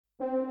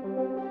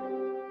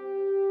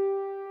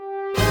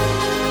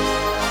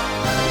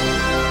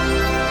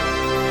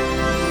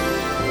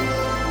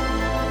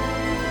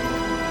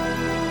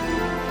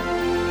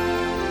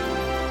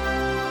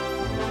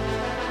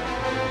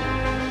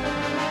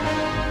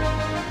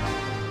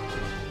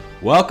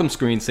Welcome,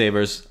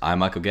 screensavers. I'm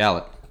Michael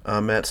Gallant.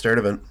 I'm Matt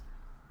Sturdivant.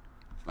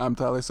 I'm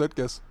Tyler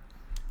Sitkus.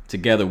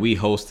 Together, we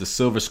host the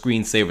Silver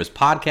Screensavers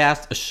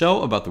podcast, a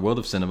show about the world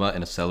of cinema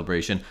and a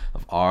celebration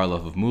of our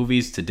love of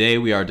movies. Today,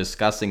 we are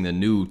discussing the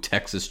new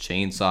Texas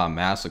Chainsaw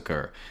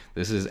Massacre.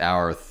 This is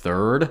our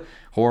third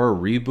horror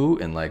reboot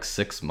in like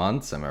 6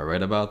 months. Am I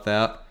right about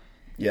that?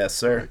 Yes,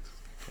 sir.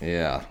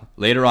 Yeah.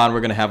 Later on, we're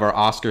going to have our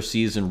Oscar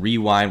season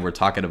rewind. We're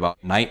talking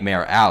about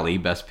Nightmare Alley,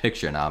 Best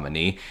Picture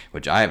nominee,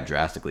 which I have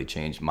drastically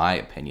changed my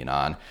opinion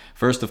on.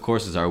 First, of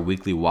course, is our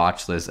weekly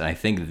watch list. And I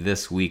think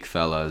this week,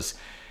 fellas,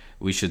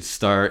 we should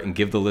start and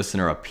give the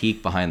listener a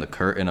peek behind the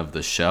curtain of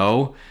the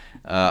show.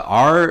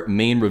 Our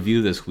main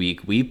review this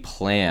week, we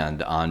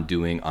planned on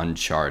doing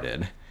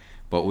Uncharted,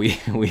 but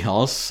we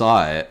all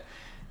saw it.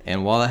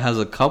 And while it has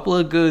a couple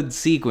of good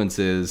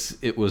sequences,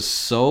 it was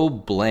so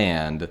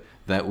bland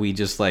that we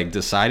just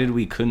decided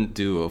we couldn't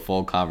do a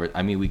full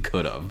I mean, we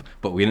could have,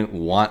 but we didn't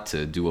want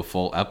to do a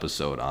full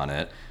episode on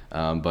it.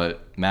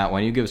 But Matt, why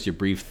don't you give us your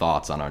brief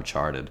thoughts on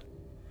Uncharted?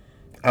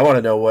 I want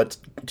to know what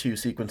two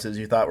sequences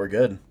you thought were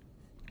good.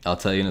 I'll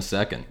tell you in a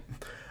second.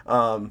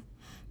 No,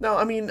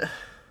 I mean,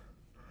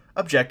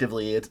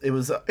 objectively, it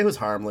was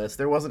harmless.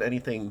 There wasn't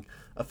anything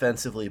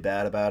offensively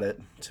bad about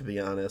it, to be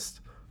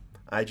honest.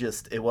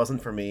 It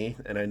wasn't for me,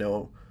 and I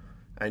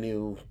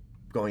knew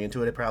going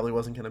into it, it probably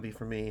wasn't going to be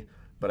for me.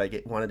 But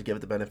I wanted to give it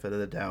the benefit of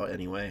the doubt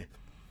anyway.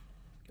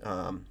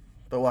 But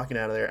walking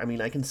out of there, I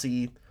mean, I can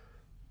see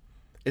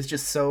it's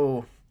just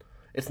so...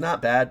 It's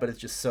not bad, but it's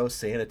just so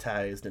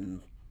sanitized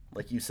and,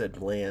 like you said,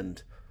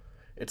 bland.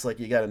 It's like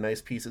you got a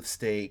nice piece of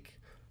steak,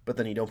 but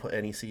then you don't put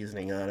any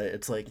seasoning on it.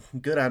 It's like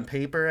good on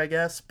paper, I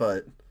guess,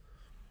 but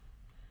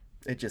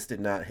it just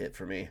did not hit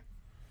for me.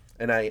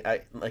 And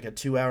I like a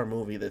 2-hour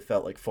movie that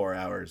felt like 4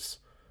 hours.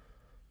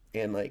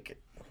 And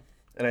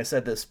I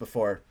said this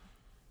before...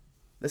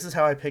 This is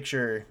how I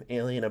picture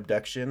alien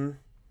abduction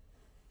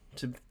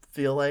to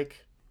feel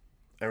like.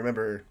 I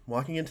remember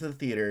walking into the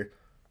theater,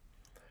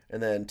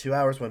 and then 2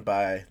 hours went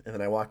by, and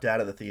then I walked out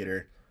of the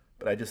theater,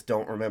 but I just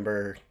don't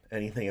remember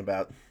anything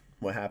about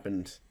what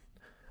happened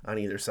on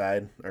either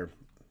side, or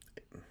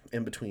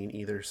in between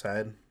either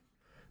side.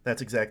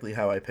 That's exactly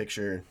how I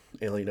picture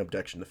alien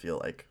abduction to feel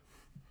like.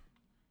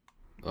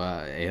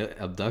 Wow,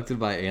 abducted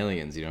by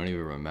aliens, you don't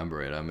even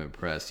remember it. I'm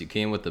impressed. You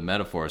came with the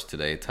metaphors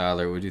today.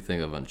 Tyler, what did you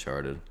think of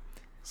Uncharted?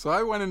 So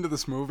I went into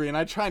this movie, and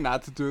I try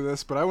not to do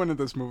this, but I went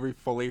into this movie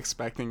fully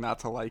expecting not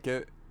to like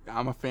it.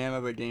 I'm a fan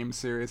of the game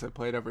series. I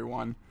played every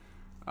one.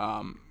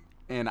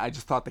 And I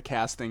just thought the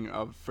casting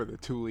for the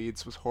two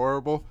leads was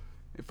horrible.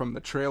 From the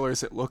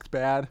trailers, it looked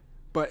bad.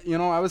 But,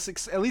 I was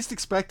at least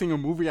expecting a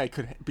movie I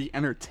could be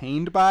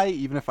entertained by,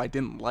 even if I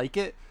didn't like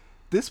it.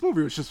 This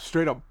movie was just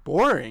straight up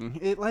boring.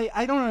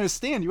 I don't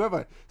understand. You have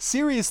a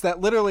series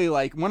that literally,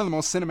 one of the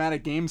most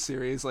cinematic game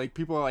series.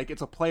 People are like,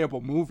 it's a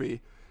playable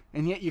movie.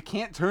 And yet you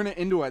can't turn it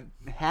into a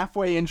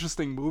halfway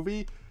interesting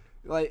movie.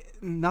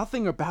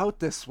 Nothing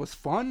about this was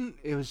fun.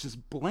 It was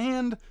just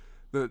bland.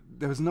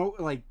 There was no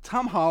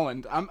Tom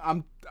Holland.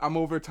 I'm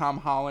over Tom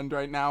Holland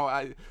right now.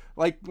 I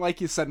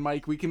like you said,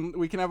 Mike. We can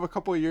have a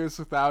couple of years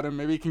without him.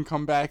 Maybe he can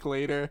come back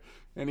later,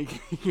 and he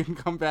can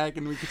come back,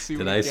 and we can see.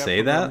 Did I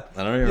say that?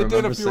 I don't even remember.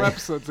 You did a few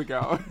episodes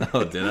ago.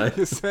 Oh, did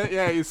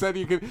I? You said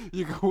you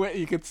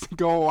could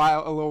go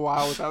a little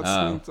while without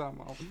seeing Tom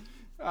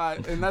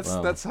Holland. And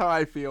that's how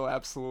I feel,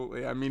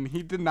 absolutely. I mean,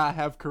 he did not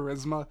have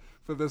charisma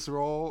for this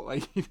role.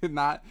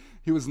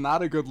 He was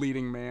not a good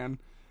leading man.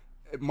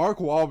 Mark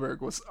Wahlberg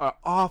was an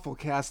awful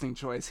casting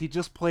choice. He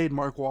just played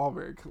Mark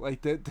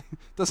Wahlberg. That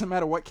doesn't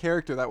matter what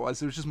character that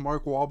was. It was just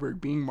Mark Wahlberg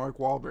being Mark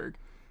Wahlberg.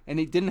 And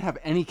he didn't have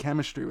any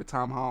chemistry with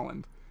Tom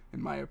Holland,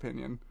 in my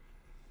opinion.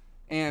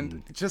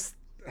 And just,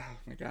 oh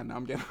my God, now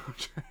I'm getting off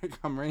track.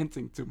 I'm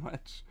ranting too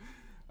much.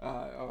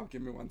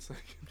 Give me 1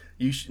 second.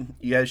 You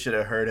guys should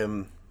have heard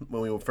him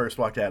when we first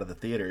walked out of the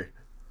theater.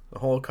 The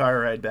whole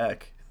car ride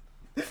back.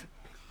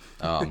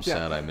 Oh, I'm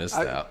sad I missed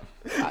that.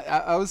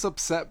 I was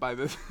upset by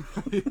this.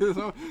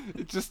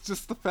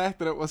 Just the fact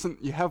that it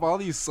wasn't. You have all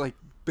these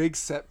big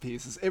set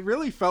pieces. It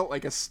really felt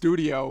like a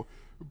studio,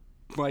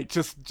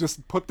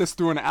 just put this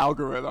through an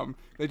algorithm.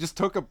 They just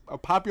took a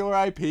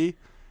popular IP,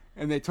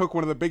 and they took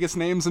one of the biggest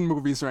names in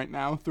movies right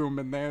now, threw him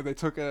in there. They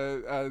took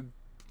an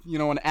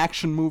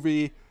action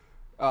movie.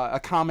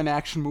 A common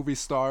action movie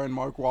star in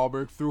Mark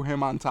Wahlberg, threw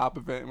him on top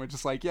of it, and we're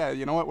just like, yeah,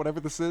 you know what, whatever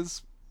this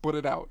is, put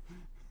it out.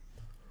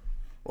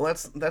 Well,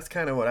 that's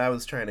kind of what I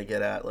was trying to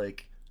get at.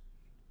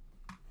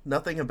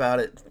 Nothing about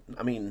it,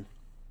 I mean,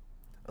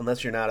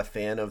 unless you're not a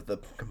fan of the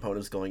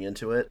components going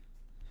into it,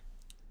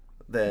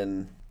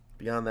 then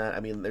beyond that, I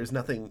mean, there's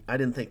nothing, I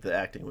didn't think the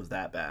acting was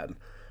that bad.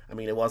 I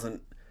mean, it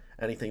wasn't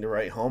anything to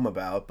write home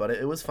about, but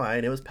it was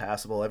fine, it was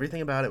passable.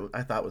 Everything about it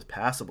I thought was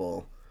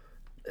passable,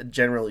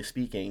 generally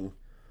speaking.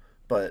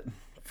 But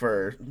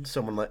for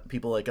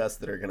people like us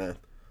that are going to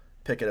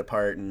pick it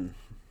apart and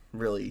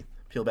really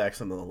peel back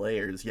some of the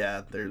layers,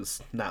 yeah, there's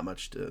not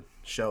much to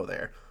show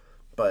there.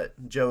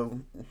 But Joe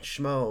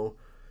Schmo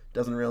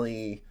doesn't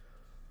really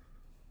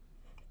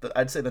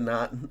I'd say the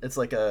not. It's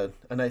like a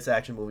nice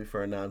action movie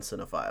for a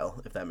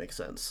non-cinephile, if that makes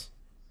sense.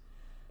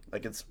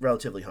 Like it's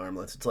relatively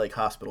harmless. It's like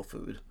hospital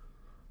food.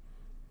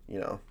 You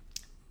know.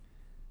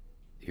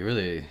 You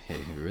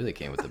really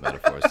came with the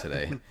metaphors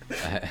today.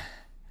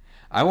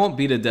 I won't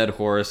beat a dead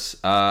horse.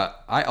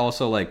 I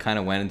also like kind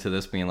of went into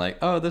this being like,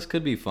 oh, this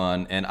could be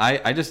fun, and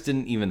I just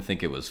didn't even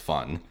think it was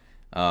fun.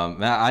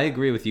 Matt, I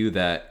agree with you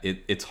that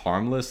it's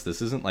harmless.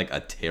 This isn't like a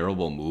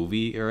terrible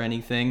movie or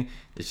anything.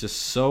 It's just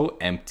so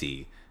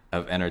empty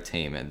of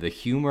entertainment. The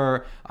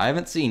humor, I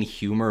haven't seen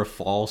humor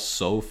fall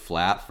so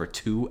flat for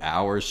 2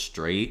 hours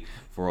straight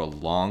for a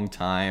long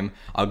time.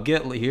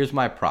 Here's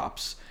my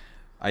props.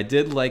 I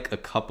did like a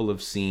couple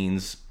of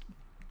scenes.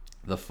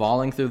 The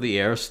falling through the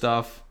air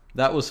stuff,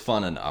 that was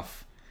fun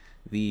enough.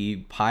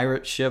 The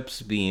pirate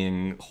ships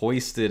being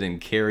hoisted and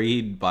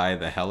carried by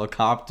the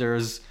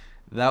helicopters,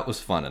 that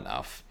was fun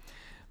enough.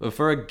 But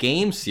for a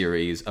game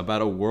series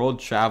about a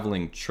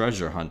world-traveling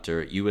treasure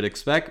hunter, you would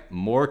expect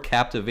more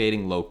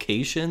captivating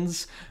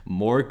locations,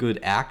 more good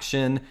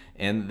action,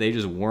 and they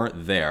just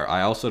weren't there.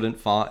 I also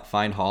didn't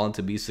find Holland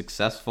to be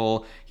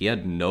successful. He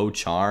had no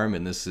charm,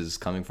 and this is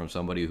coming from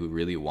somebody who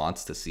really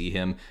wants to see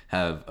him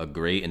have a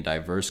great and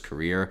diverse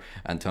career.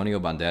 Antonio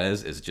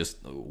Banderas is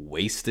just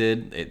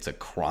wasted. It's a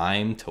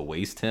crime to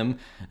waste him.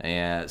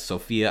 And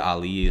Sophia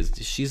Ali,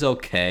 she's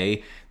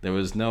okay. There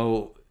was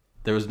no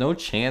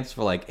chance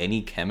for like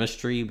any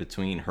chemistry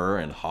between her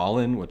and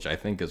Holland, which I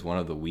think is one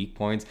of the weak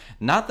points.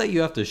 Not that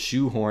you have to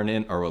shoehorn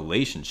in a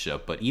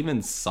relationship, but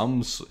even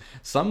some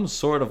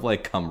sort of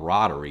like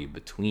camaraderie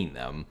between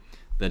them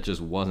that just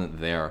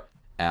wasn't there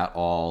at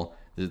all.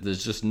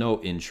 There's just no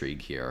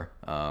intrigue here.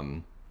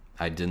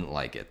 I didn't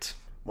like it.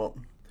 Well,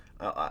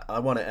 I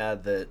want to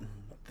add that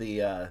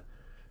the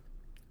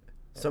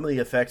some of the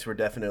effects were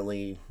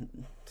definitely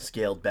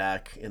scaled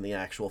back in the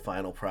actual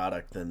final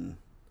product than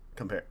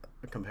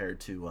compared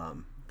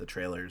to the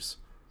trailers.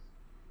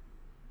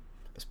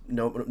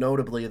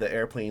 Notably, the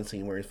airplane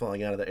scene where he's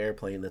falling out of the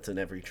airplane that's in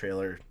every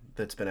trailer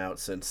that's been out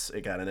since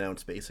it got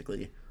announced,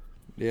 basically.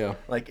 Yeah.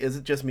 Like, is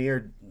it just me,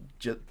 or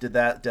did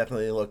that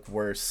definitely look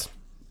worse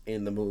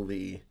in the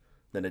movie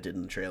than it did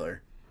in the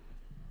trailer?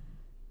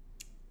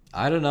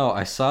 I don't know.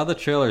 I saw the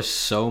trailer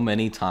so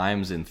many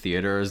times in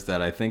theaters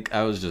that I think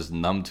I was just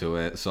numb to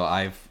it, so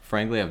I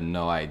frankly have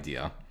no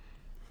idea.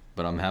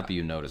 But I'm happy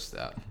you noticed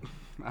that.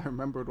 I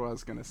remembered what I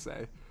was gonna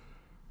say,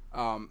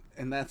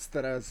 and that's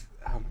that I was.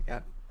 Oh my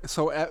god!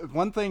 So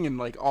one thing in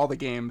like all the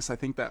games, I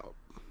think that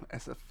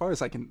as far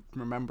as I can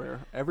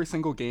remember, every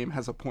single game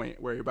has a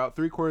point where you're about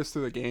 3/4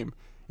 through the game,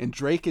 and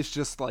Drake is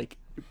just like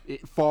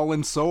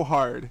fallen so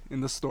hard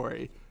in the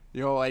story.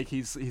 You know, like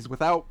he's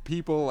without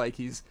people, like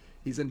he's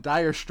in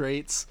dire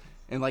straits,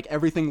 and like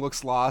everything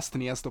looks lost,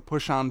 and he has to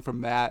push on from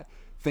that,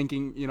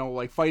 thinking, you know,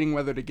 like fighting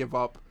whether to give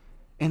up,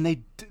 and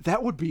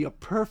that would be a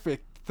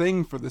perfect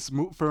thing for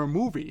for a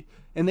movie,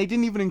 and they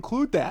didn't even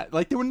include that.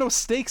 Like there were no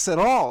stakes at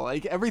all.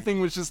 Like everything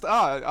was just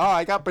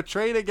I got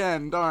betrayed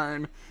again,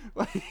 darn.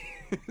 Like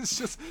it's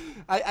just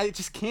I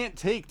just can't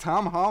take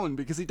Tom Holland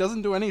because he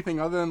doesn't do anything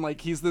other than like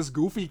he's this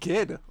goofy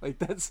kid. Like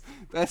that's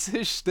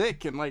his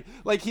shtick, and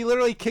like he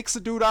literally kicks a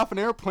dude off an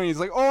airplane. He's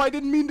like, oh, I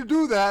didn't mean to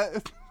do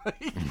that.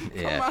 Like,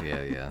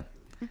 yeah.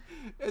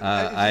 It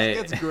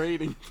just gets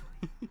grating.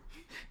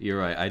 You're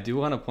right. I do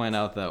want to point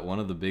out that one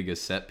of the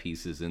biggest set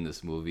pieces in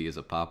this movie is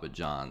a Papa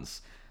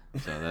John's.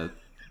 So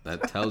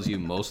that tells you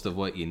most of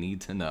what you need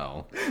to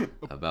know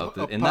about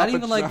it. And not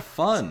even like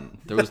fun.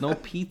 There was no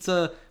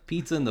pizza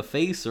in the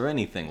face or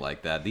anything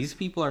like that. These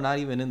people are not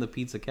even in the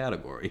pizza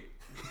category.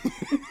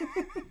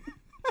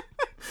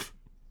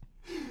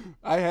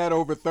 I had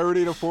over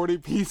 30 to 40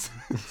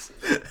 pizzas.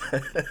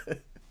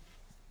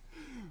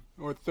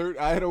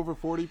 I had over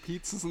 40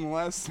 pizzas in the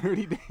last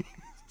 30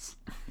 days.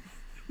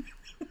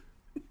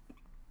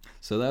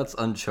 So that's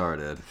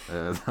Uncharted.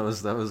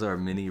 That was our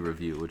mini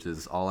review, which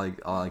is all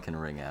I can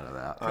wring out of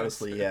that.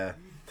 Honestly, yeah.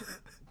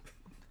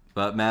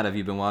 But Matt, have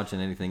you been watching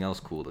anything else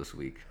cool this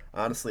week?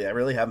 Honestly, I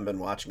really haven't been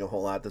watching a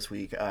whole lot this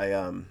week.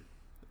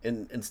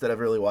 Instead of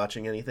really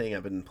watching anything,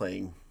 I've been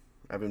replaying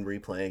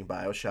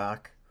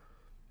BioShock,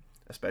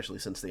 especially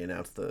since they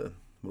announced the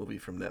movie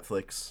from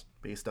Netflix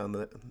based on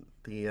the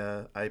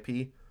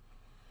IP.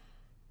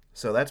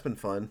 So that's been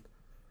fun.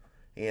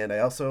 And I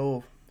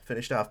also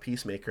finished off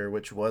Peacemaker,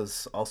 which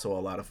was also a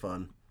lot of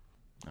fun.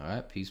 All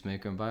right,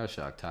 Peacemaker and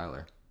BioShock.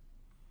 Tyler.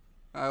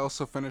 I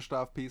also finished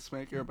off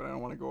Peacemaker, but I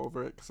don't want to go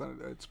over it because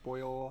I'd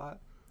spoil a lot.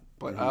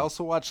 But I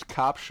also watched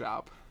Cop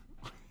Shop.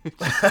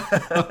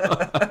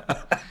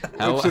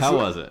 How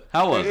was it?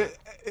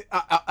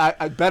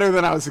 I better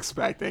than I was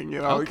expecting. You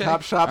know, Okay.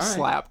 Cop Shop All right.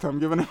 slapped. I'm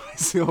giving it my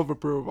seal of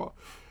approval.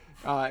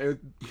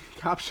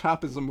 Cop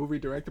Shop is a movie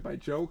directed by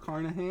Joe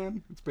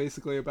Carnahan. It's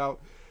basically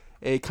about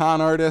a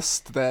con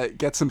artist that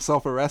gets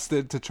himself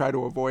arrested to try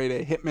to avoid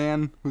a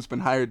hitman who's been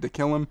hired to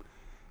kill him.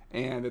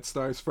 And it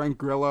stars Frank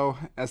Grillo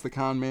as the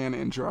con man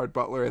and Gerard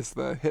Butler as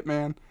the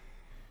hitman.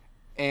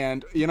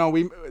 And, you know,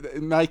 we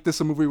like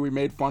this a movie we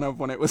made fun of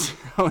when it was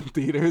out in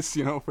theaters,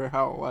 you know, for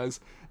how it was.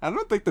 I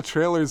don't think the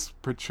trailers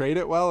portrayed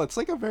it well. It's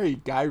like a very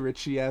Guy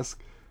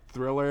Ritchie-esque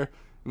thriller.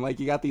 And, like,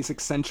 you got these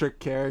eccentric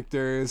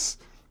characters,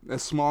 a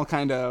small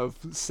kind of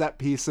set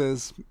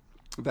pieces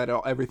that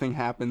everything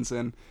happens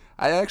in.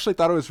 I actually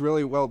thought it was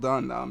really well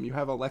done. You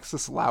have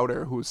Alexis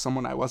Louder, who's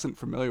someone I wasn't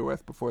familiar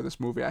with before this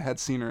movie. I had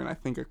seen her in, I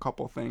think, a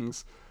couple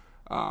things.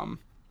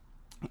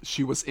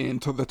 She was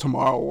into the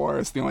Tomorrow War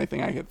is the only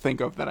thing I could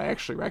think of that I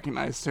actually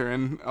recognized her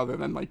in, other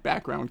than like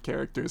background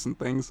characters and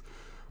things.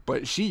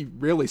 But she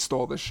really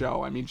stole the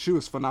show. I mean, she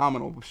was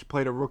phenomenal. She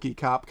played a rookie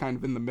cop kind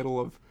of in the middle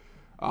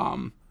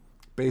of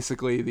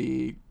basically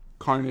the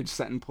carnage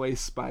set in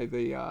place by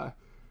the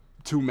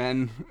two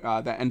men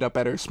that end up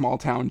at her small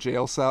town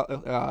jail.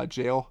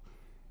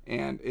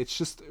 And it's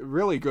just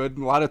really good.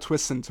 A lot of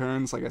twists and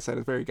turns. Like I said,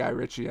 it's very Guy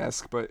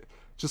Ritchie-esque, but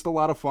just a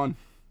lot of fun.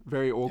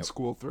 Very old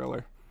school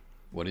thriller.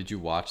 What did you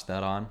watch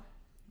that on?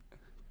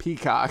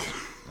 Peacock.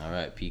 All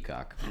right,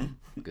 Peacock.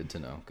 Good to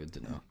know. Good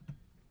to know.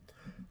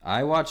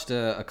 I watched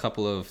a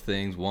couple of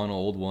things, one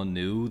old, one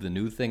new. The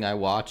new thing I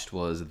watched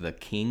was The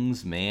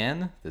King's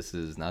Man. This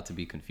is not to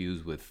be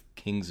confused with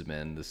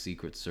Kingsman, the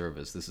Secret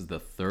Service. This is the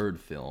third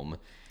film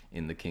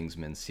in the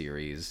Kingsman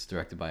series,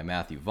 directed by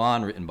Matthew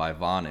Vaughn, written by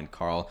Vaughn and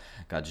Karl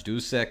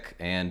Gajdusek,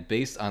 and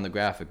based on the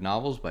graphic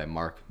novels by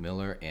Mark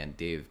Miller and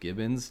Dave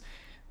Gibbons.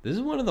 This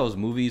is one of those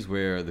movies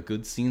where the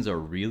good scenes are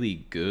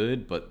really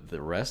good, but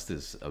the rest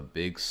is a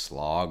big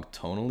slog.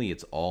 Tonally,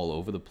 it's all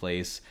over the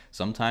place.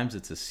 Sometimes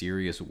it's a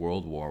serious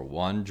World War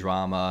I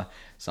drama.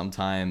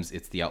 Sometimes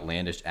it's the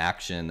outlandish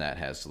action that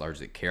has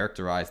largely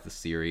characterized the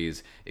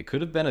series. It could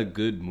have been a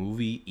good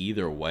movie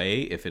either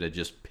way if it had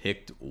just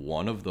picked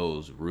one of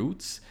those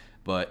routes,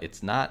 but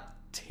it's not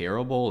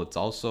terrible. It's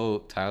also,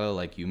 Tyler,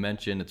 like you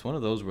mentioned, it's one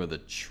of those where the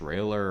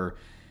trailer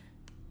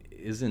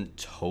isn't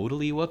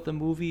totally what the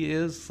movie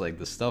is. Like,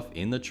 the stuff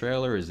in the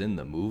trailer is in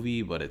the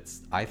movie, but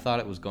I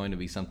thought it was going to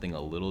be something a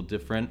little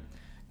different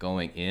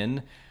going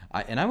in.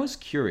 And I was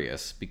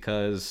curious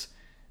because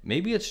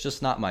maybe it's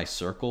just not my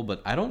circle,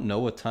 but I don't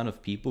know a ton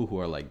of people who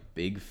are like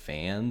big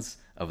fans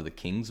of the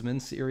Kingsman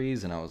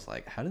series, and I was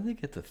like, how did they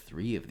get to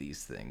 3 of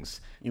these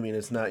things? You mean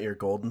it's not your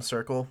golden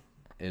circle?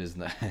 It is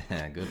not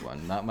good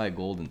one, not my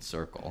golden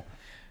circle.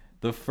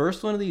 The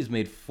first one of these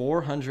made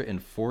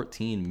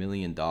 $414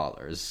 million.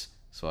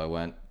 So I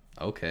went,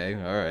 okay,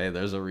 all right,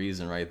 there's a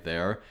reason right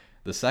there.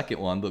 The second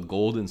one, the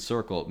Golden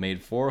Circle,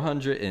 made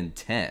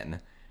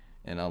 410,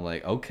 and I'm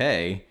like,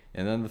 okay.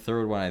 And then the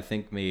third one, I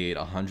think, made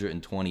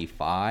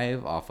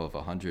 125 off of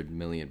a $100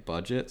 million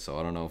budget. So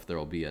I don't know if there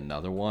will be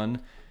another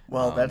one.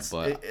 Well,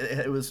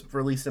 it was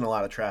released in a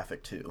lot of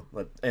traffic too,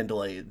 and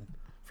delayed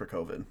for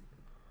COVID.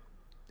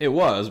 It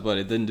was, but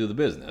it didn't do the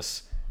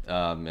business.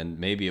 And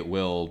maybe it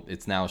will.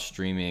 It's now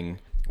streaming.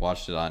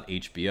 Watched it on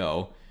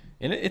HBO.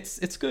 And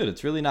it's good.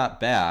 It's really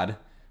not bad.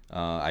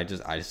 I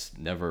just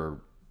never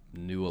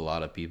knew a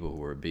lot of people who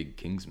were big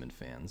Kingsman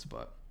fans,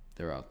 but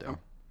they're out there.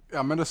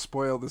 I'm gonna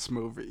spoil this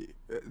movie.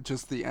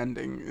 Just the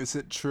ending. Is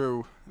it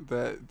true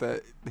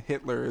that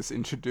Hitler is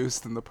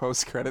introduced in the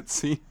post-credit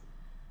scene?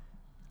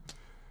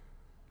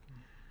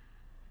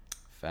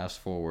 Fast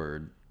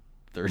forward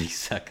 30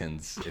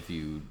 seconds if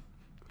you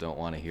don't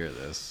want to hear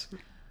this.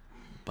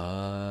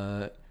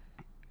 But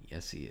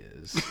yes, he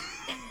is.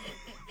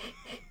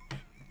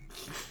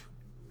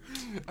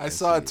 I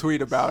saw a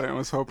tweet about it and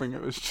was hoping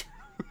it was true.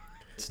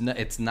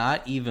 It's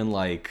not even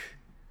like,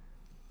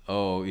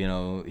 oh, you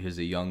know, here's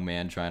a young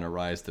man trying to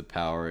rise to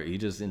power. He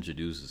just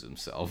introduces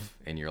himself,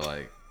 and you're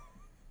like,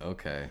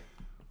 okay,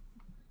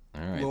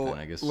 all right, then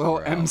I guess little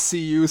we're out.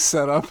 MCU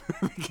setup.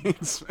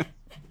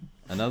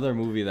 Another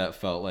movie that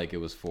felt like it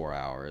was 4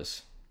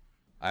 hours.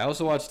 I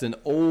also watched an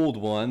old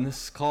one.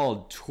 This is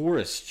called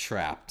Tourist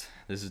Trapped.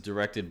 This is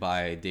directed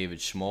by David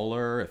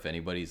Schmoller. If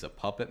anybody's a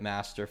Puppet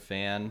Master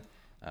fan.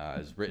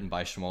 It's written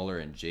by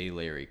Schmoller and J.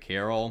 Larry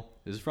Carroll.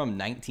 This is from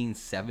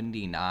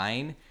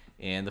 1979,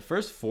 and the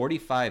first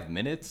 45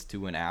 minutes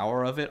to an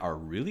hour of it are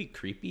really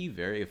creepy,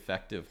 very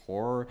effective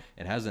horror.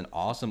 It has an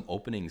awesome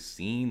opening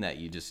scene that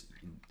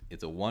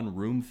it's a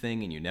one-room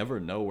thing, and you never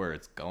know where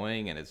it's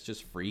going, and it's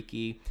just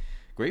freaky.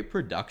 Great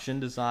production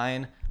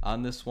design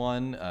on this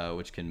one,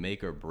 which can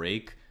make or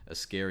break a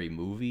scary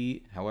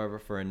movie. However,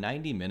 for a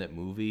 90-minute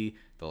movie,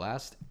 the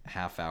last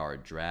half hour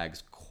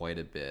drags quite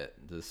a bit.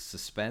 The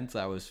suspense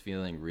I was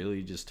feeling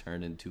really just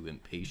turned into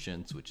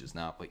impatience, which is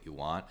not what you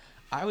want.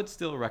 I would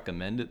still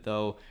recommend it,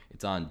 though.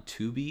 It's on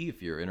Tubi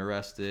if you're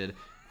interested.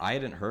 I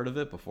hadn't heard of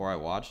it before I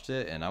watched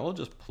it, and I will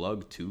just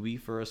plug Tubi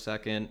for a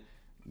second.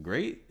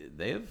 Great.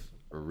 They have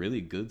a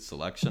really good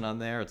selection on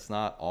there. It's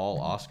not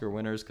all Oscar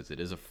winners because it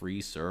is a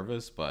free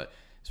service, but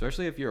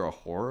especially if you're a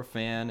horror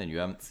fan and you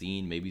haven't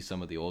seen maybe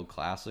some of the old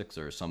classics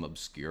or some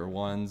obscure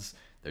ones,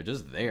 they're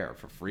just there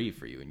for free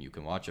for you, and you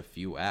can watch a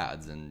few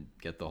ads and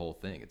get the whole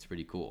thing. It's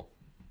pretty cool.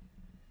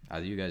 Are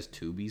you guys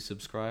Tubi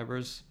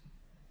subscribers?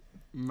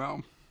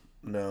 No.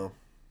 No.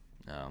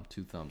 No,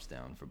 2 thumbs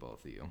down for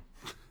both of you.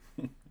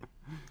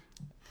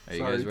 Are you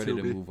Sorry, guys ready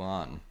Tubi. to move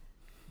on?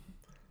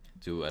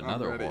 to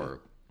another horror.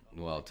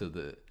 Well, to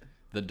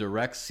the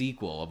direct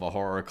sequel of a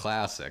horror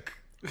classic.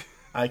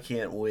 I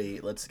can't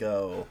wait. Let's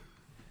go.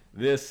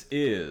 This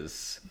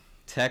is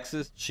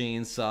Texas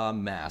Chainsaw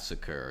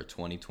Massacre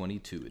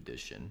 2022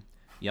 edition.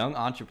 Young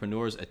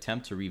entrepreneurs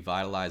attempt to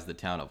revitalize the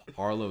town of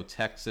Harlow,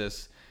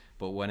 Texas,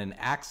 but when an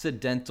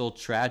accidental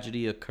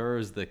tragedy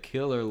occurs, the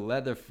killer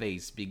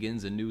Leatherface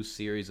begins a new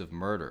series of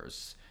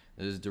murders.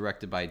 This is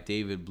directed by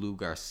David Blue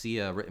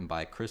Garcia, written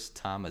by Chris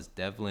Thomas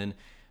Devlin,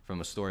 from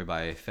a story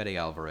by Fede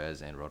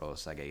Alvarez and Rodo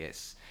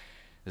Sagayes.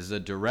 This is a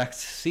direct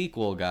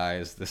sequel,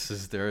 guys.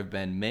 There have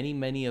been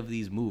many of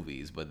these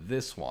movies, but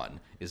this one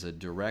is a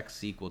direct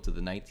sequel to the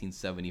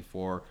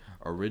 1974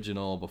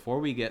 original. Before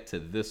we get to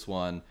this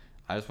one,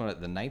 I just want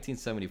the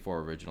 1974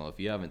 original. If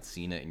you haven't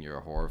seen it and you're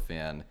a horror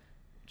fan,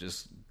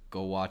 just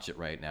go watch it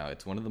right now.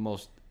 It's one of the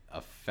most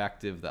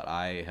effective that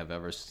I have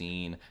ever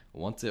seen.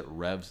 Once it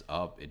revs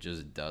up, it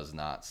just does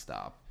not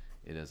stop.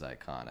 It is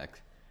iconic.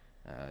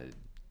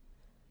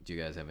 Do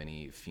you guys have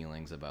any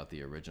feelings about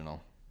the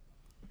original?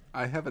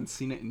 I haven't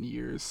seen it in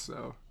years,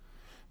 so...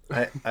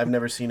 I've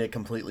never seen it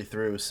completely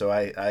through, so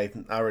I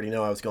already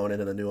know I was going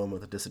into the new one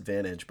with a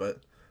disadvantage, but...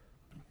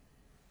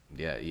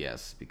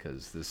 Yes,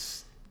 because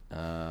this...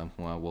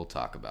 well, we'll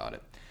talk about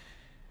it.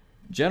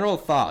 General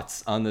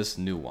thoughts on this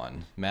new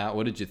one. Matt,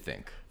 what did you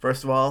think?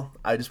 First of all,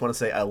 I just want to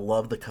say I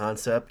love the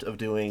concept of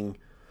doing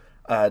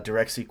a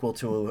direct sequel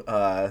to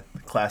a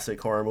classic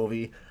horror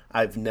movie.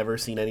 I've never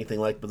seen anything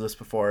like this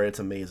before. It's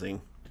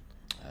amazing.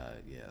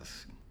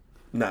 Yes.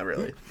 Not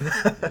really.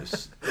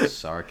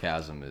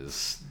 Sarcasm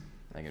is...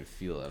 I can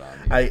feel it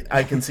on me.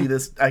 I can see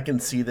this. I can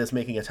see this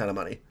making a ton of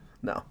money.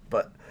 No,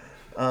 but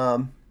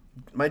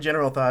my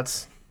general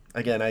thoughts.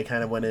 Again, I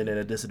kind of went in at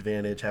a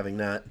disadvantage, having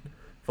not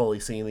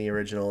fully seen the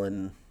original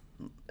in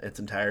its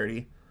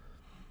entirety.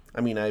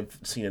 I mean, I've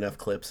seen enough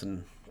clips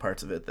and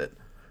parts of it that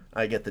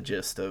I get the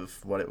gist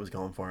of what it was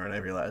going for, and I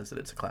realize that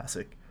it's a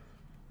classic.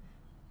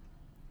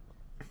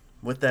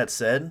 With that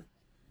said,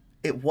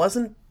 it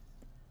wasn't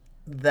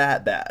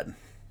that bad,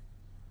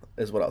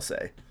 is what I'll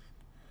say.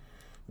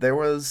 There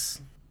was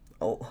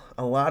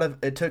a lot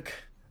of...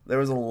 There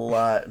was a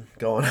lot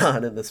going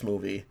on in this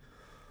movie.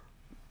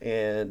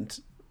 And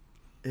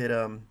it,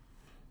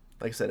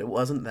 like I said, it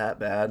wasn't that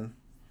bad.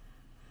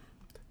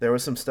 There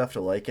was some stuff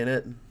to like in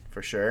it,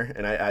 for sure.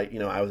 And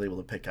I was able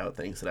to pick out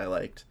things that I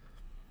liked.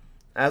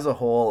 As a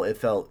whole, it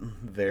felt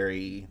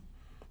very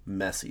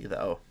messy,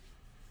 though.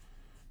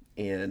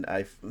 And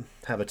I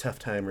have a tough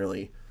time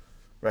really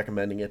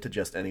recommending it to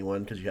just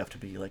anyone, because you have to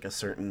be like a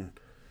certain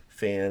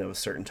fan of a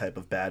certain type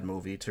of bad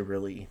movie to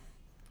really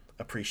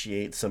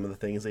appreciate some of the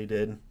things they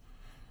did.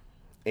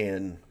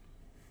 And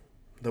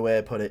the way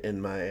I put it in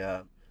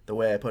my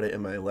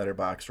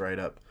Letterboxd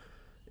write-up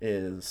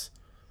is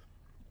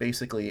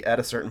basically at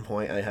a certain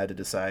point I had to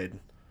decide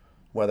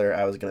whether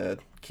I was going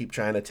to keep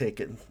trying to take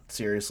it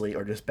seriously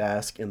or just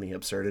bask in the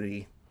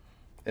absurdity.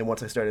 And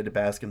once I started to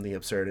bask in the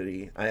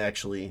absurdity, I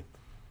actually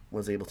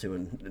was able to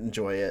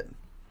enjoy it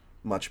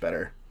much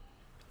better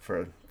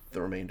for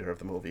the remainder of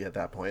the movie at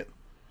that point.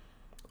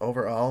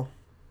 Overall,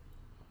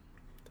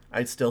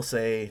 I'd still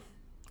say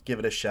give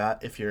it a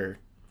shot if you're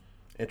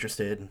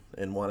interested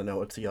and want to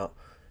know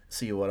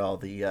see what all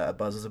the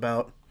buzz is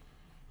about.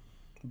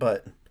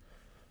 But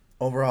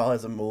overall,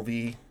 as a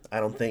movie,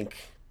 I don't think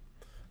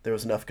there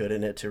was enough good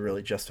in it to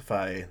really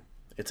justify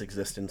its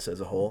existence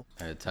as a whole.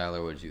 All right,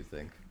 Tyler, what did you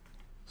think?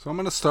 So I'm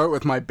going to start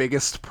with my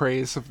biggest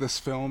praise of this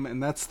film,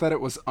 and that's that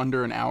it was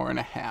under an hour and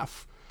a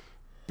half.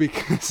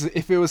 Because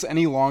if it was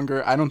any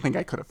longer, I don't think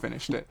I could have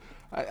finished it.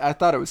 I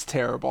thought it was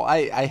terrible.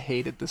 I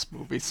hated this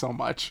movie so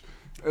much.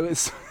 It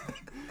was...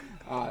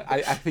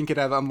 I think it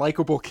had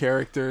unlikable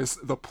characters.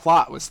 The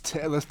plot was...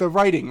 the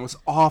writing was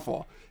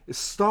awful. It's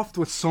stuffed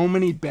with so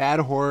many bad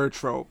horror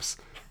tropes.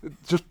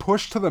 Just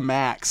pushed to the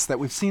max that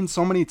we've seen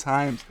so many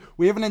times.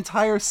 We have an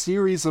entire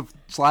series of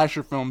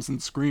slasher films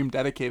and Scream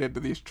dedicated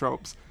to these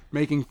tropes,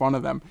 making fun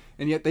of them.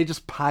 And yet they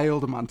just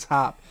piled them on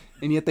top.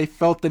 And yet they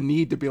felt the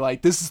need to be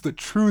like, this is the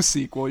true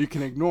sequel. You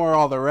can ignore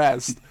all the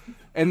rest.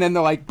 And then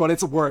they're like, but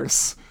it's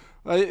worse.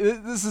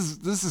 This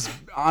is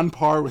on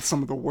par with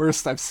some of the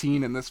worst I've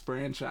seen in this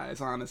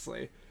franchise,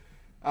 honestly.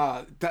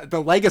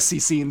 The legacy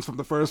scenes from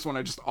the first one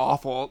are just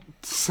awful.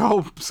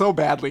 So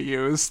badly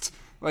used.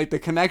 Like, the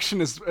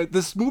connection is...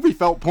 This movie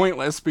felt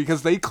pointless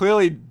because they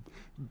clearly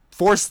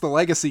forced the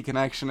legacy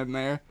connection in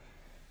there.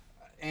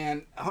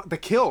 And the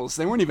kills,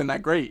 they weren't even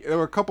that great. There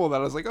were a couple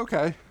that I was like,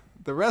 okay.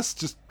 The rest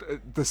just...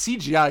 the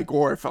CGI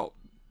gore felt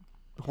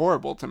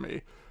horrible to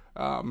me.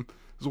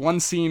 There's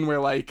one scene where,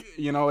 like,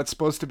 it's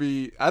supposed to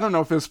be... I don't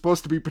know if it was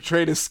supposed to be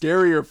portrayed as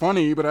scary or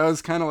funny, but I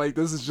was kind of like,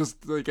 this is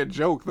just, like, a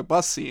joke. The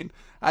bus scene.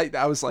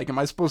 I was like, am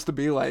I supposed to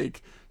be,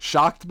 like,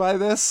 shocked by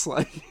this?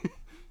 Like...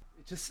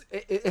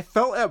 It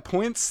felt at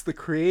points the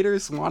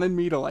creators wanted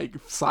me to like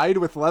side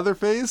with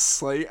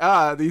Leatherface, like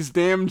these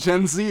damn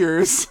Gen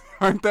Zers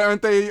aren't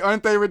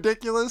they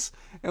ridiculous?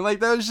 And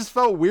like that just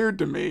felt weird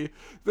to me.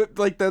 That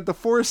like the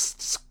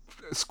forced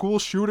school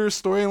shooter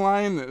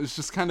storyline that was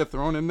just kind of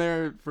thrown in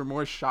there for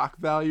more shock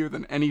value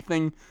than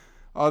anything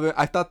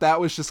I thought that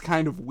was just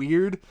kind of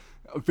weird,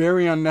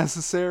 very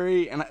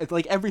unnecessary, and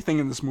like everything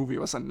in this movie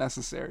was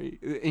unnecessary,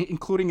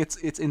 including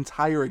its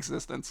entire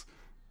existence.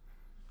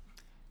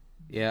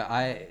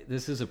 Yeah,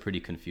 this is a pretty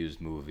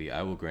confused movie.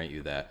 I will grant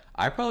you that.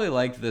 I probably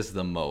liked this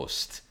the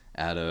most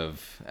out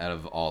of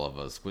all of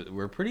us.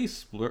 We're pretty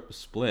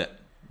split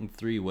in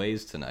three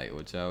ways tonight,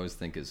 which I always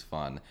think is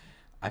fun.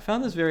 I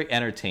found this very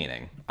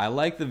entertaining. I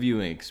like the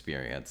viewing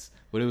experience,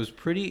 but it was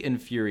pretty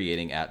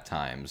infuriating at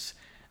times.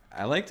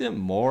 I liked it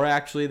more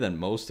actually than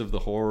most of the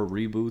horror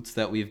reboots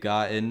that we've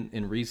gotten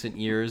in recent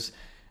years.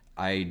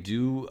 I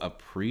do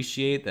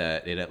appreciate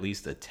that it at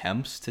least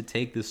attempts to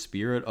take the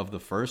spirit of the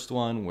first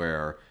one,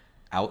 where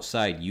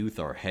outside youth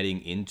are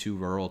heading into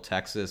rural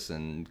Texas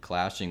and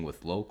clashing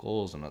with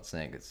locals. I'm not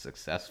saying it's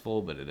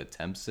successful, but it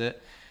attempts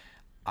it.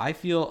 I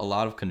feel a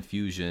lot of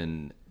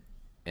confusion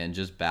and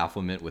just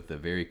bafflement with the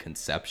very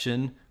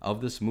conception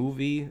of this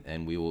movie,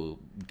 and we will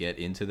get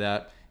into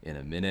that in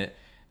a minute.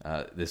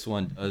 This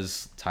one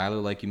does, Tyler,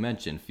 like you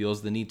mentioned,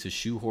 feels the need to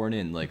shoehorn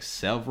in like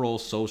several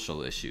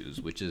social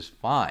issues, which is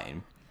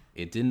fine.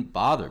 It didn't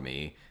bother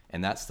me,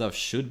 and that stuff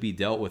should be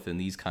dealt with in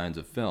these kinds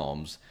of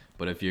films.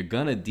 But if you're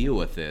gonna deal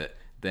with it,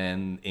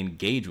 then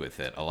engage with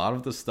it. A lot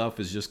of the stuff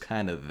is just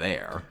kind of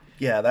there.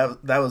 Yeah,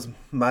 that was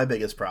my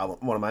biggest problem.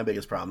 One of my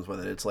biggest problems with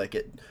it. It's like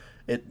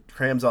it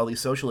crams all these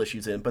social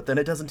issues in, but then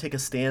it doesn't take a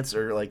stance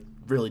or like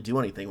really do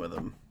anything with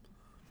them.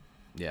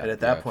 Yeah, and at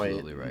that point,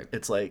 absolutely right.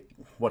 It's like,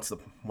 what's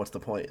the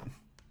point?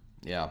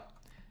 Yeah,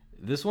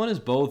 this one is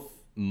both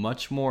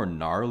much more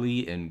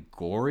gnarly and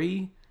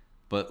gory,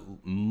 but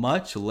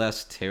much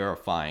less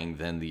terrifying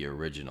than the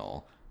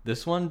original.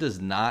 This one does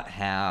not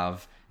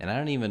have, and I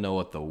don't even know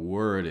what the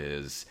word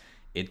is,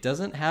 it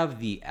doesn't have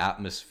the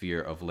atmosphere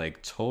of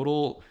like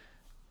total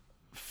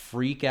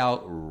freak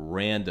out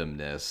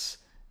randomness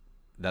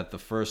that the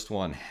first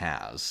one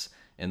has.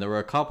 And there were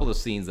a couple of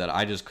scenes that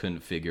I just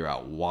couldn't figure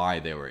out why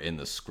they were in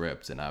the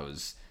script, and I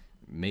was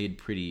made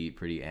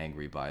pretty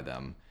angry by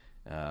them.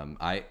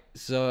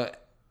 So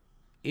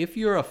if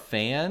you're a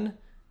fan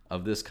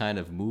of this kind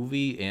of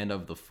movie and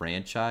of the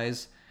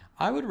franchise,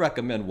 I would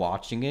recommend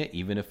watching it,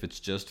 even if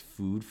it's just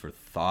food for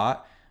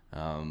thought.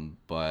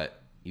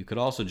 But you could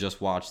also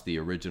just watch the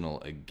original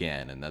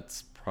again, and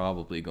that's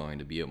probably going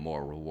to be a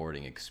more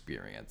rewarding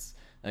experience.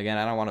 Again,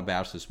 I don't want to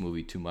bash this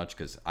movie too much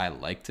because I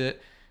liked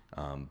it,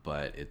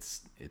 but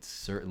it's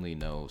certainly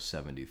no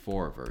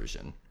 74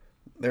 version.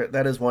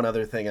 That is one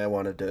other thing I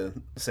wanted to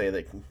say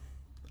that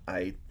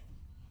I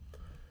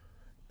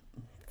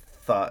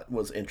thought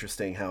was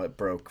interesting, how it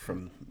broke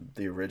from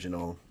the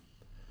original,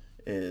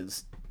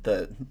 is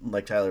that,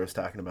 like Tyler was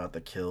talking about,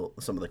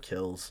 some of the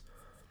kills.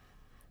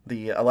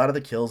 A lot of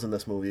the kills in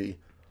this movie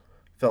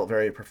felt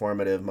very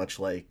performative, much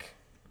like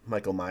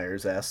Michael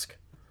Myers-esque.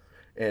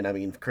 And I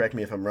mean, correct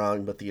me if I'm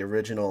wrong, but the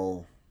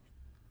original,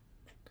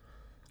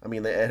 I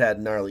mean, it had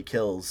gnarly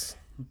kills,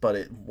 but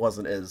it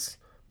wasn't as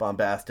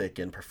bombastic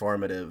and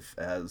performative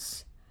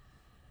as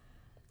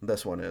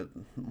this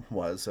one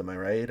was. Am I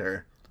right?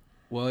 Or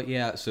Well,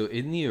 yeah. So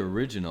in the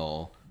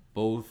original,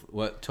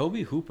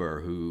 Toby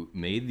Hooper, who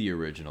made the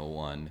original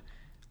one,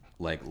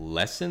 like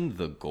lessened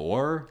the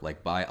gore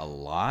like by a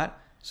lot,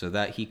 so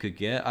that he could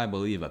get, I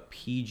believe, a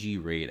PG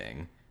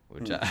rating.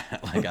 Which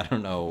I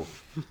don't know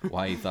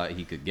why he thought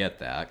he could get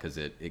that, because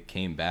it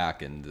came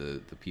back and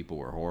the people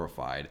were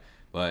horrified.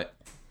 But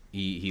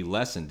he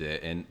lessened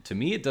it, and to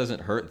me it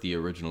doesn't hurt the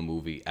original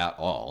movie at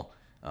all.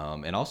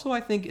 And also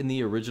I think in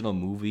the original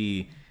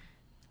movie,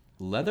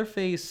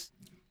 Leatherface,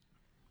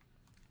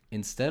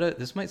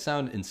 this might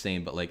sound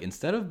insane, but like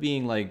instead of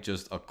being like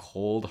just a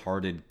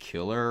cold-hearted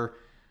killer,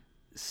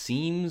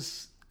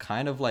 seems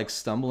kind of like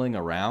stumbling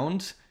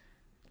around.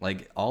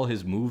 Like, all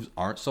his moves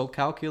aren't so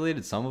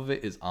calculated. Some of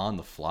it is on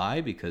the fly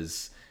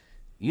because,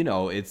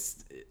 this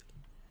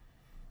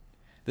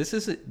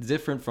is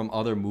different from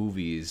other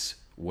movies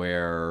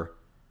where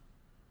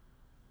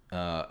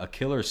a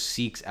killer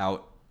seeks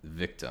out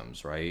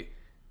victims, right?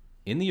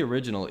 In the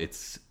original,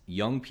 it's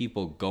young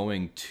people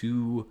going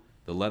to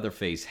the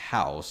Leatherface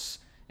house,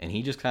 and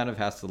he just kind of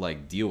has to,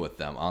 like, deal with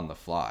them on the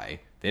fly.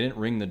 They didn't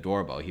ring the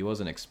doorbell. He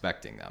wasn't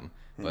expecting them.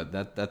 But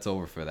that's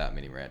over for that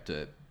mini rant.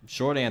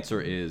 Short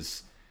answer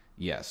is...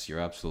 yes, you're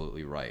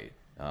absolutely right.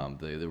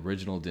 The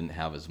original didn't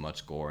have as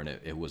much gore, and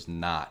it was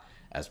not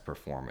as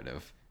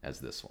performative as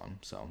this one.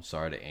 So I'm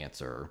sorry to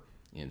answer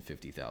in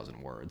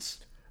 50,000 words.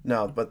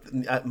 No, but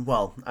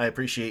I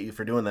appreciate you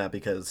for doing that,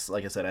 because,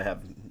 like I said,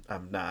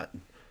 I've not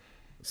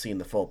seen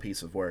the full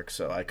piece of work,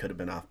 so I could have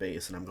been off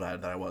base, and I'm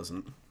glad that I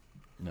wasn't.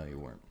 No, you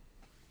weren't.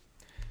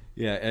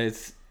 Yeah,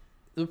 it's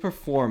the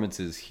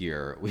performances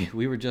here.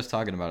 We were just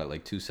talking about it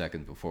like 2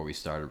 seconds before we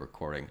started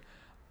recording.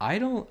 I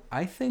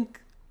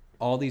think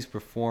all these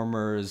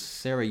performers,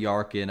 Sarah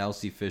Yarkin,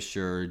 Elsie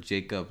Fisher,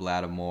 Jacob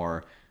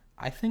Lattimore,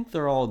 I think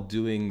they're all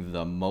doing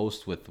the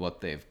most with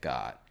what they've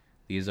got.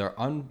 These are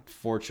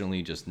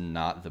unfortunately just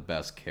not the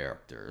best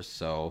characters.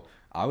 So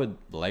I would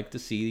like to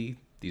see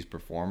these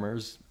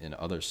performers in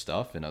other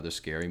stuff, in other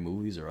scary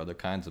movies or other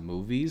kinds of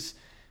movies.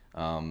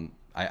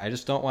 I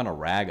just don't want to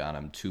rag on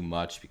them too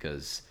much,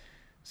 because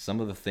some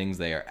of the things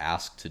they are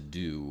asked to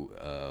do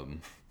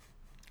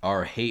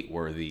are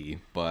hate-worthy,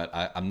 but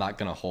I'm not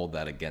going to hold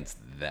that against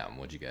them.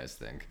 What do you guys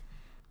think?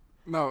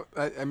 No,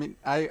 I mean,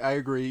 I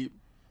agree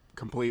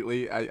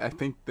completely. I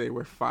think they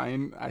were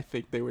fine. I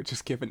think they were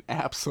just given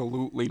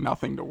absolutely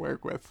nothing to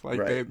work with. Like,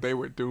 Right. they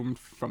were doomed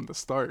from the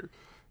start.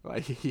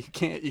 Like, you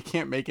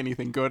can't make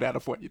anything good out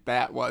of what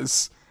that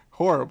was.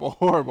 Horrible,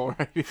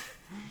 right?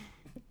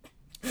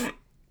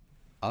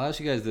 I'll ask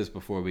you guys this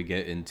before we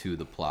get into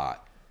the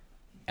plot.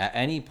 At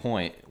any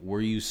point,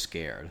 were you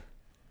scared?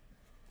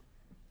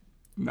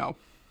 No.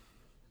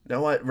 You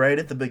know what? Right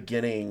at the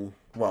beginning,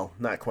 well,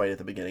 not quite at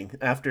the beginning.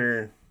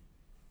 After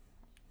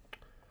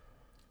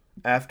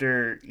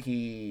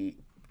he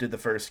did the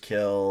first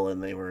kill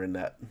and they were in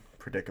that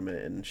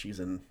predicament, and she's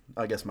in,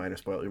 I guess minor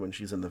spoiler, when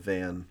she's in the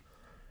van,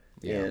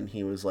 and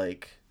he was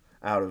like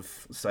out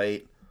of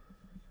sight,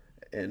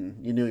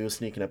 and you knew he was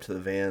sneaking up to the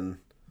van.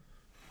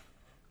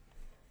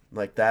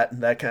 Like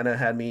that kind of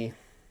had me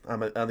on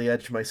the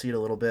edge of my seat a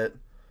little bit.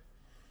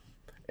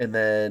 And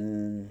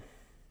then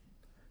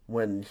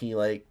when he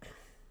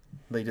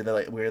they did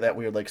that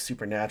weird like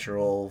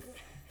supernatural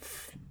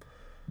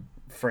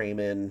frame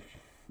in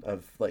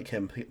of like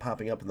him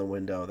popping up in the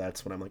window,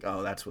 that's when I'm like,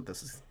 oh, that's what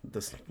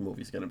this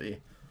movie's gonna be.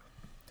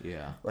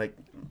 Yeah. Like,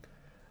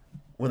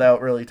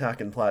 without really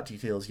talking plot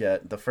details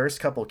yet, the first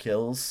couple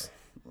kills,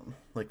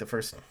 like the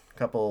first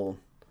couple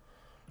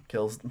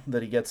kills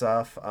that he gets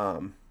off,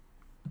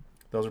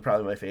 those are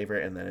probably my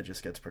favorite, and then it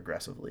just gets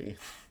progressively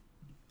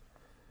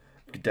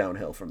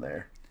downhill from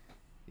there.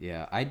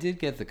 Yeah, I did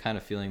get the kind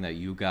of feeling that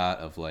you got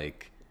of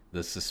like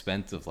the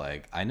suspense of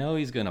like, I know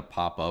he's going to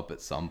pop up at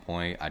some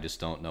point, I just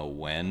don't know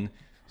when.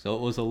 So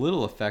it was a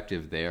little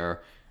effective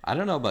there. I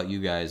don't know about you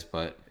guys,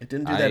 but It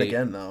didn't do that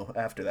again, though,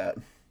 after that.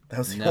 That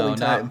was the only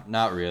time.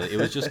 Not really. It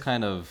was just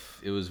kind of,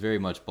 it was very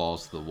much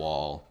balls to the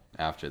wall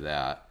after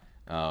that.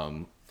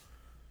 I'm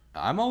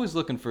always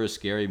looking for a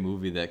scary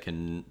movie that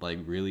can like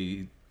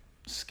really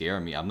scare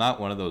me. I'm not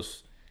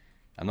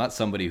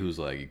somebody who's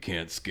like, you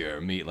can't scare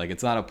me. Like,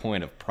 it's not a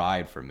point of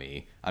pride for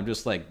me. I'm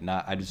just like,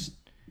 I just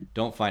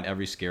don't find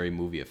every scary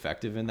movie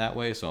effective in that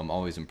way. So I'm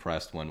always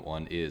impressed when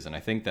one is. And I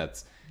think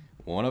that's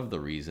one of the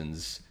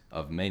reasons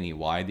of many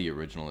why the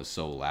original is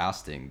so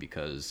lasting,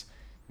 because,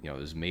 it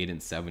was made in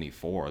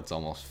 1974. It's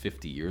almost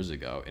 50 years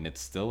ago. And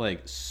it's still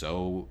like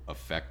so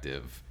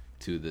effective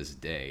to this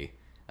day.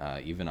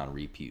 Even on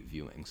repeat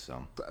viewing.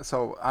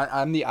 So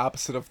I'm the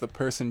opposite of the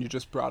person you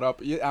just brought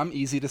up. I'm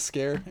easy to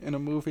scare in a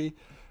movie.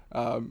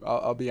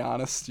 I'll be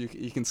honest.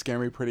 You can scare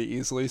me pretty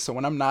easily. So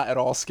when I'm not at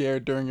all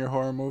scared during your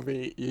horror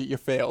movie, you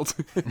failed.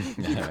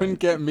 You couldn't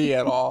get me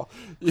at all.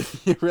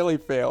 You really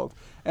failed.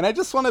 And I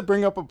just want to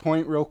bring up a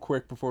point real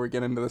quick before we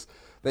get into this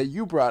that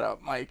you brought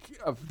up, Mike,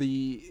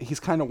 he's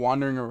kind of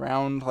wandering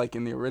around like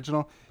in the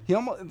original. He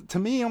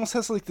almost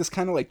has like this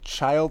kind of like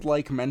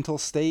childlike mental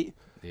state.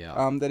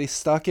 Yeah. That he's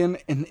stuck in.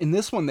 In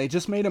this one, they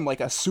just made him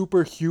like a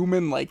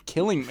superhuman, like,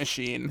 killing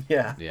machine.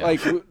 Yeah.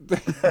 Like, and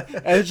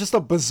it's just a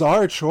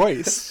bizarre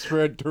choice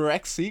for a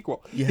direct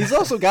sequel. Yeah. He's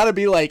also got to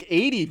be like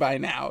 80 by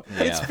now.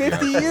 Yeah, it's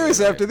 50 years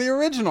after the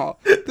original.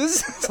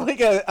 This is like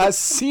a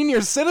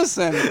senior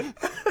citizen.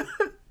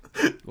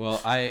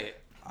 Well, I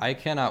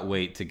cannot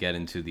wait to get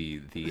into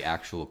the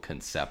actual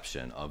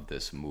conception of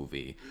this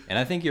movie. And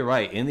I think you're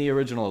right. In the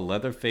original,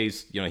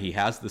 Leatherface, he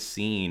has the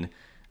scene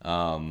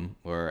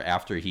where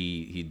after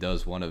he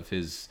does one of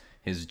his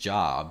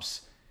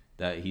jobs,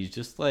 that he's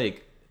just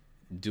like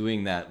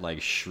doing that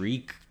like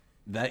shriek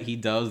that he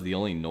does, the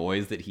only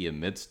noise that he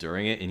emits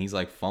during it, and he's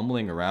like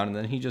fumbling around, and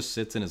then he just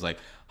sits and is like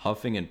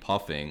huffing and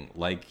puffing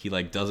like he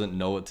like doesn't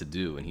know what to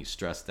do, and he's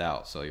stressed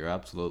out. So you're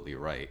absolutely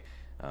right.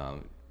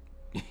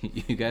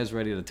 You guys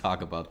ready to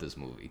talk about this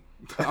movie?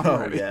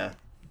 Oh, yeah.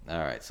 All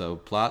right, so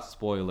plot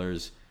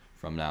spoilers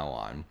from now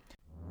on.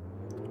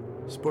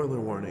 Spoiler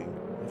warning.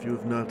 If you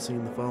have not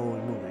seen the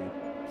following movie,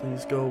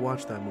 please go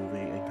watch that movie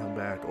and come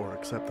back or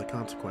accept the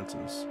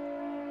consequences.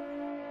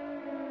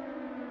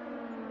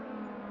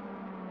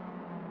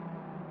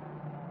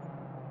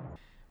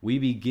 We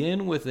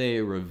begin with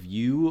a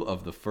review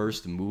of the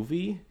first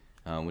movie,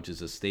 which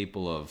is a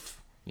staple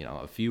of,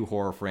 a few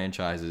horror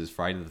franchises.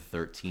 Friday the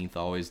 13th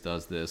always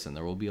does this, and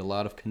there will be a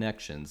lot of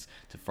connections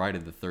to Friday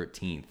the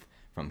 13th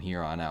from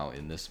here on out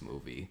in this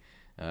movie.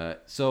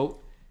 So,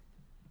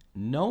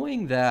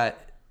 knowing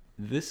that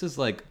this is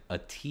like a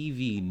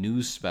TV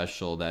news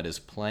special that is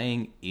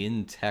playing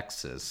in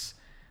Texas,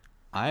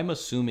 I'm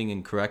assuming,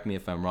 and correct me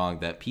if I'm wrong,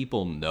 that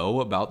people know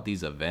about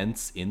these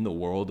events in the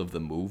world of the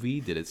movie.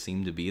 Did it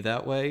seem to be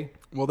that way?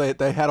 Well,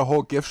 they had a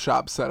whole gift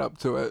shop set up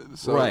to it.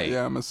 So, right.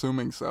 Yeah, I'm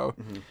assuming so.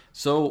 Mm-hmm.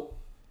 So,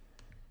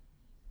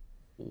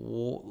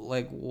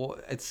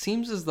 it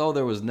seems as though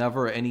there was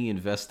never any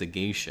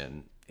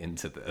investigation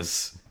into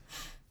this.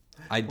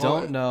 I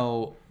don't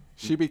know.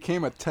 She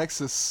became a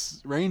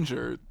Texas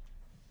Ranger,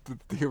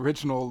 the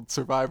original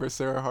survivor,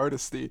 Sarah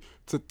Hardesty,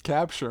 to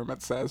capture him,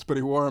 it says, but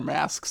he wore a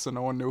mask, so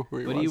no one knew who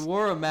he was. But he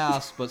wore a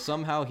mask, but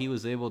somehow he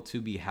was able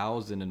to be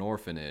housed in an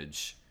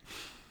orphanage.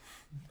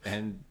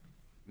 And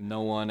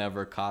no one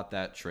ever caught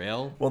that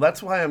trail. Well,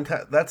 that's why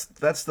that's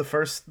the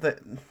first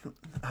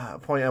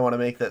point I want to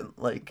make. That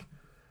like,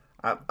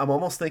 I'm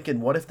almost thinking,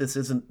 what if this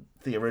isn't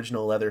the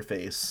original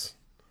Leatherface?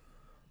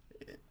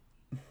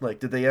 Like,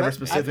 did they ever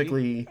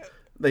specifically?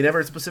 They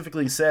never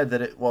specifically said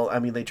that it. Well, I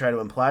mean, they try to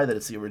imply that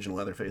it's the original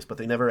Leatherface, but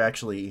they never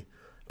actually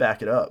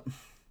back it up.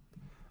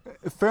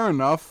 Fair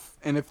enough.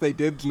 And if they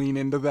did lean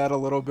into that a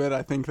little bit,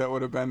 I think that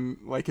would have been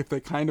like if they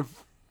kind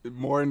of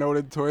more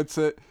noted towards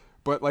it.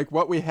 But like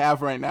what we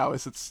have right now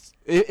is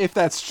if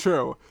that's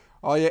true,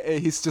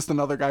 he's just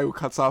another guy who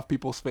cuts off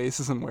people's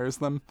faces and wears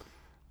them.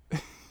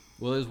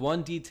 Well, there's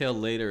one detail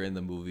later in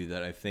the movie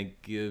that I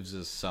think gives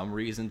us some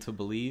reason to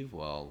believe,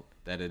 well,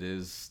 that it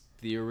is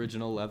the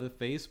original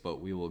Leatherface,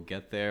 but we will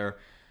get there.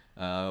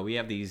 We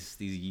have these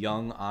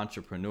young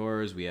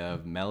entrepreneurs. We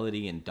have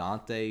Melody and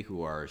Dante,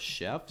 who are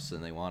chefs,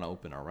 and they want to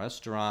open a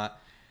restaurant.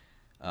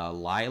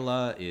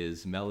 Lila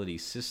is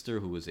Melody's sister,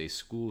 who was a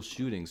school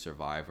shooting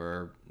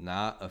survivor.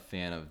 Not a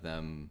fan of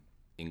them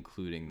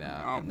including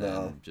that,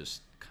 then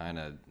just kind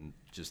of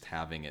just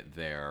having it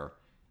there.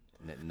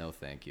 No,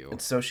 thank you.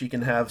 And so she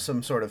can have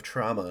some sort of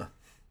trauma.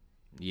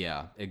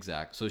 Yeah,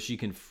 exact. So she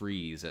can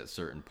freeze at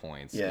certain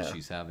points. Yeah.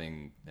 She's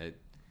having it.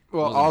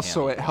 Well,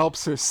 also it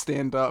helps her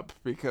stand up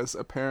because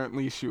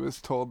apparently she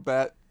was told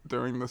that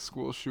during the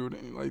school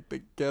shooting. Like,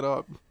 they get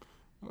up.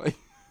 Like,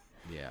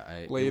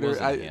 yeah, later,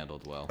 it wasn't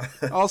handled well.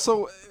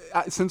 Also,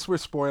 since we're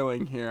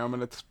spoiling here, I'm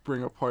going to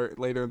bring a part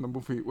later in the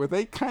movie. Were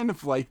they kind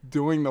of like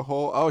doing the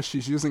whole, oh,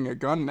 she's using a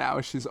gun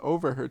now, she's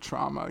over her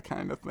trauma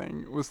kind of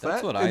thing? Was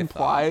That's that what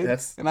implied?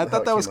 And I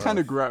thought that was kind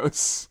of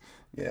gross.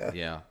 Yeah.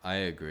 Yeah, I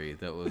agree.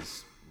 That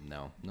was,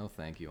 no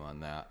thank you on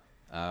that.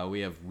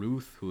 We have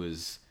Ruth, who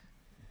is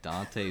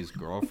Dante's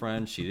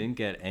girlfriend. She didn't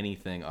get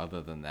anything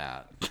other than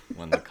that.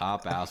 When the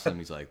cop asked him,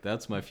 he's like,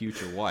 that's my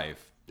future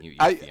wife. Your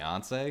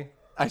fiance?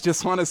 I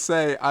just want to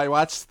say, I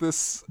watched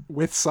this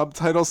with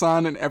subtitles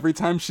on, and every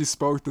time she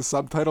spoke, the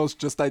subtitles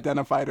just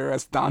identified her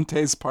as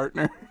Dante's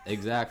partner.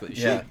 Exactly.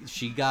 Yeah.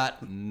 She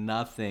got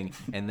nothing,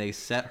 and they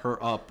set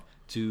her up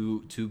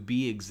to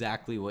be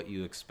exactly what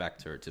you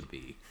expect her to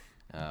be.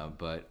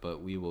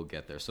 But we will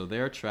get there. So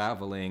they're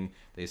traveling.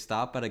 They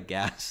stop at a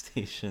gas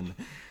station.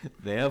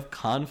 They have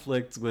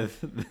conflict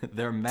with.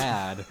 They're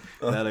mad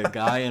that a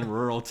guy in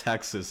rural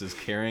Texas is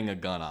carrying a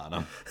gun on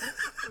him.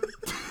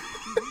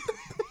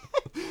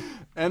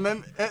 And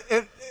then,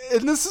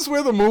 and this is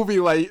where the movie,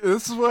 like,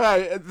 this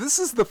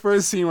is the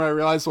first scene where I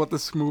realized what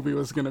this movie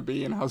was going to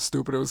be and how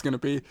stupid it was going to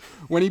be.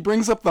 When he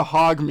brings up the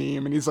hog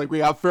meme and he's like, we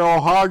got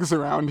feral hogs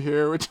around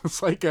here, which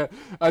is like a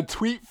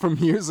tweet from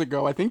years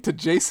ago, I think to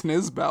Jason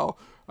Isbell,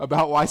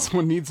 about why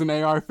someone needs an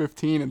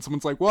AR-15. And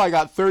someone's like, well, I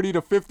got 30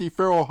 to 50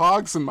 feral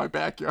hogs in my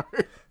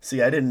backyard.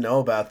 See, I didn't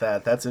know about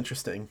that. That's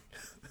interesting.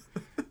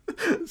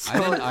 I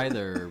didn't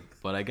either,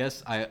 but I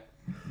guess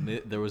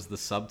there was the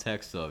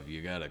subtext of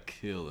you gotta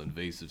kill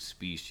invasive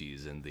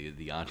species, and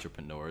the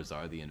entrepreneurs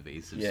are the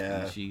invasive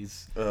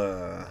species.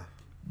 Yeah,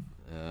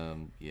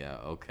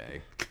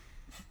 okay.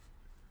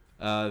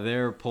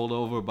 They're pulled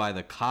over by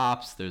the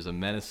cops. There's a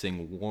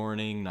menacing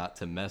warning not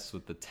to mess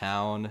with the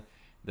town.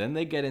 Then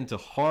they get into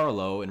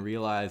Harlow and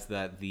realize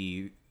that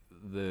the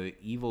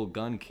evil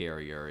gun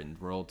carrier in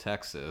rural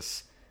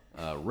Texas,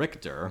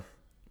 Richter.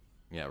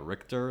 Yeah,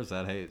 Richter, is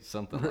that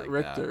something like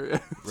Richter,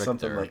 that? yeah.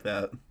 Something like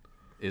that.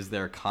 Is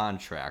their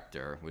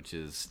contractor, which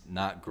is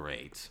not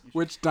great.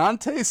 Which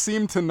Dante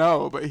seemed to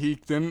know, but he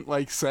didn't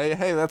say,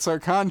 hey, that's our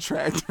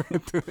contractor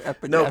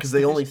at the No, gas because they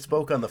station. only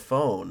spoke on the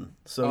phone,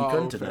 so he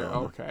couldn't have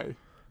known. Okay.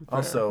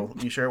 Also,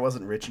 you sure it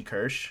wasn't Richie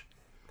Kirsch?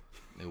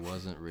 It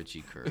wasn't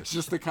Richie Kirsch. It's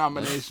just a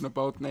combination of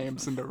both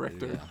names into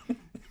Richter.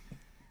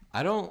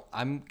 Yeah.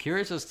 I'm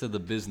curious as to the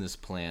business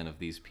plan of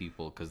these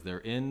people, because they're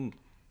in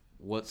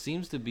what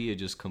seems to be a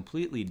just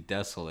completely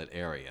desolate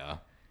area.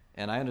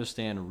 And I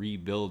understand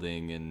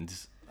rebuilding and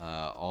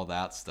all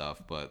that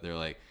stuff, but they're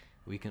like,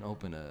 we can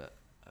open a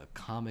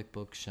comic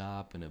book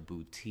shop and a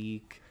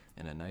boutique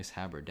and a nice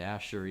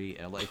haberdashery.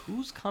 And like,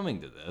 who's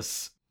coming to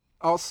this?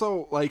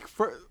 Also,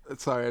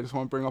 sorry, I just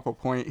want to bring up a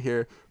point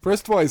here.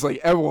 First of all, he's like,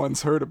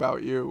 everyone's heard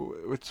about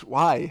you. Which,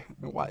 why?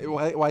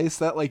 Why is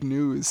that like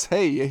news?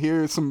 Hey, you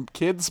hear some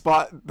kids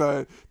bought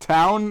the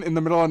town in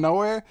the middle of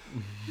nowhere?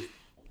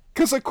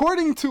 Because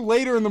according to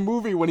later in the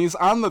movie, when he's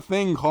on the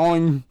thing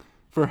calling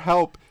for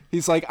help,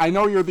 he's like, I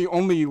know you're the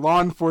only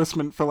law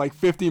enforcement for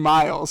 50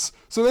 miles.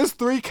 So there's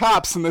 3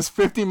 cops in this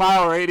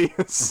 50-mile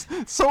radius.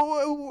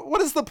 So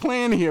what is the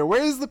plan here?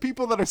 Where is the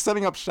people that are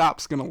setting up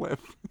shops going to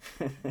live?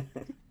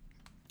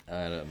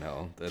 I don't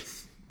know.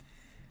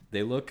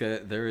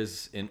 There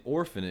is an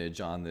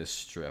orphanage on this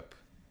strip.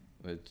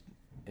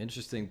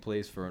 Interesting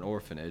place for an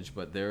orphanage,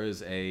 but there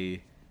is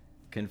a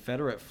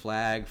Confederate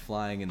flag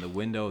flying in the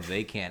window.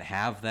 They can't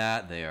have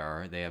that. They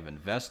have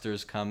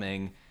investors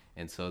coming.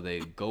 And so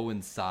they go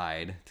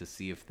inside to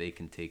see if they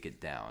can take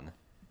it down.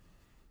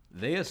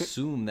 They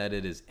assume that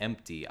it is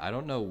empty. I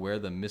don't know where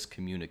the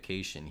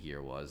miscommunication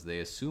here was. They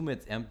assume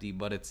it's empty,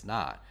 but it's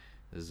not.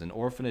 There's an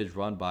orphanage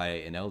run by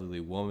an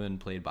elderly woman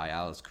played by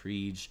Alice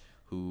Creed,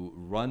 who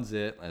runs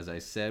it, as I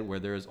said, where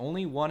there is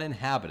only one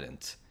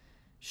inhabitant.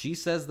 She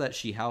says that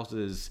she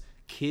houses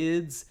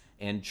kids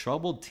and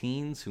troubled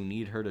teens who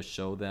need her to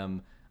show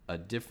them a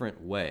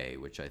different way,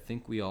 which I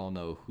think we all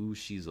know who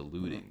she's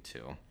alluding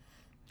to.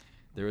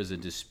 There is a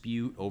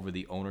dispute over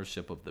the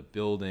ownership of the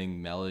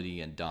building.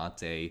 Melody and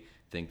Dante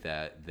think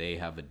that they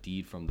have a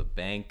deed from the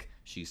bank.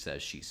 She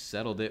says she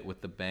settled it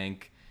with the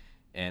bank.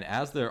 And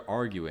as they're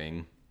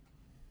arguing,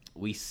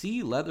 we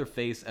see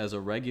Leatherface as a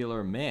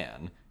regular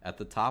man at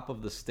the top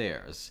of the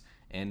stairs.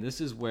 And this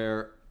is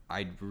where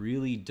I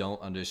really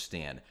don't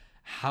understand.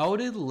 How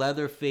did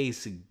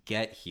Leatherface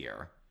get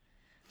here?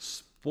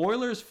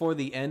 Spoilers for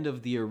the end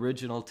of the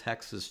original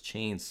Texas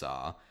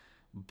Chainsaw,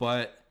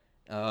 but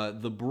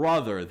the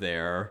brother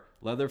there,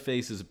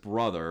 Leatherface's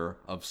brother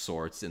of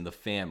sorts in the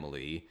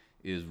family,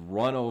 is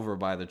run over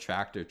by the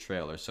tractor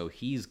trailer, so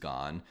he's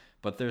gone.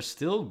 But there's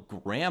still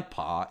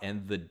Grandpa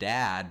and the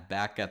dad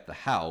back at the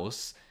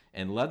house,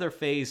 and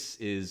Leatherface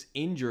is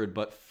injured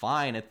but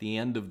fine at the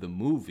end of the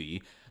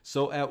movie.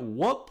 So at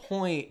what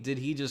point did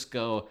he just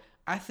go,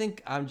 I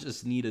think I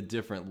just need a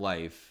different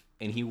life?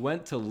 And he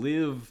went to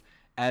live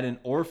at an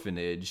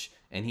orphanage,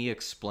 and he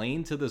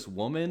explained to this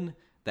woman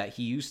that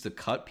he used to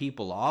cut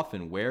people off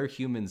and wear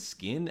human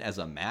skin as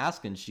a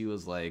mask, and she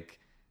was like,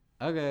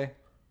 okay,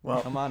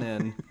 well, come on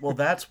in. Well,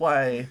 that's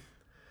why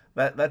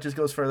that just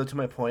goes further to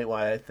my point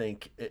why I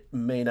think it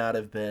may not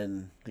have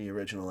been the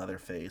original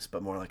Leatherface,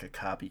 but more like a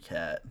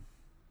copycat.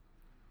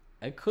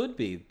 It could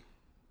be.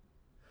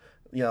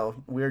 You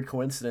know, weird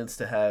coincidence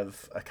to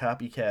have a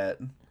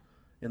copycat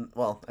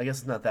well, I guess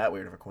it's not that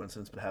weird of a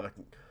coincidence, but have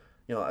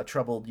a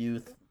troubled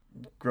youth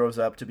grows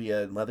up to be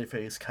a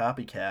Leatherface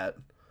copycat.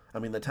 I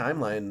mean, the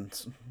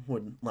timelines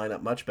would line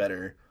up much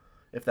better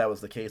if that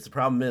was the case. The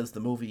problem is the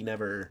movie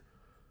never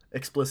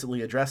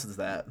explicitly addresses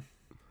that.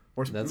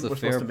 We're supposed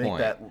to make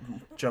that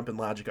jump in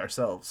logic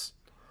ourselves.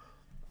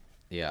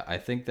 Yeah, I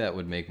think that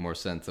would make more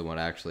sense than what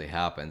actually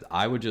happens.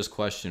 I would just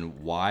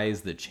question, why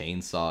is the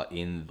chainsaw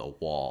in the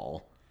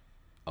wall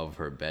of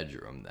her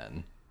bedroom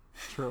then?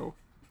 True.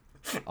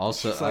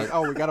 Also, it's like,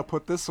 we got to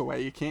put this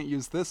away. You can't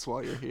use this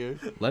while you're here.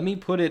 Let me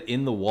put it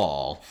in the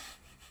wall.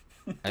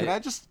 Can I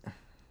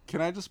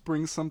just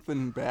bring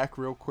something back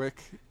real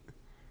quick?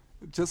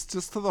 Just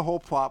to the whole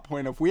plot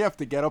point of we have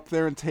to get up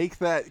there and take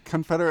that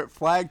Confederate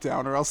flag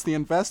down, or else the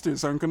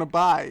investors aren't going to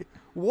buy.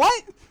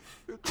 What?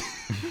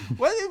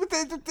 What?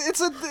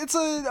 It's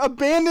a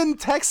abandoned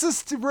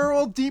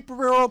deep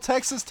rural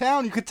Texas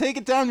town. You could take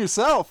it down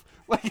yourself.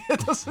 Like,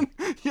 it doesn't.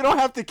 You don't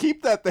have to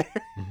keep that there.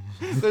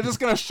 They're just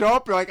gonna show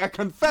up. You're like, a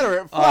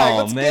Confederate flag.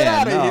 Let's get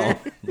out of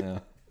here. Yeah.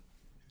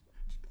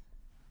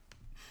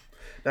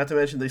 Not to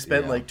mention they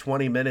spent like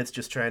 20 minutes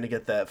just trying to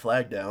get that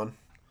flag down.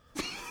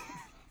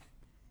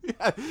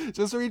 Yeah,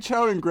 just reach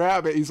out and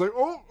grab it. He's like,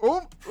 oh.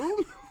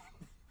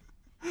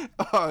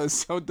 Oh, it's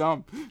so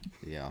dumb.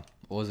 Yeah,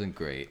 it wasn't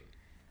great.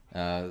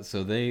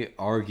 So they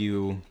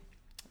argue.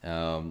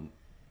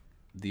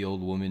 The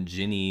old woman,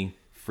 Ginny,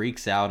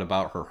 freaks out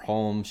about her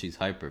home. She's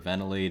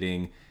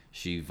hyperventilating.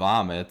 She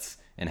vomits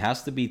and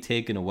has to be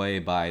taken away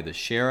by the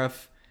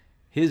sheriff,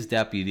 his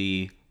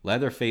deputy.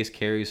 Leatherface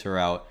carries her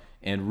out,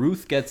 and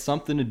Ruth gets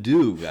something to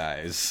do,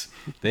 guys.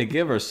 They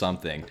give her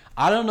something.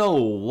 I don't know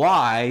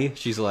why.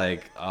 She's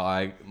like,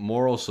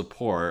 moral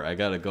support. I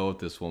gotta go with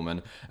this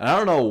woman. And I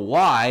don't know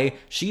why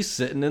she's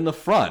sitting in the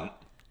front.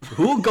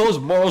 Who goes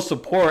moral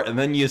support and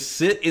then you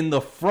sit in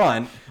the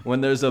front when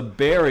there's a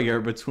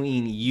barrier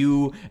between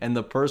you and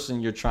the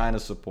person you're trying to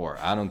support?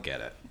 I don't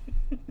get it.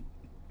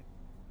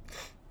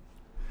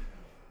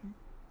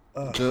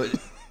 So,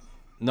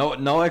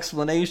 no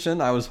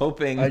explanation. I was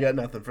hoping I got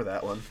nothing for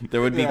that one.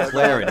 There would be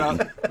clarity.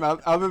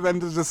 Other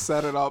than to just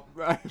set it up.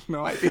 I have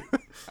no idea.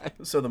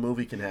 So the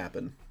movie can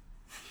happen.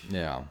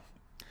 Yeah.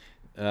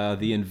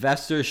 The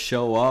investors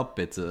show up.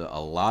 It's a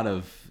lot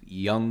of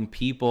young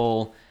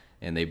people,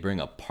 and they bring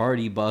a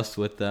party bus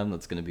with them.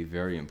 That's going to be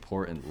very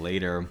important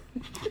later.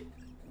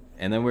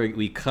 And then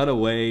we cut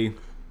away.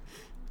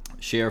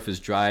 Sheriff is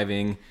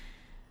driving,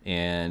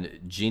 and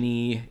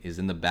Ginny is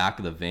in the back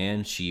of the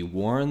van. She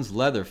warns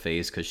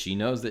Leatherface, because she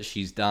knows that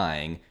she's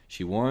dying.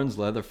 She warns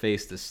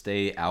Leatherface to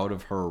stay out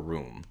of her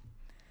room.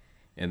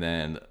 And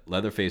then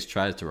Leatherface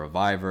tries to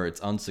revive her. It's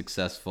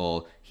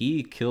unsuccessful.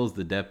 He kills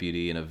the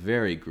deputy in a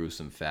very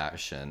gruesome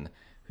fashion,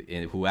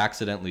 who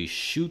accidentally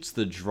shoots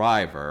the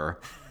driver,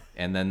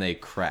 and then they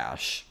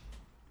crash.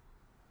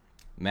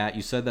 Matt,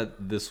 you said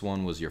that this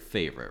one was your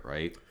favorite,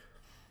 right?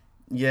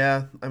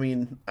 Yeah, I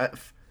mean,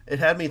 it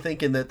had me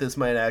thinking that this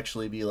might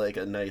actually be like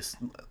a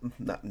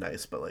not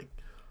nice, but like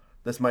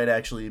this might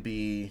actually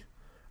be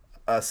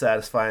a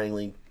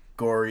satisfyingly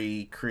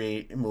gory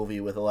movie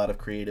with a lot of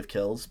creative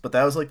kills. But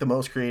that was like the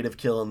most creative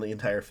kill in the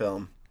entire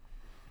film.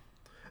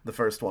 The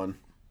first one.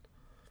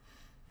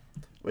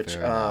 Which,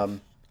 I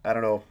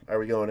don't know, are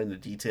we going into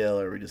detail,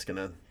 or are we just going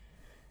to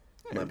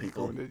let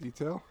people... Go into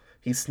detail?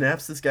 He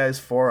snaps this guy's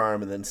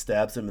forearm and then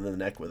stabs him in the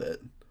neck with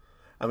it.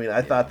 I mean,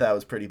 I thought that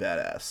was pretty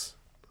badass.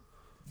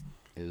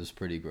 It was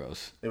pretty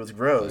gross. It was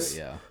gross. But,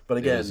 yeah. But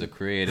again... It was a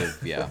creative,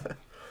 yeah.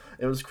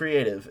 It was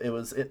creative. It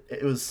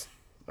was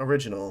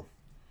original,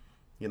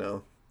 you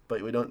know.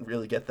 But we don't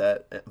really get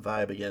that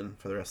vibe again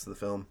for the rest of the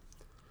film.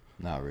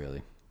 Not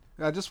really.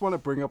 I just want to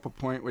bring up a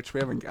point which we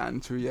haven't gotten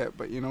to yet,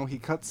 but he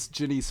cuts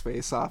Ginny's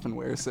face off and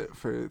wears it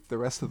for the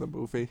rest of the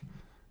movie.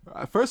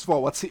 First of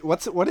all,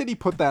 what did he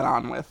put that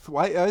on with?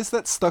 Why is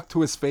that stuck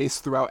to his face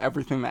throughout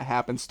everything that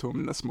happens to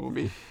him in this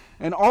movie?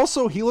 And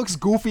also, he looks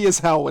goofy as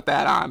hell with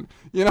that on.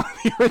 The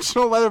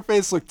original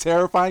Leatherface looked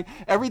terrifying.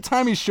 Every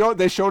time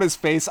they showed his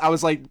face, I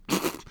was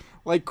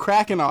like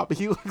cracking up.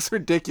 He looks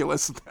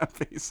ridiculous with that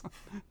face.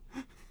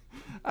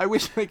 I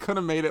wish they could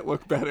have made it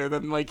look better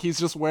than he's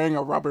just wearing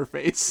a rubber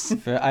face.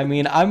 I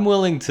mean, I'm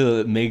willing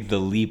to make the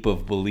leap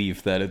of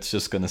belief that it's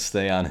just going to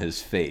stay on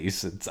his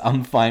face.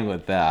 I'm fine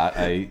with that.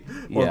 I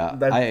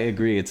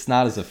agree. It's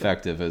not as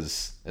effective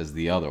as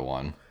the other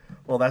one.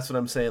 Well, that's what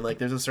I'm saying.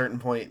 There's a certain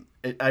point.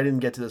 I didn't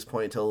get to this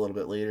point until a little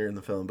bit later in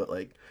the film, but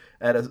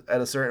at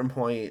a certain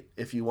point,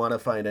 if you want to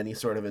find any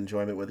sort of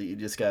enjoyment with it, you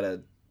just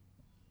gotta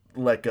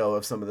let go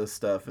of some of this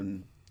stuff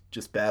and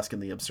just bask in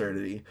the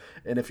absurdity.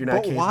 And if you're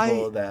not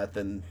capable of that,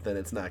 then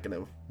it's not going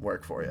to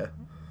work for you.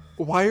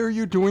 Why are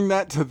you doing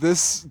that to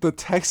the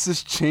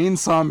Texas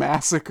Chainsaw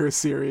Massacre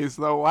series,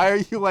 though? Why are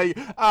you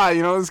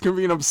this could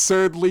be an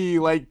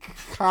absurdly,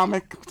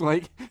 comic,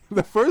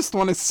 the first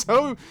one is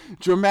so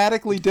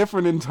dramatically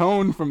different in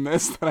tone from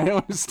this that I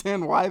don't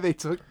understand why they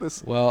took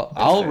this. Well,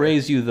 I'll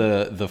raise you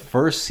the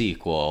first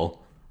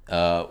sequel,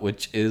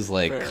 which is,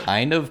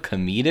 kind of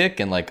comedic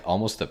and,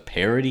 almost a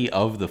parody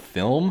of the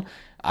film.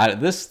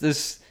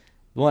 This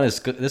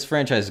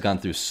franchise has gone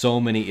through so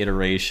many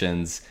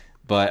iterations,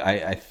 but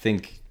I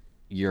think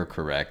you're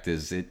correct.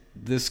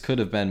 This could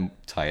have been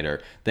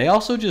tighter. They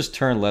also just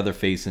turned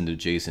Leatherface into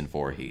Jason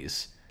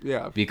Voorhees.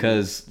 Yeah.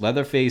 Because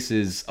Leatherface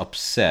is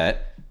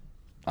upset,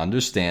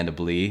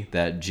 understandably,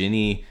 that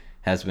Ginny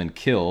has been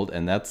killed,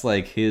 and that's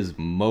his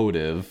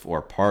motive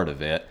or part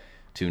of it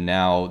to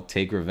now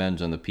take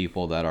revenge on the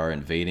people that are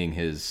invading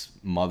his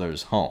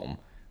mother's home,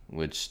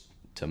 which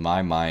to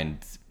my mind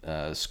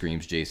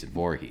screams Jason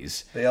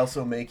Voorhees. They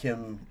also make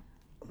him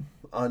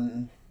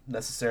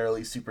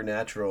unnecessarily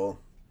supernatural,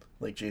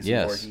 like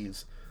Jason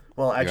Voorhees.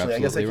 Well, actually, I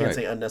guess I can't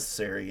say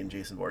unnecessary in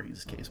Jason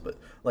Voorhees' case, but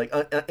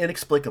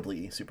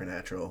inexplicably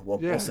supernatural.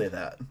 We'll say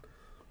that.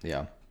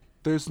 Yeah.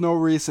 There's no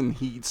reason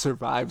he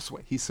survives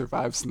what he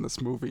survives in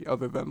this movie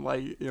other than oh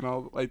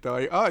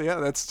yeah,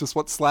 that's just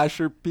what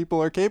slasher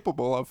people are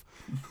capable of.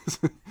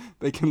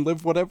 They can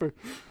live whatever.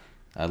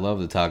 I'd love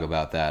to talk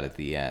about that at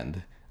the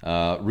end.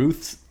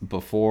 Ruth,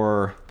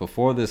 before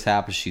this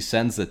happens, she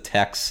sends a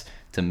text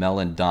to Mel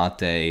and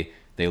Dante.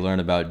 They learn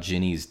about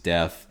Ginny's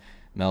death.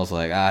 Mel's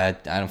like, I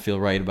don't feel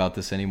right about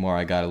this anymore.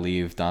 I gotta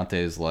leave.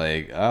 Dante's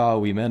like, oh,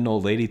 we met an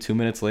old lady. 2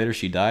 minutes later,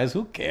 she dies.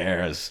 Who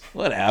cares?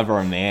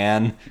 Whatever,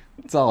 man.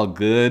 It's all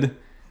good.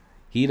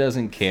 He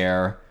doesn't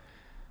care.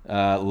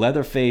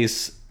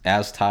 Leatherface,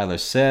 as Tyler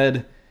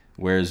said,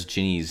 wears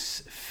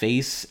Ginny's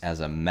face as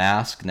a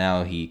mask.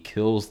 Now he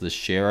kills the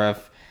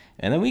sheriff.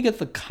 And then we get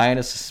the kind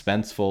of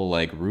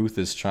suspenseful, Ruth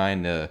is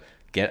trying to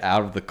get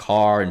out of the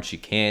car and she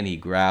can't. He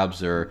grabs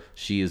her.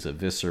 She is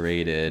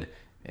eviscerated.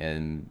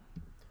 And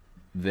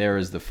there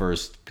is the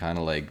first kind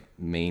of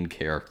main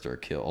character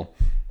kill.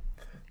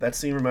 That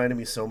scene reminded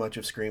me so much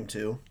of Scream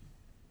 2.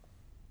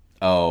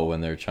 Oh,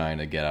 when they're trying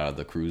to get out of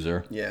the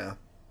cruiser? Yeah.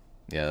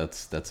 Yeah,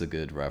 that's a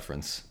good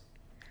reference.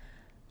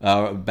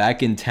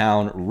 Back in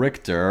town,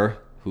 Richter,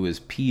 who is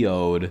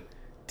PO'd,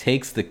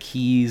 takes the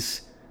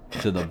keys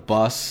to the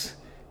bus.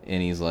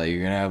 And he's like, you're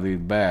going to have to be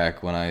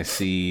back when I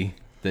see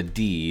the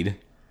deed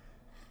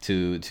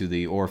to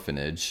the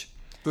orphanage.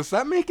 Does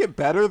that make it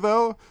better,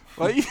 though?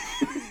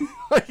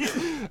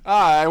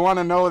 I want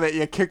to know that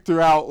you kicked her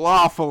out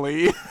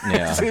lawfully.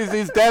 Yeah.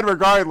 He's dead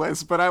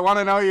regardless, but I want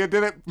to know you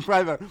did it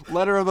by the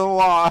letter of the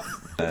law.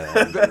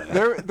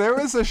 There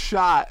is a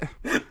shot,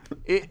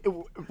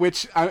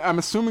 which I'm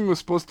assuming was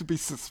supposed to be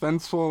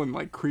suspenseful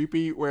and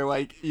creepy,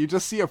 where you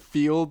just see a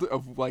field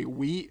of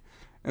wheat.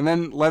 And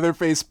then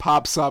Leatherface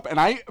pops up, and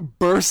I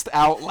burst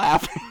out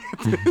laughing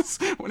at this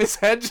when his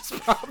head just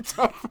popped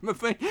up from the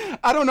thing.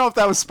 I don't know if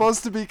that was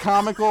supposed to be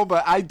comical,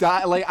 but I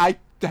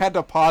had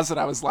to pause it.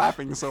 I was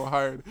laughing so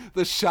hard.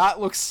 The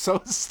shot looks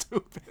so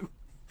stupid.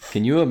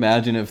 Can you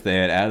imagine if they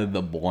had added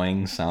the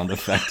boing sound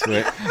effect to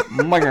it?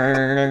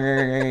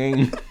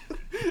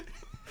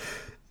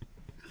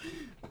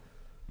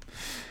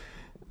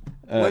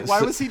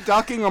 Why was he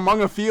ducking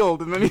among a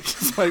field, and then he's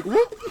just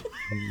whoop?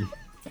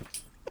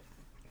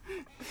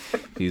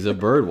 He's a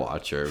bird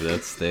watcher.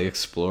 They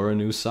explore a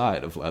new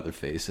side of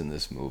Leatherface in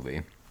this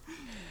movie.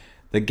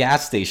 The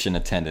gas station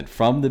attendant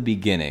from the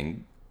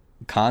beginning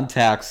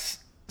contacts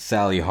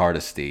Sally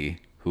Hardesty,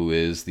 who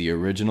is the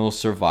original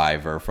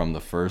survivor from the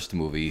first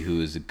movie,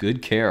 who is a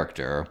good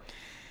character.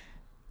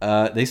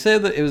 They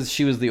said that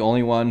she was the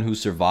only one who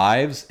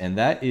survives, and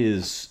that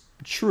is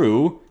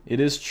true. It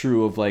is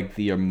true of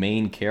the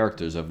main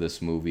characters of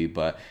this movie,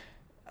 but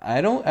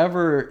I don't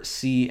ever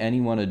see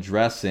anyone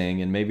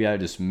addressing, and maybe I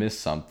just missed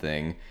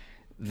something,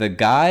 the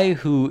guy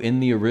who in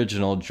the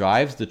original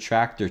drives the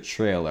tractor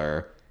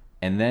trailer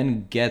and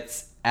then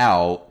gets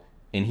out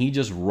and he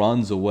just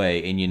runs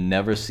away and you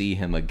never see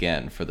him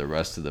again for the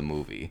rest of the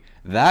movie.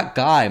 That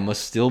guy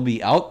must still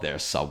be out there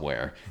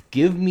somewhere.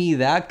 Give me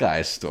that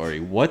guy's story.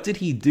 What did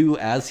he do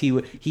as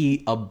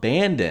he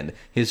abandoned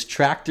his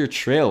tractor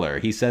trailer?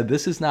 He said,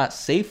 this is not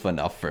safe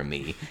enough for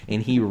me.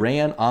 And he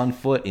ran on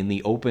foot in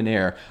the open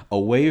air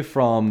away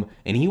from,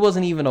 and he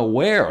wasn't even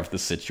aware of the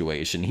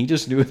situation. He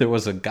just knew there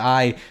was a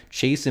guy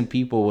chasing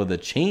people with a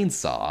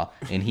chainsaw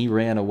and he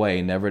ran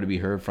away, never to be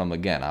heard from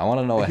again. I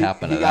want to know what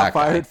happened to that guy. He got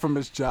fired from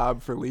his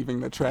job for leaving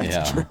the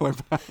tractor trailer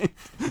behind.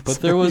 But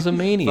there was a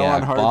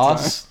maniac,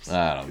 boss. Times.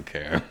 I don't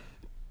care.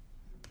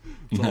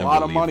 It's a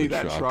lot of money,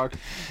 that truck.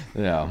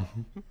 Yeah.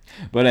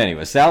 But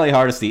anyway, Sally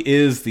Hardesty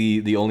is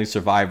the only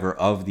survivor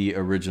of the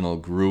original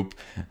group.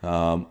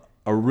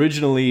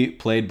 Originally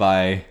played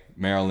by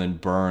Marilyn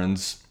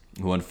Burns,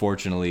 who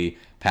unfortunately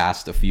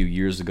passed a few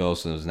years ago,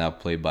 so is now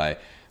played by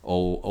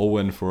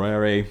Owen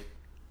Ferrari,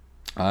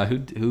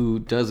 who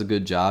does a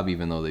good job,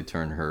 even though they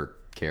turn her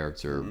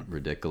character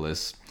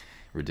ridiculous.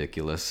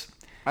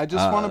 I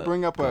just want to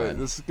bring up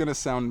this is going to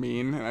sound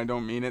mean, and I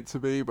don't mean it to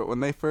be, but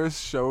when they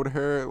first showed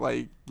her,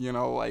 like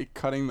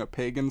cutting the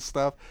pig and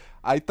stuff,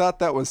 I thought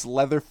that was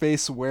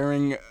Leatherface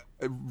wearing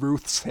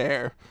Ruth's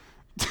hair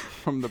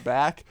from the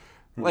back.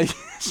 Like,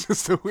 it's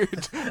just a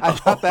weird... I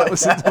thought that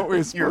was what we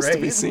were supposed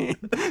to be seeing.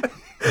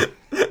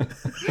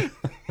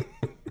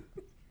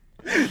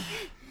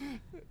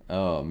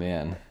 Oh,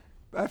 man.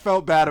 I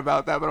felt bad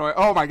about that, but I'm like,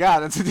 oh my god,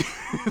 that's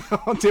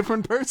a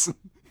different person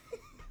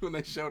when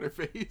they showed her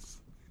face.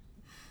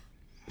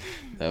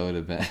 That would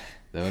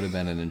have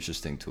been an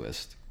interesting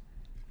twist.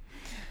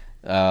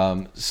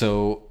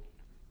 So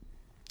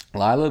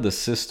Lila, the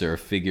sister,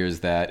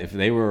 figures that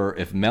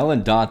if Mel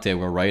and Dante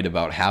were right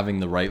about having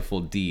the rightful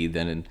deed,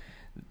 then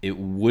it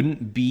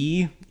wouldn't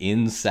be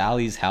in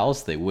Sally's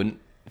house. They wouldn't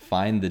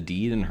find the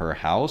deed in her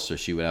house, or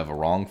she would have a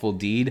wrongful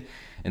deed.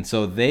 And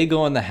so they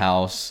go in the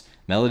house.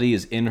 Melody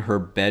is in her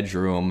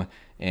bedroom,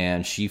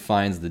 and she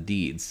finds the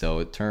deed. So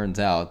it turns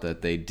out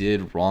that they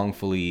did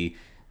wrongfully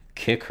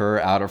kick her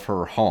out of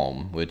her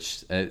home,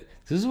 which this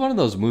is one of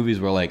those movies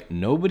where like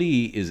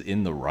nobody is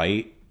in the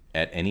right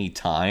at any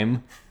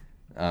time.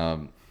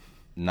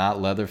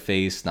 Not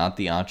Leatherface, not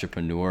the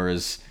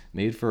entrepreneurs.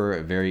 Made for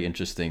a very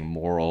interesting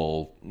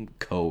moral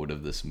code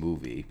of this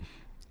movie.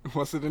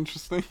 Was it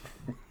interesting?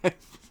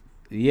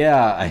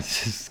 Yeah, I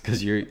just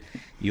because you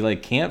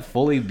like can't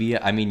fully be.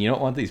 I mean, you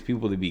don't want these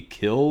people to be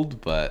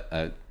killed,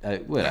 but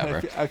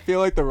whatever. I feel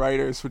like the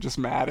writers were just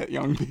mad at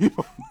young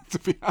people, to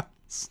be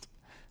honest.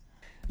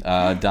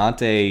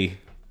 Dante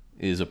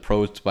is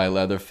approached by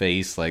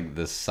Leatherface. Like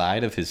the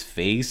side of his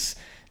face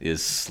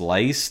is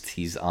sliced.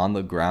 He's on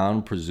the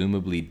ground,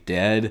 presumably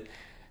dead.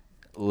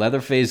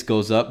 Leatherface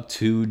goes up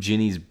to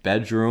Ginny's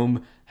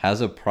bedroom, has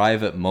a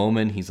private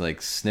moment. He's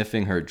like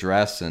sniffing her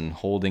dress and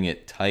holding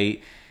it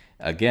tight.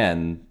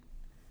 Again,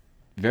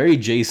 very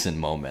Jason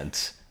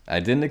moment. I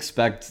didn't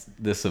expect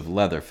this of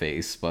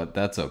Leatherface, but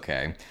that's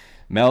okay.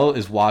 Mel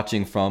is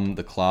watching from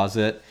the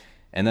closet,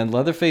 and then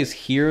Leatherface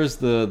hears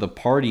the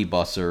party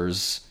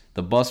bussers,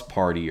 the bus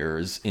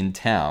partiers in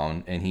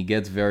town, and he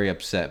gets very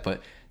upset.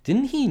 But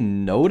didn't he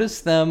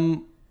notice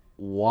them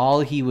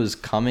while he was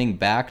coming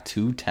back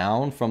to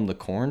town from the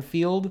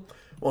cornfield?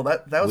 Well,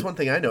 that was one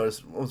thing I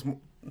noticed. Was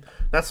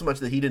not so much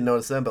that he didn't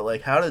notice them, but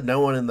like, how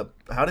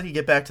did he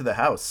get back to the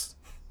house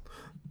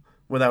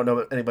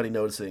without anybody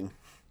noticing?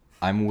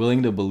 I'm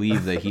willing to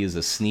believe that he is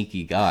a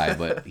sneaky guy,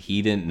 but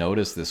he didn't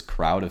notice this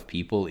crowd of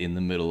people in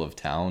the middle of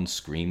town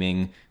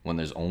screaming when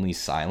there's only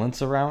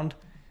silence around.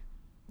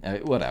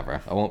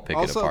 Whatever. I won't pick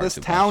it apart. Also, this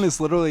town is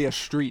literally a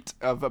street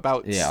of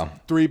about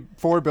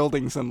 3-4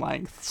 buildings in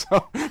length.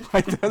 So,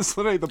 like, that's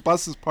literally the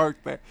bus is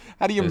parked there.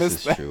 How do you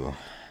miss that? This is true.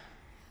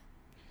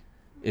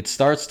 It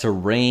starts to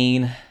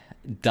rain.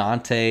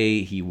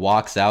 Dante, he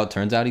walks out.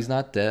 Turns out he's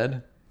not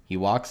dead. He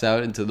walks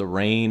out into the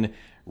rain.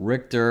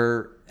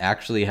 Richter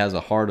actually has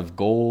a heart of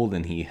gold,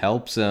 and he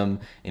helps him,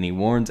 and he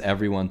warns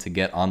everyone to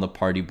get on the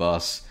party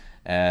bus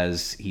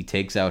as he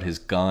takes out his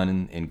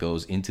gun and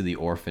goes into the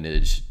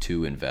orphanage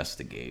to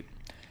investigate.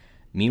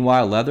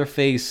 Meanwhile,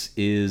 Leatherface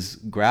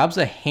grabs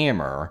a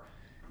hammer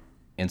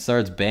and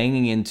starts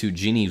banging into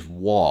Ginny's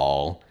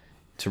wall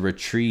to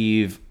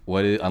retrieve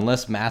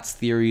unless Matt's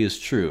theory is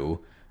true,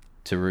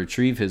 to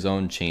retrieve his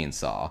own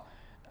chainsaw.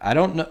 I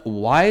don't know.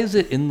 Why is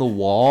it in the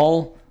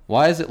wall?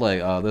 Why is it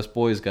like, oh, this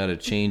boy's got to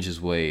change his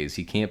ways.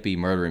 He can't be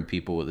murdering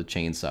people with a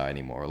chainsaw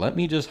anymore. Let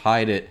me just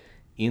hide it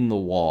in the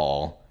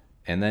wall,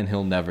 and then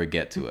he'll never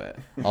get to it.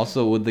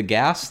 Also, would the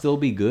gas still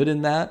be good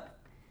in that?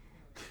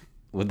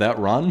 Would that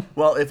run?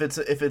 Well, if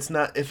it's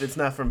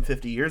not from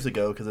 50 years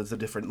ago because it's a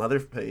different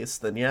Leatherface,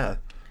 then yeah,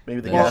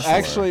 maybe the gas. Well,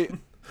 actually,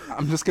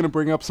 I'm just gonna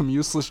bring up some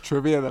useless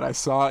trivia that I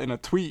saw in a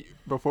tweet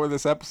before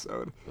this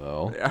episode.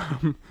 Oh.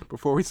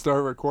 Before we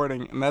start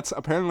recording, and that's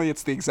apparently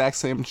it's the exact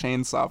same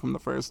chainsaw from the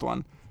first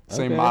one.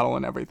 Same model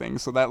and everything,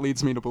 so that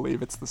leads me to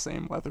believe it's the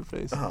same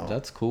Leatherface. Oh,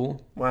 that's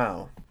cool.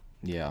 Wow.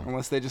 Yeah.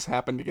 Unless they just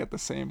happen to get the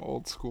same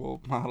old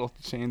school model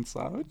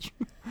chainsaw.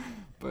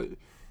 But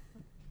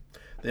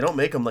They don't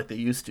make them like they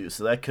used to,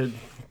 so that could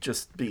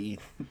just be.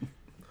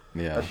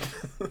 Yeah.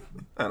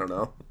 I don't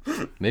know.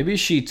 Maybe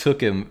she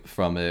took him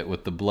from it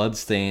with the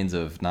bloodstains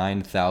of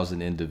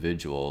 9,000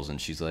 individuals,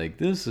 and she's like,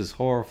 "This is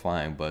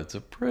horrifying, but it's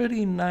a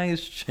pretty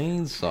nice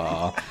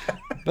chainsaw.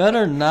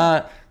 Better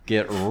not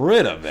get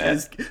rid of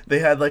it." They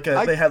had like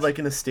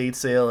an estate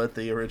sale at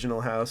the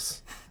original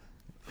house.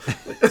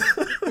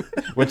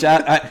 Which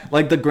I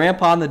like. The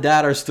grandpa and the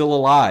dad are still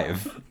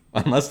alive,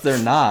 unless they're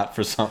not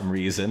for some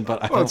reason.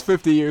 But well, it's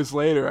 50 years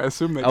later. I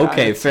assume they.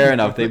 Okay, died. fair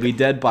enough. They'd be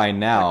dead by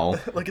now.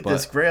 Look at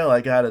this grail I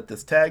got at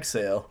this tag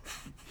sale.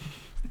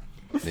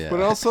 Yeah.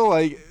 But also,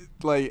 like,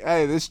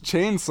 hey, this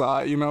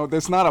chainsaw, you know,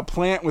 there's not a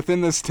plant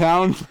within this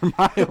town for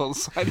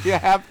miles. Why do you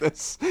have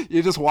this?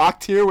 You just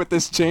walked here with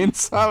this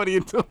chainsaw? What are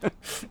you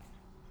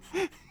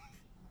doing?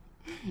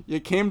 You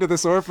came to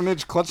this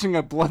orphanage clutching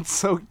a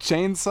blood-soaked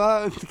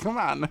chainsaw? Come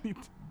on.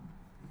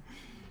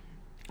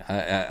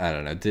 I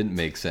don't know. It didn't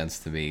make sense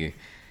to me.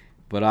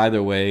 But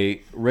either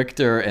way,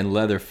 Richter and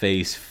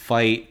Leatherface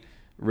fight.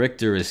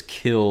 Richter is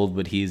killed,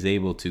 but he's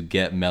able to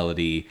get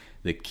Melody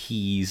the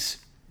keys.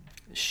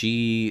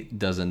 She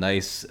does a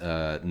nice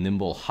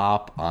nimble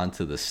hop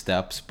onto the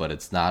steps, but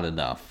it's not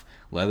enough.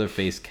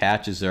 Leatherface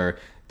catches her,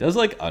 does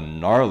like a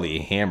gnarly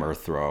hammer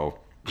throw.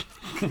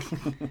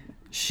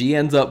 She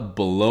ends up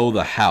below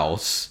the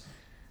house,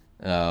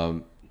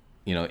 in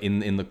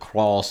the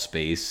crawl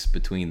space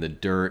between the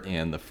dirt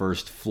and the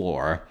first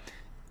floor.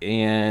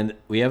 And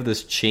we have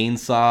this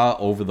chainsaw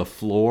over the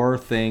floor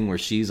thing where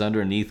she's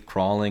underneath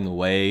crawling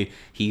away.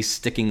 He's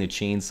sticking the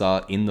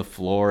chainsaw in the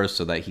floor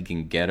so that he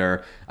can get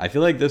her. I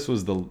feel like this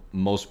was the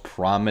most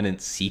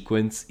prominent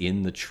sequence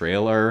in the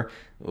trailer.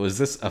 Was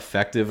this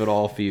effective at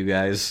all for you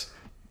guys?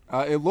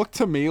 It looked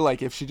to me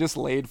like if she just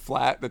laid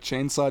flat, the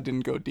chainsaw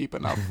didn't go deep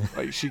enough.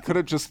 Like she could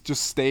have just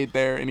stayed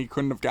there and he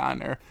couldn't have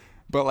gotten her.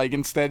 But like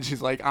instead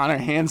she's like on her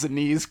hands and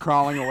knees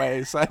crawling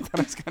away. So I thought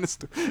it was kind of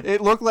stupid.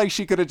 It looked like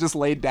she could have just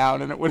laid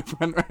down and it would have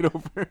went right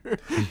over her,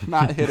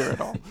 not hit her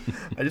at all.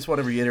 I just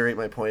want to reiterate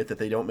my point that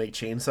they don't make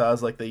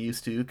chainsaws like they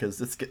used to, because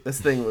this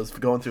thing was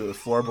going through the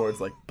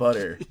floorboards like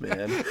butter,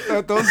 man.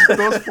 Those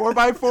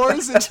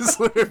 4x4s, it just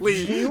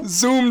literally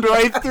zoomed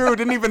right through.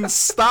 Didn't even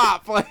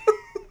stop. Like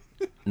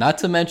Not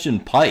to mention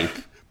pipe.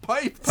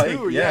 Pipe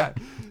too, yeah.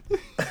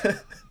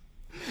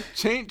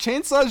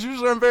 Chainsaws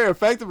usually aren't very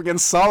effective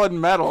against solid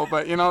metal,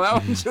 but you know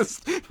that one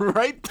just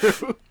right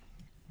through.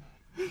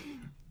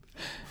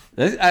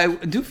 I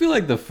do feel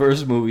like the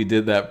first movie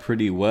did that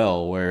pretty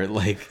well, where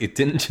like it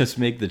didn't just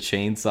make the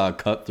chainsaw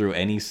cut through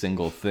any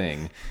single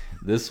thing.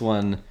 This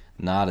one,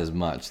 not as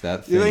much.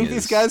 That thing you think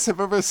these guys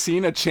have ever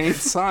seen a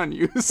chainsaw in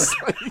use?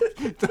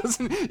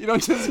 You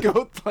don't just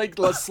go like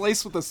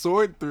slice with a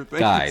sword through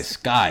things.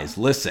 Guys,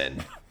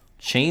 listen.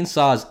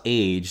 Chainsaws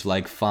age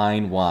like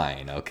fine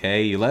wine,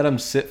 okay? You let them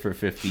sit for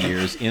 50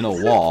 years in a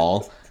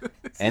wall,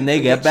 and they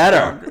get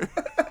better.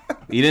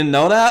 You didn't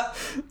know that?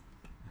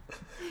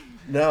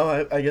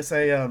 No, I guess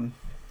I'm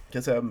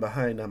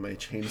behind on my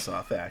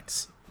chainsaw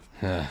facts.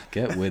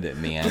 Get with it,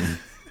 man.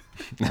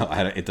 No,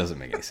 it doesn't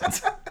make any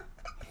sense.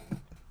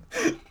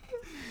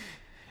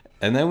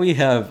 And then we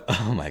have,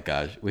 oh my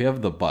gosh, we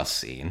have the bus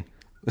scene.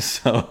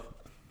 So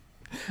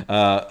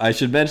I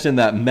should mention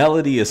that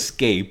Melody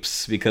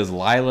escapes because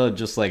Lila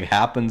just like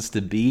happens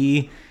to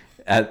be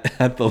at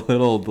the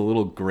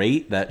little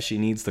grate that she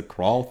needs to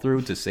crawl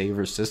through to save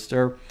her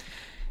sister.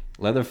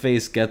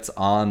 Leatherface gets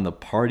on the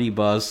party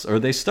bus, or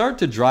they start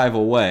to drive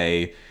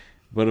away,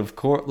 but of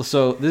course,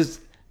 so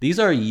these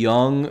are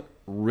young,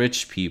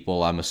 rich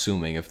people, I'm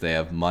assuming, if they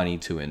have money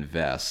to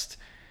invest,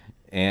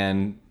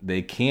 and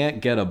they can't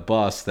get a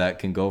bus that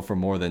can go for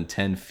more than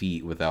 10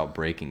 feet without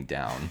breaking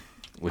down.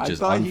 Which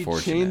is unfortunate. I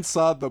thought he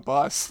chainsawed the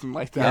bus and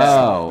like that.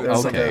 Oh,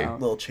 There's okay. like a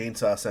little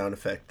chainsaw sound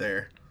effect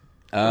there.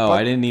 Oh,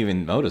 I didn't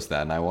even notice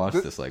that, and I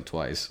watched this like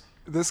twice.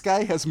 This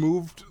guy has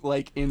moved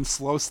like in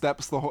slow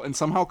steps and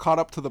somehow caught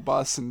up to the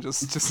bus and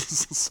just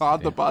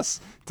sawed the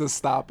bus to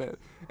stop it.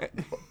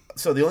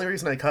 So the only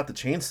reason I caught the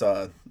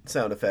chainsaw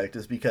sound effect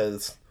is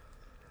because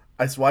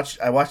I watched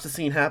the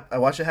scene I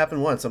watched it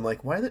happen once. I'm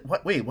like, why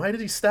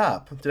did he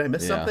stop? Did I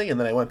miss something? And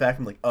then I went back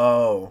and I'm like,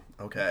 oh,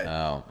 okay.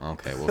 Oh,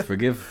 okay. Well,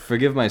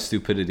 forgive my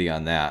stupidity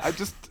on that.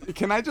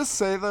 Can I just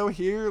say though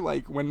here,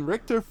 like when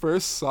Richter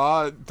first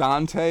saw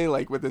Dante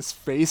like with his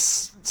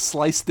face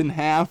sliced in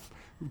half,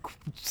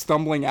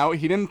 stumbling out,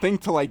 he didn't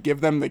think to like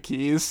give them the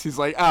keys. He's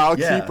like, I'll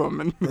keep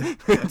them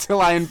until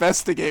I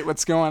investigate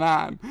what's going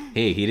on.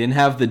 Hey, he didn't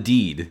have the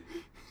deed.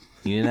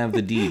 He didn't have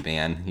the deed,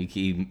 man.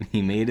 He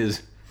made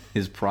his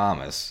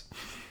promise.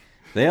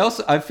 They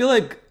also, I feel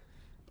like,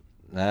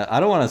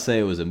 I don't want to say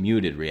it was a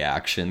muted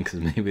reaction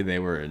because maybe they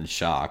were in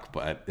shock,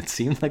 but it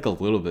seemed like a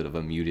little bit of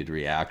a muted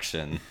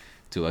reaction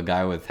to a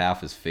guy with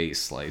half his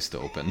face sliced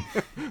open.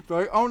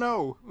 They're like, oh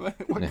no, what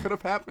could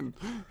have happened?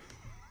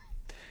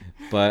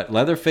 But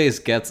Leatherface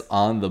gets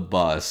on the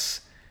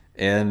bus,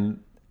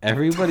 and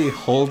everybody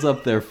holds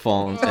up their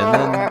phones, and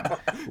then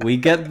we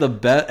get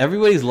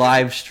everybody's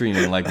live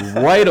streaming, like,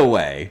 right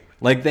away.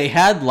 Like, they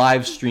had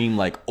live stream,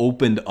 like,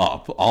 opened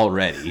up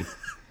already.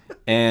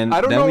 And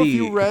I don't then know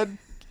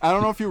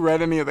if you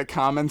read any of the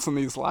comments on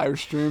these live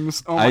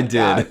streams. Oh my I did.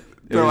 God.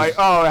 They're like,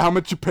 oh, how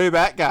much you pay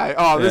that guy?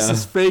 Oh, this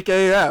is fake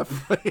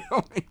AF. Like,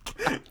 oh my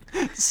God.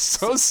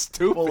 So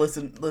stupid. Well,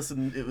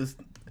 listen. It was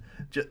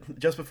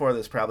just before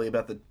this, probably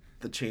about the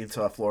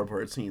chainsaw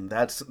floorboard scene.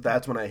 That's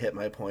when I hit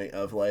my point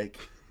of like,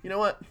 you know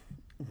what?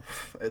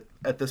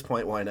 At this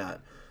point, why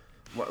not?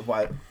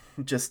 Why?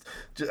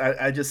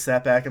 I just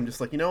sat back. I'm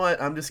just like, you know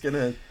what? I'm just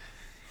gonna,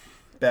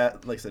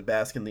 like I said,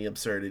 bask in the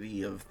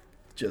absurdity of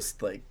just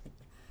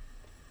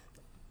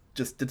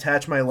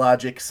detach my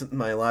logic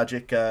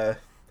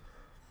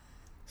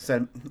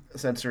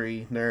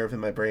sensory nerve in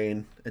my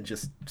brain and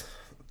just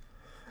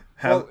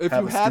have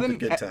a stupid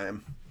good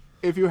time.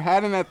 If you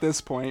hadn't at this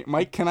point,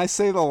 Mike, can I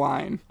say the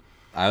line?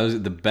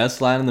 The best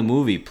line in the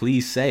movie.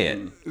 Please say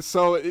it.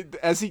 So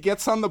as he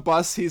gets on the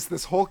bus, he's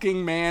this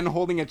hulking man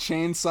holding a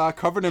chainsaw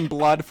covered in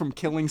blood from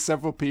killing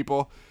several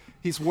people.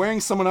 He's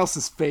wearing someone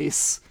else's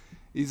face.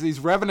 He's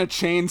revving a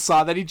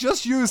chainsaw that he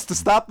just used to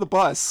stop the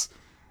bus.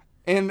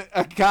 And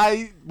a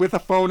guy with a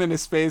phone in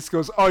his face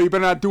goes, "Oh, you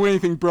better not do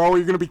anything, bro.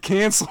 You're gonna be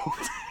canceled."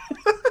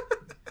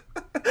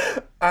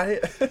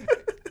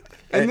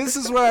 And this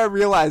is where I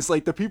realized,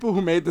 like, the people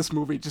who made this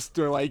movie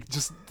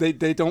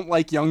they don't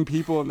like young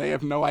people and they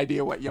have no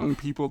idea what young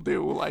people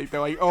do. Like, they're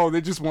like, oh,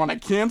 they just want to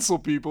cancel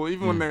people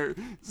even when they're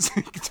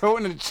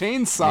toting a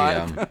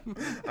chainsaw.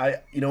 Yeah.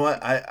 You know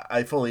what?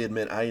 I fully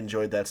admit I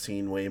enjoyed that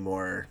scene way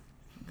more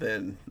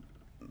than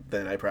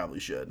I probably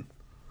should.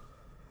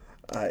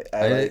 I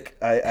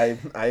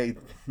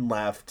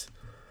laughed.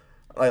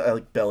 I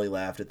like belly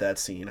laughed at that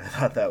scene. I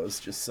thought that was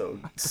just so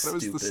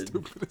stupid. It was the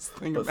stupidest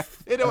thing about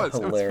it. It was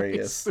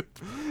hilarious.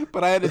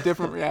 But I had a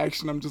different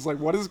reaction. I'm just like,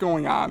 what is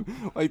going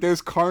on? Like,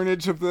 there's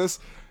carnage of this,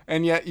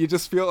 and yet you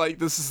just feel like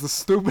this is the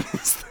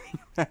stupidest thing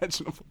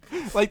imaginable.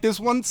 Like, there's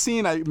one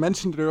scene, I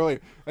mentioned it earlier.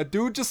 A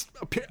dude just,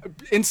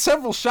 in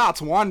several shots,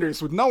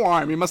 wanders with no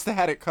arm. He must have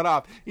had it cut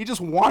off. He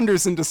just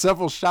wanders into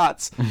several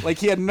shots. Like,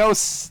 he had no,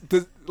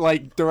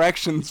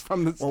 directions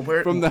from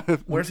the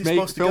where's he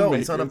supposed to go?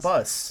 He's on a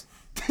bus.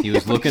 He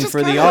was looking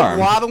for the arm.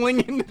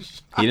 Waddling into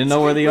shots. He didn't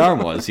know where the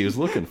arm was. He was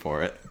looking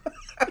for it.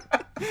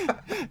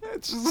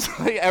 It's just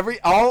like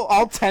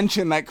all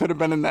tension that could have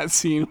been in that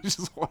scene was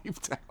just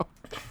wiped out.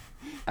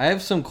 I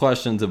have some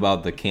questions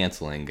about the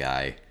canceling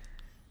guy.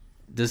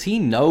 Does he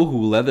know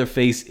who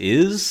Leatherface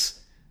is?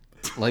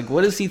 Like,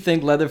 what does he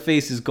think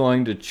Leatherface is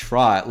going to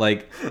try?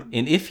 Like,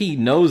 and if he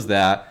knows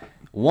that,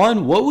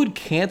 one, what would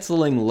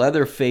canceling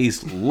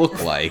Leatherface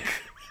look like?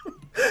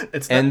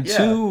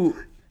 Two,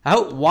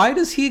 why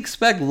does he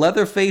expect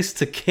Leatherface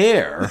to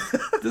care?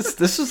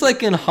 This is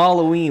like in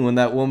Halloween when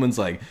that woman's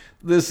like,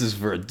 "This is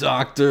for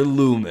Dr.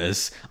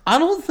 Loomis." I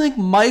don't think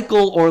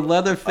Michael or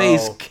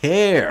Leatherface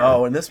care.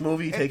 Oh, and this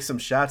movie takes some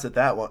shots at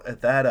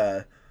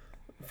that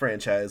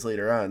franchise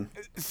later on.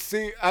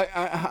 See,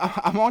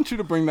 I want you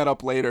to bring that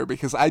up later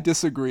because I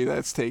disagree that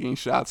it's taking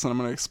shots, and I'm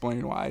going to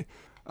explain why.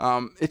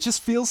 It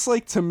just feels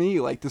like to me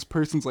like this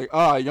person's like,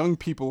 young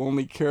people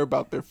only care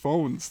about their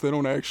phones. They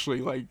don't actually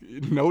like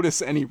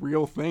notice any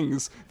real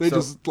things. They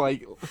just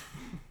like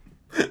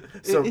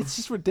it's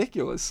just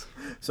ridiculous.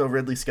 So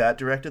Ridley Scott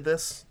directed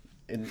this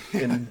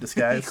in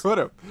disguise. He could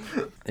have.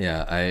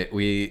 Yeah,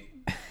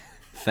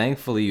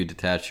 thankfully you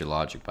detach your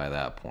logic by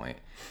that point.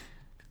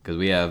 Because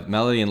we have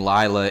Melody and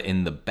Lila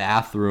in the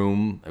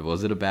bathroom.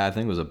 Was it a bad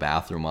thing? It was a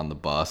bathroom on the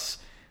bus.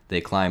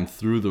 They climb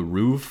through the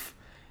roof.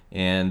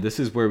 And this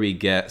is where we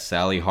get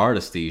Sally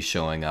Hardesty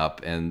showing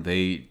up, and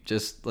they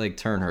just like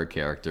turn her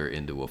character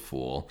into a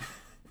fool.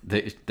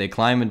 They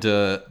climb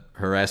into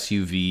her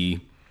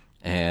SUV,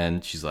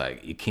 and she's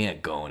like, "You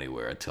can't go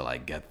anywhere until I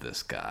get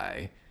this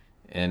guy."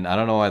 And I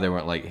don't know why they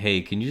weren't like,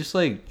 "Hey, can you just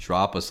like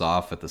drop us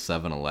off at the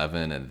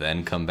 7-Eleven and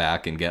then come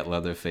back and get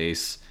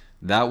Leatherface?"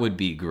 That would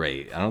be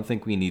great. I don't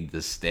think we need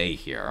to stay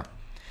here.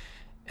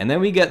 And then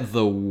we get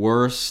the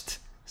worst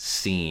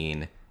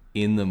scene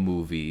in the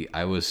movie.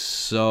 I was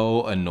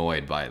so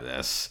annoyed by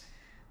this.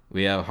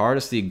 We have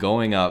Hardesty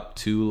going up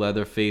to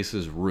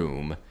Leatherface's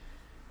room.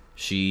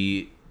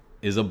 She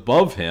is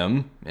above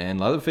him, and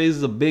Leatherface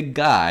is a big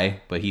guy,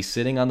 but he's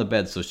sitting on the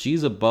bed, so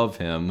she's above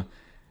him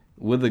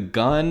with a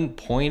gun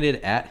pointed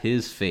at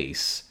his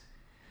face.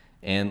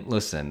 And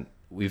listen,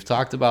 we've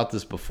talked about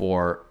this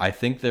before. I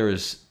think there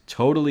is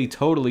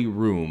totally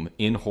room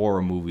in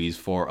horror movies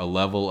for a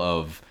level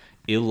of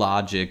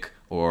illogic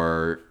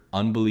or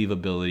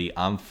unbelievability.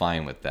 I'm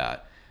fine with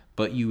that.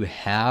 But you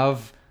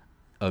have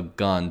a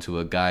gun to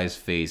a guy's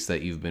face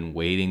that you've been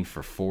waiting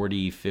for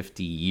 40,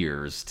 50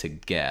 years to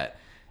get,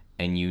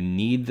 and you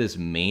need this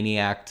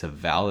maniac to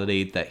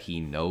validate that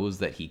he knows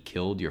that he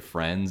killed your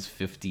friends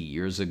 50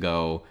 years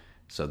ago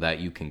so that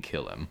you can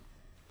kill him.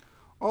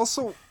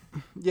 Also,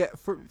 yeah,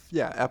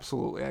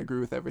 absolutely. I agree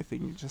with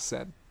everything you just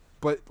said.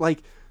 But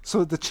like,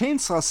 so the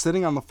chainsaw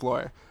sitting on the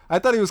floor. I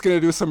thought he was going to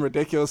do some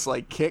ridiculous,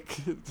 like, kick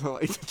to,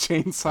 like, the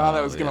chainsaw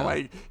that was going to,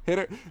 like, hit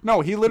her.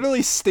 No, he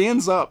literally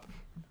stands up,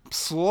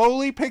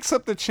 slowly picks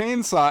up the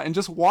chainsaw and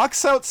just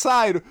walks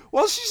outside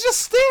while she's just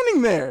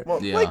standing there.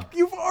 Well, Yeah. Like,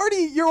 you're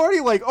already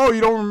like, oh,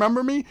 you don't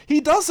remember me? He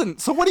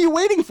doesn't. So what are you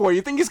waiting for?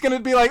 You think he's going to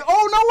be like,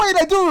 oh, no, wait,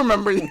 I do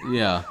remember you.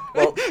 Yeah,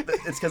 Well,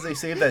 it's because they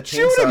saved that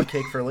Shoot him. chainsaw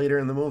cake for later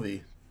in the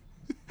movie.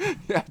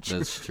 Yeah, true.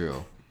 that's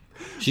true.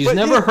 She's But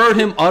never heard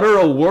him utter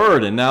a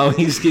word, and now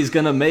he's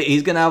gonna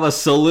have a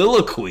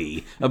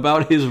soliloquy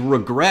about his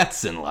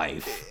regrets in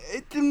life.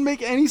 It didn't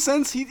make any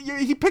sense.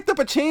 He picked up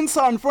a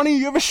chainsaw in front of you.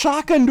 You have a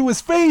shotgun to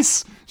his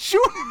face.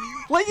 Shoot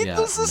him. Like, Yeah,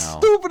 this is no. the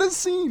stupidest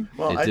scene.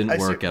 Well, It didn't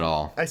work at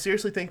all. I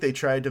seriously think they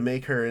tried to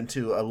make her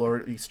into a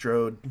Laurie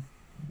Strode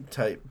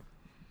type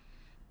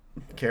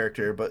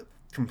character, but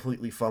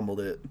completely fumbled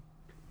it.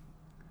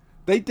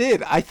 They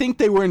did. I think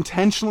they were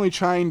intentionally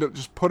trying to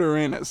just put her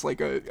in as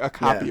like a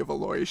copy Yeah. of a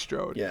Laurie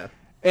Strode. Yeah.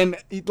 And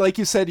like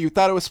you said, you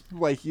thought it was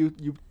like you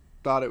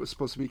thought it was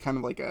supposed to be kind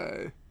of like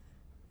a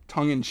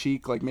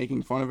tongue-in-cheek, like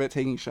making fun of it,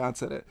 taking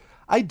shots at it.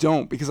 I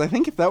don't, because I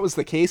think if that was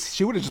the case,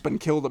 she would have just been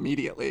killed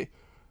immediately.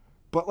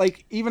 But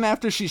like, even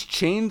after she's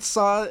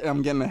chainsaw,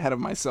 I'm getting ahead of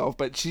myself,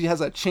 but she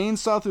has a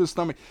chainsaw through the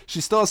stomach. She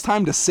still has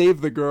time to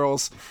save the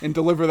girls and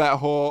deliver that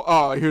whole,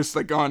 oh, here's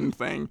the gun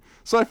thing.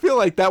 So I feel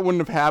like that wouldn't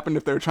have happened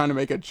if they were trying to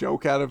make a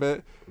joke out of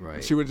it.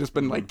 Right. She would have just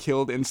been like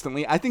killed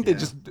instantly. I think they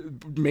just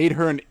made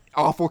her an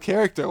awful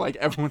character like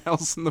everyone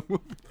else in the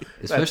movie.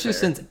 Especially fair.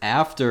 since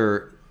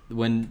after,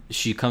 when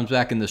she comes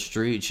back in the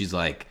street, she's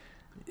like,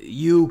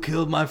 you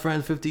killed my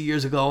friend 50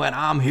 years ago, and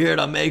I'm here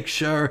to make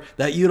sure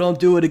that you don't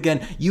do it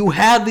again. You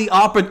had the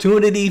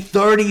opportunity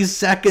 30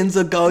 seconds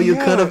ago. You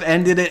Yeah. could have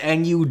ended it,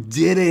 and you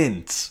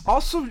didn't.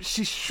 Also,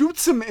 she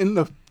shoots him in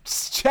the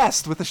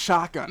chest with a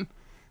shotgun.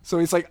 So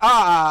he's like,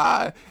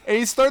 and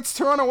he starts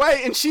to run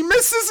away, and she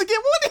misses again.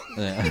 What?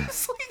 Yeah.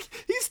 He's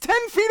like, he's 10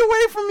 feet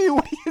away from you.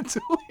 What are you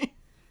doing?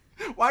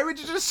 Why would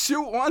you just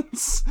shoot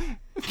once?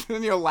 And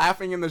then you're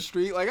laughing in the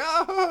street, like,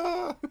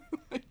 ah.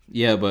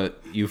 Yeah,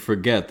 but you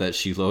forget that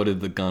she loaded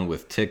the gun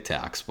with Tic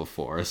Tacs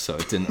before, so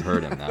it didn't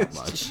hurt him that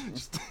much.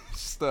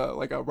 just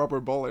like a rubber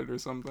bullet or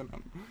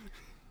something.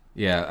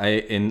 Yeah,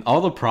 and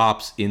all the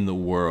props in the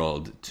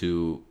world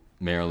to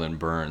Marilyn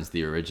Burns,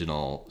 the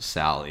original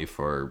Sally,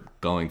 for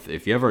going.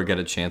 If you ever get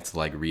a chance to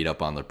like read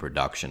up on the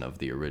production of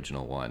the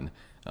original one,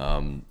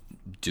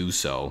 do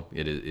so.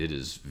 It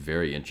is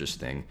very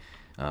interesting,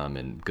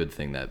 and good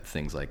thing that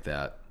things like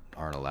that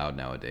aren't allowed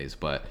nowadays.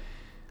 But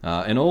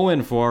and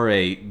Owen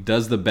Foray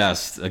does the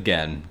best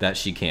again that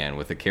she can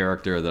with a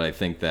character that I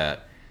think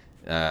that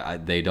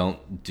they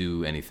don't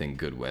do anything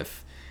good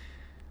with.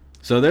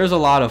 So there's a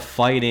lot of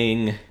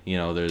fighting. You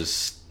know,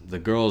 the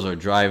girls are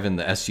driving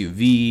the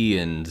SUV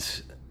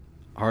and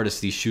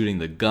Hardesty's shooting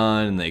the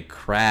gun and they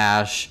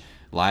crash.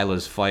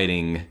 Lila's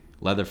fighting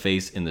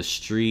Leatherface in the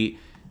street,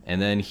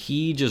 and then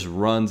he just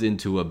runs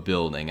into a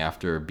building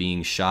after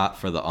being shot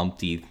for the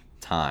umpteenth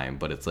time,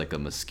 but it's like a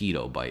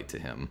mosquito bite to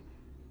him.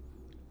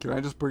 Can I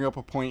just bring up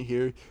a point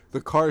here?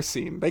 The car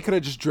scene. They could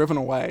have just driven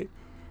away.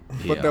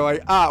 But Yeah. they're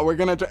like, we're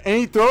going to... And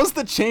he throws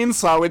the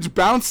chainsaw, which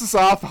bounces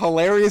off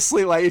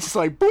hilariously. Like, it's just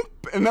like, boop.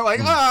 And they're like,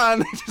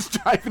 and they just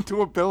drive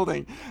into a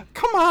building.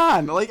 Come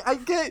on. Like, I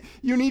get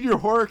you need your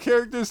horror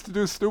characters to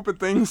do stupid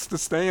things to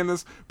stay in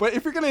this. But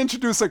if you're going to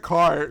introduce a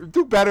car,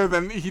 do better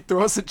than he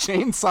throws a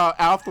chainsaw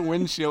off the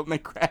windshield and they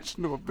crash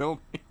into a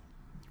building.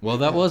 Well,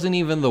 that wasn't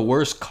even the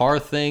worst car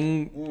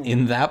thing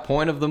in that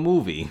point of the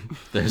movie.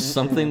 There's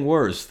something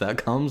worse that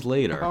comes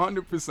later.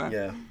 100%.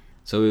 Yeah.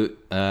 So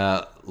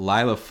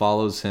Lila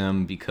follows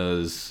him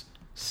because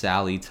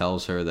Sally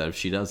tells her that if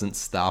she doesn't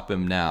stop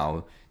him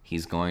now,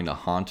 he's going to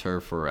haunt her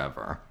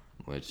forever.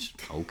 Which,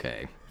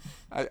 okay.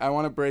 I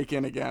want to break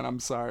in again. I'm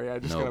sorry. I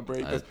just got to Nope,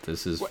 break this.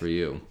 this is for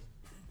you.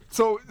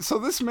 So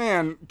this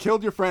man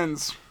killed your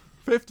friends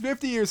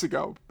 50 years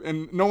ago,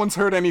 and no one's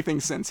heard anything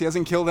since. He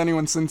hasn't killed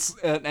anyone since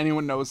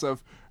anyone knows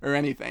of or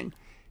anything.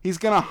 He's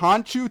going to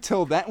haunt you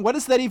till then? What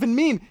does that even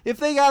mean? If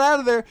they got out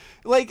of there,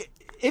 like...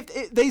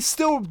 If they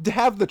still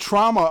have the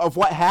trauma of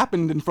what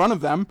happened in front of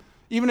them,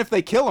 even if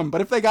they kill him.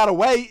 But if they got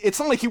away, it's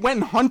not like he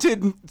went and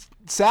hunted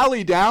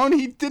Sally down.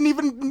 He didn't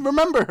even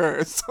remember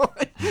her. So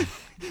like,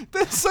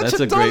 that's such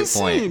a dumb great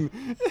scene.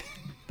 point.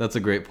 That's a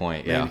great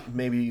point. Yeah.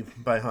 Maybe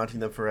by haunting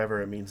them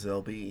forever, it means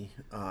they'll be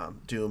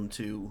doomed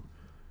to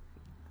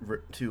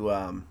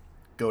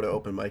go to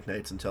open mic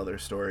nights and tell their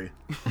story.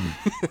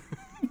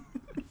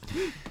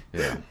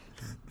 Yeah.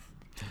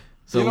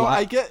 So You know,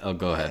 I get. Oh,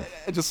 go ahead.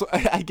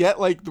 I get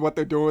like what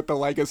they're doing with the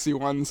legacy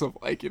ones of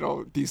like, you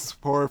know, these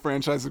horror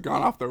franchises have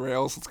gone off the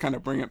rails. Let's kind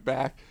of bring it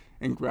back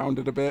and ground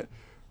it a bit.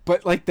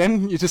 But like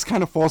then it just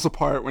kind of falls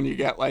apart when you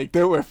get like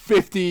there were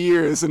 50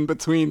 years in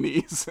between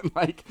these, and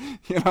like,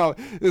 you know,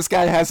 this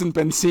guy hasn't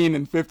been seen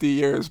in 50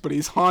 years, but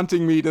he's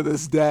haunting me to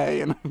this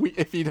day. And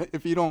if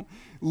you don't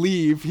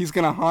leave, he's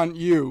gonna haunt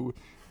you.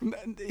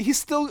 He's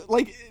still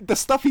like the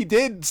stuff he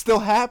did still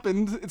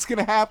happened. It's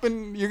gonna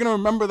happen. You're gonna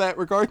remember that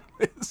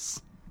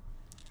regardless.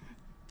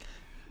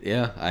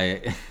 Yeah,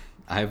 I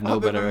have no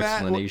Other better than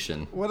that,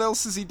 explanation. What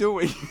else is he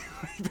doing?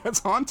 That's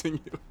haunting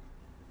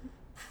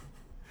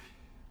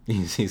you.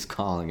 He's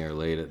calling her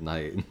late at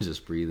night and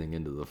just breathing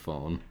into the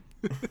phone.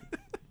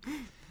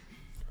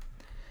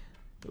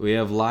 We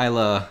have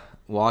Lila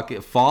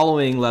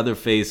following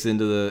Leatherface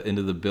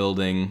into the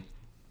building.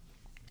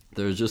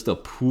 There's just a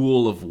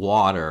pool of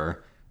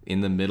water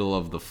in the middle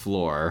of the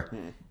floor.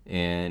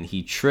 And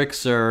he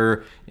tricks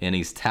her, and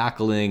he's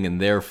tackling,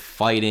 and they're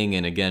fighting,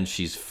 and again,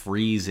 she's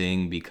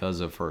freezing because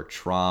of her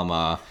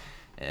trauma.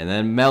 And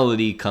then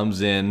Melody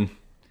comes in,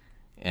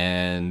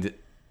 and,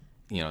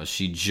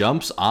 she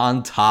jumps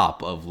on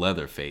top of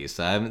Leatherface.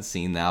 I haven't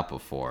seen that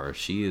before.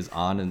 She is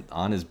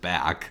on his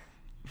back.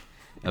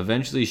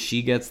 Eventually,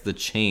 she gets the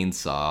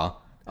chainsaw.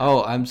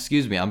 Oh,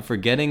 I'm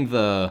forgetting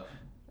the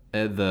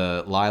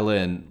Lila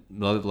and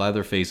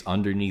Leatherface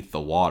underneath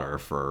the water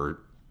for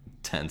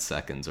 10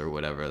 seconds or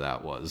whatever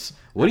that was.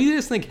 What do you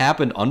guys think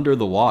happened under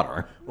the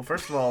water? Well,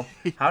 first of all,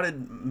 how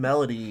did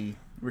Melody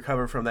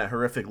recover from that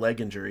horrific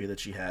leg injury that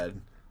she had?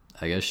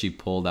 I guess she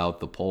pulled out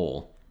the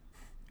pole.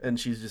 And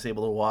she's just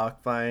able to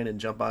walk fine and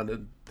jump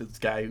onto this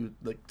guy who,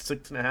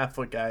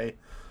 6.5-foot guy,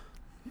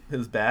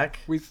 his back.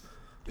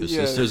 Your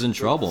sister's in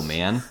trouble,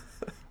 man.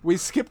 We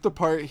skipped a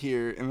part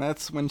here, and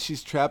that's when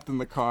she's trapped in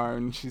the car,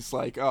 and she's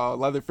like, oh,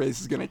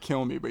 Leatherface is going to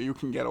kill me, but you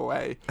can get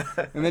away.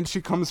 And then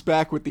she comes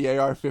back with the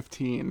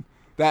AR-15.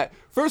 That,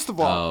 first of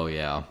all... Oh,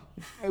 yeah.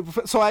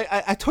 So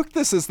I took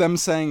this as them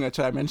saying, which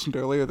I mentioned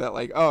earlier,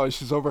 that,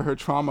 she's over her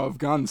trauma of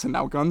guns, and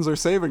now guns are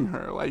saving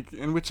her.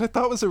 In which I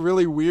thought was a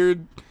really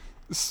weird,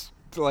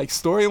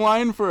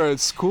 storyline for a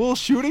school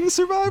shooting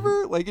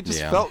survivor. It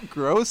just felt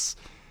gross.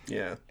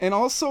 Yeah. And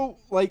also,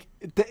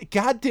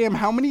 goddamn,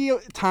 how many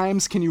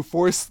times can you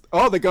force,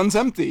 the gun's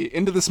empty,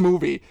 into this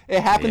movie?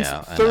 It happens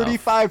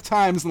 35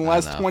 times in the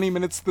last 20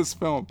 minutes of this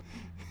film.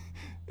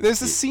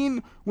 There's a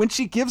scene when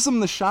she gives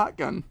him the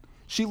shotgun.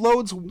 She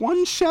loads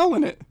one shell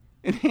in it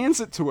and hands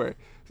it to her.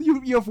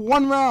 You have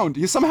one round.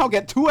 You somehow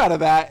get 2 out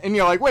of that, and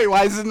you're like, wait,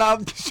 why is it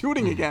not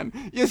shooting again?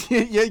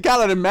 You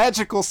got a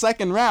magical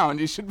second round.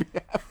 You should be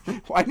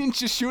happy. Why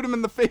didn't you shoot him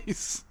in the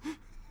face?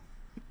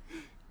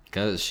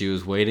 Because she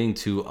was waiting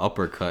to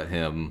uppercut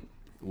him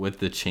with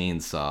the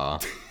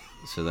chainsaw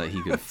so that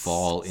he could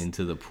fall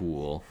into the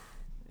pool,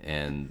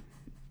 and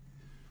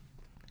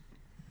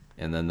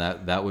then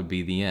that would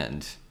be the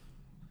end.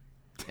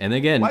 And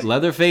again, what?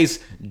 Leatherface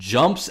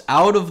jumps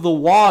out of the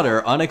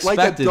water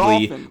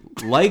unexpectedly,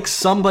 like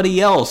somebody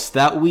else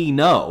that we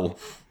know.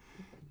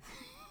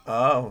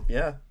 Oh,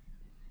 yeah.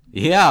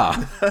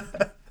 Yeah.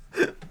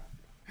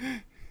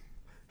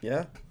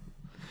 Yeah.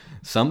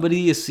 Somebody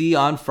you see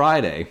on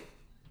Friday.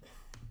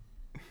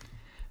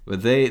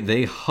 But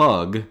they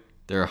hug.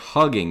 They're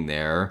hugging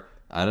there.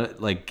 I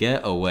don't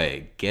get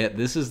away.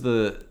 This is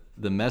the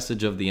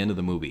message of the end of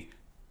the movie.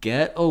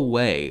 Get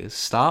away.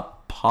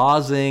 Stop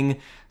pausing.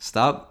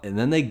 Stop. And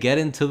then they get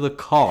into the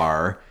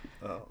car.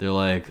 Oh. They're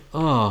like,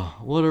 oh,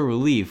 what a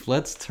relief.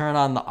 Let's turn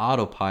on the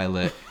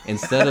autopilot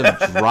instead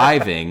of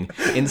driving.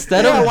 The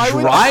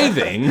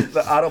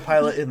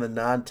autopilot in the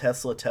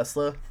non-Tesla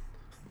Tesla?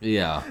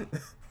 Yeah.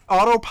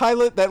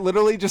 Autopilot that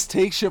literally just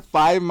takes you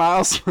 5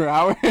 miles per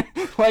hour.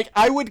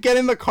 I would get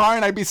in the car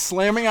and I'd be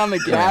slamming on the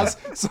gas,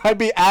 so I'd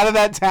be out of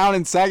that town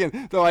in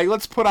seconds. They're like,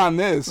 let's put on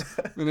this.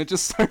 And it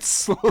just starts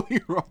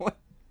slowly rolling.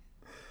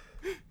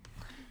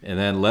 And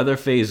then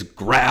Leatherface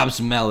grabs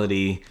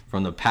Melody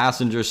from the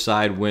passenger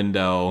side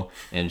window,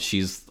 and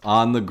she's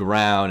on the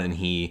ground, and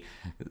he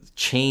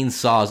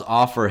chainsaws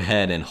off her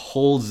head and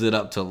holds it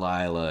up to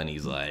Lila, and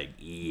he's like,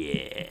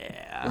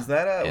 yeah. Was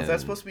that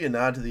supposed to be a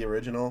nod to the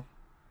original?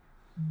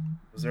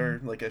 Was there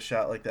a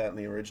shot like that in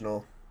the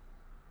original?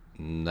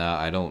 No,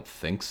 I don't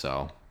think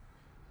so.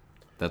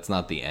 That's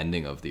not the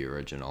ending of the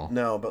original.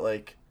 No, but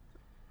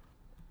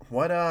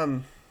what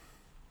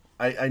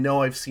I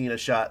know I've seen a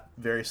shot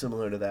very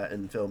similar to that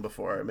in film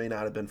before. It may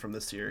not have been from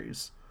the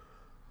series.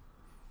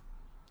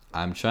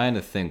 I'm trying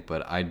to think,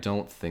 but I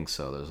don't think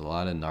so. There's a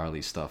lot of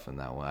gnarly stuff in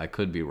that one. I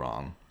could be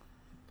wrong,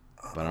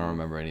 but I don't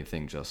remember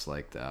anything just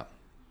like that.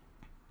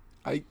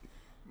 I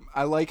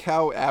like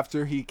how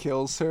after he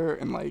kills her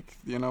and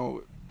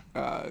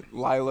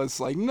Lila's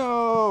like,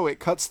 no, it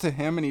cuts to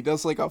him and he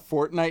does a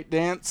Fortnite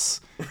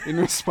dance in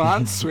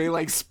response where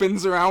he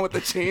spins around with the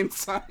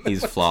chainsaw.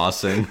 He's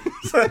flossing.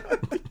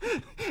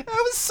 That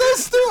was so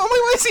stupid. I'm like,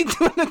 why is he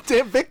doing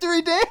a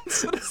victory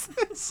dance? What is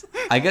this?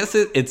 I guess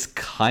it's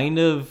kind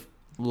of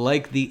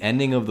like the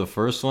ending of the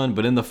first one,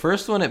 but in the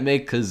first one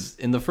because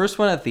in the first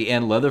one at the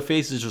end,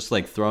 Leatherface is just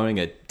throwing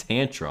a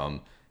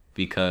tantrum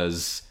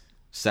because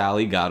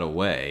Sally got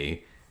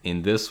away.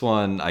 In this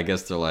one, I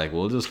guess they're like,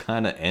 we'll just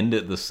kind of end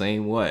it the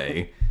same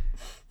way.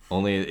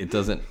 Only it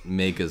doesn't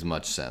make as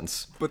much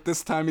sense. But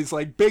this time he's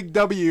like, big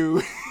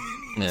W.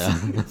 Yeah.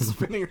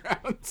 Spinning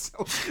around.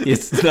 So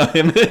it's not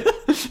him.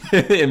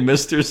 And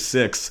Mr.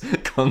 Six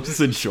comes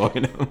to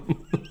join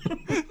him.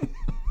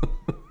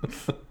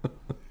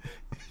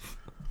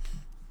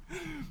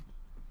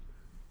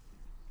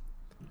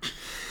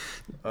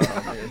 Oh,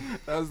 man.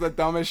 That was the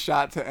dumbest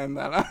shot to end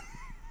that on.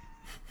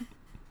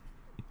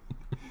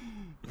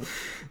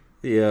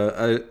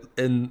 Yeah,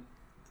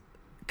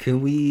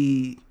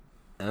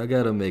 I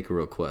gotta make a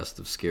request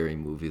of scary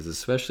movies,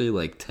 especially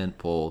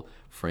tentpole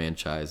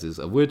franchises,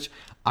 of which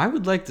I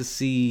would like to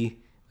see.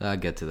 I'll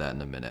get to that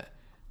in a minute.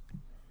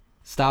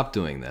 Stop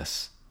doing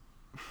this.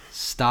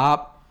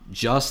 Stop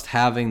just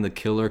having the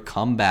killer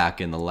come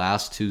back in the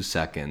last 2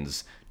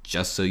 seconds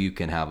just so you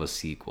can have a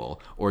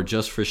sequel, or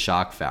just for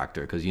shock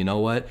factor, because you know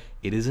what?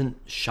 It isn't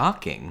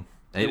shocking.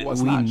 We knew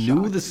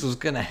shocking. This was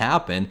going to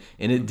happen,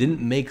 and it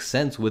didn't make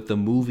sense with the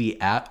movie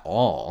at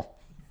all.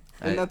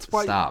 And that's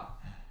why.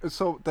 Stop.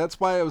 So that's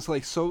why I was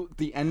like, so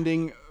the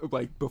ending,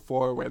 like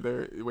before,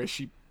 where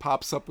she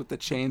pops up with the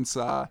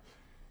chainsaw,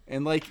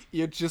 and like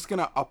you're just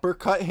gonna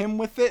uppercut him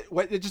with it.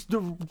 What? Just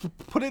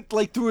put it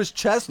like through his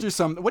chest or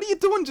something. What are you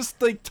doing?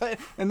 Just like,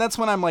 and that's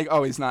when I'm like,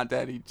 oh, he's not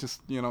dead. He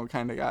just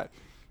kind of got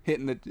hit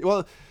in the.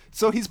 Well,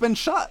 so he's been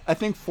shot, I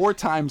think, 4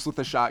 times with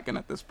a shotgun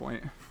at this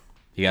point.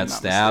 He got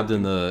stabbed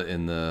in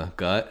the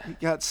gut. He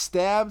got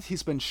stabbed.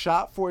 He's been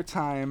shot 4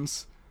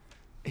 times.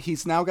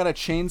 He's now got a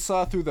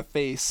chainsaw through the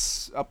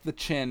face, up the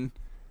chin,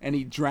 and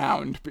he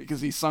drowned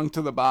because he sunk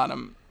to the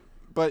bottom.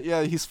 But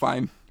yeah, he's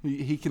fine.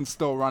 He can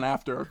still run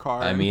after a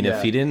car. I mean,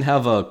 if he didn't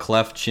have a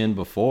cleft chin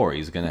before,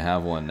 he's gonna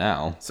have one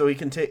now. So he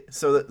can take.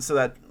 So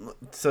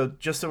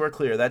just so we're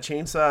clear, that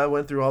chainsaw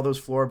went through all those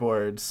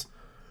floorboards,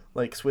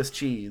 like Swiss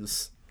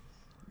cheese.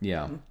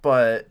 Yeah.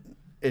 But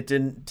it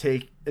didn't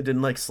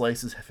like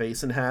slice his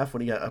face in half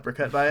when he got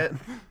uppercut by it.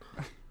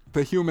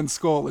 The human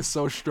skull is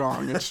so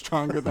strong; it's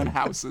stronger than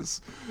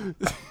houses.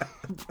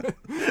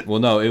 Well,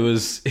 no, it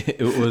was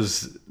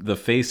the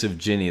face of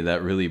Ginny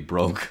that really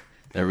broke.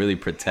 That really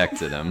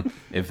protected him.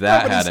 If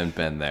that hadn't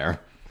been there,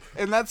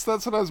 and that's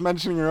what I was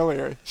mentioning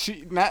earlier.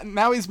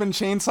 Now he's been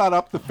chainsawed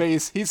up the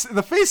face.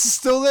 The face is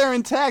still there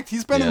intact.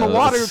 He's been in the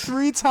water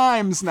 3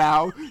 times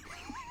now.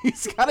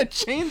 He's got a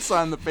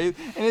chainsaw in the face,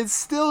 and it's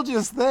still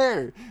just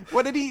there.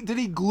 What did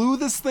he glue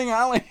this thing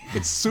out like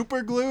it's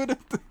super glued?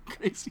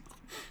 Crazy.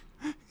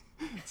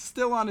 It's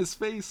still on his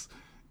face.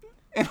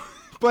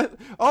 But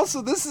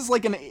also, this is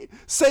like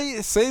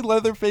say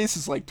Leatherface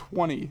is like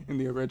 20 in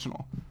the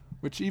original.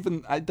 Which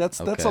even that's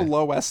a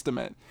low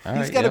estimate.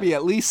 He's got to be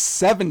at least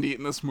 70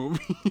 in this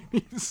movie.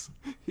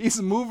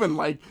 he's moving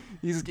like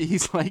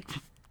he's like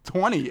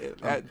 20.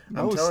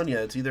 I'm telling you,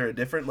 it's either a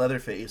different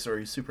Leatherface or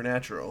he's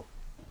supernatural.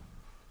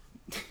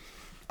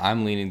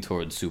 I'm leaning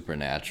towards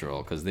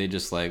supernatural because they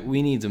just like,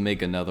 we need to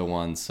make another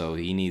one, so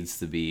he needs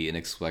to be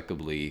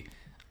inexplicably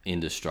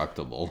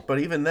indestructible. But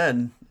even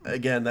then,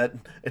 again, that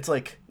it's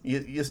like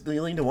you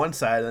lean to one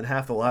side and then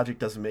half the logic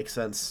doesn't make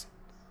sense,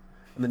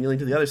 and then you lean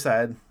to the other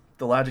side.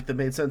 The logic that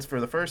made sense for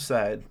the first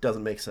side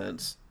doesn't make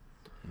sense.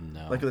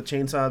 No. Like with the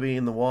chainsaw being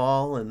in the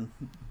wall and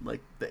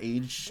like the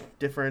age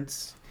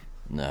difference.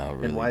 No,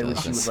 really and why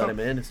doesn't. she would let him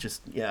in. It's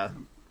just,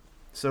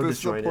 so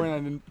disjointed. The point I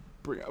didn't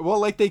bring. Well,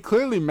 like they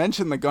clearly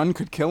mentioned the gun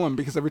could kill him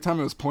because every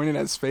time it was pointed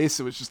at his face,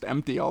 it was just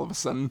empty all of a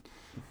sudden.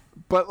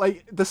 But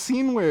like the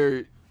scene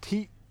where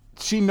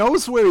she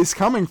knows where he's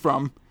coming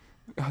from,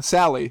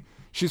 Sally.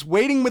 She's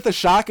waiting with a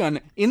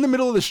shotgun in the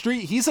middle of the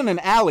street. He's in an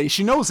alley.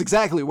 She knows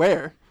exactly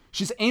where.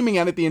 She's aiming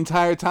at it the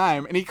entire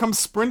time, and he comes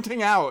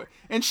sprinting out,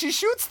 and she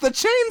shoots the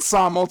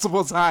chainsaw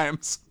multiple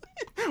times.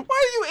 Why are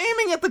you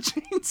aiming at the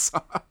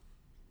chainsaw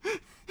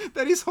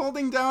that he's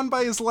holding down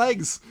by his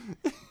legs?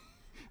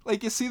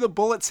 Like, you see the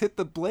bullets hit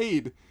the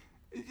blade.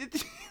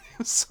 It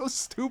was so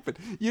stupid.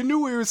 You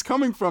knew where he was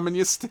coming from, and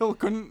you still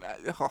couldn't...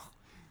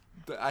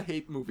 I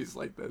hate movies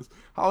like this.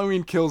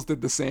 Halloween Kills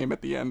did the same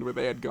at the end, where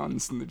they had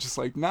guns, and they're just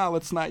like, nah,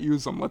 let's not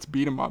use them. Let's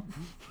beat them up.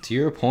 To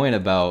your point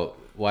about...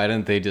 why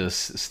didn't they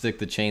just stick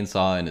the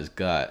chainsaw in his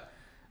gut?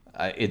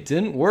 It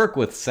didn't work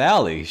with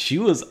Sally. She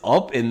was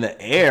up in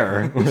the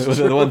air with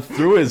the one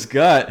through his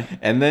gut,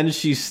 and then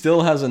she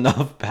still has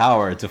enough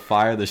power to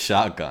fire the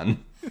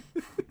shotgun.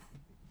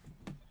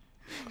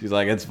 She's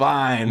like, it's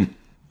fine.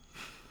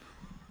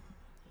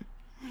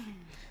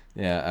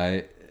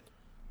 Yeah,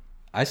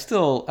 I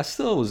still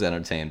was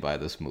entertained by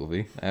this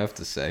movie, I have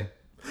to say.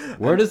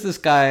 Where does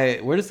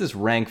this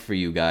rank for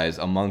you guys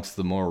amongst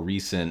the more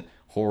recent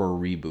horror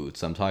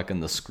reboots? I'm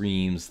talking the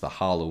Screams, the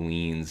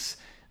Halloweens.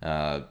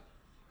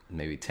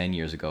 Maybe 10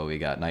 years ago, we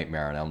got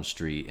Nightmare on Elm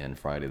Street and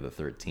Friday the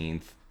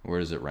 13th. Where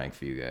does it rank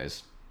for you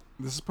guys?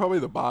 This is probably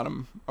the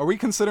bottom. Are we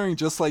considering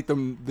just like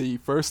the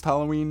first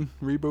Halloween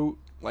reboot?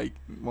 Like,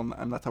 well,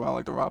 I'm not talking about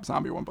like the Rob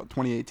Zombie one, but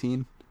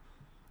 2018.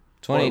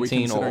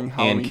 2018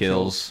 and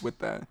Kills with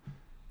that.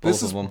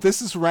 Both of them.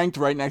 This is ranked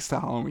right next to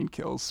Halloween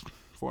Kills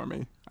for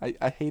me.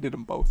 I hated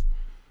them both.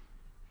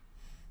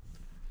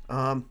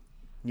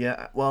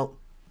 Yeah, well,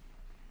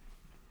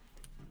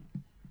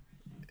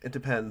 it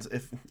depends.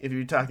 If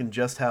you're talking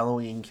just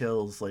Halloween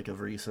Kills, like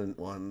of recent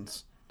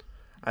ones,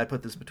 I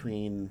put this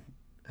between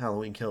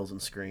Halloween Kills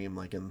and Scream,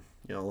 like in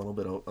a little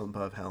bit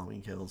above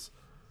Halloween Kills.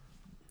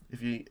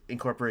 If you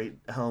incorporate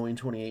Halloween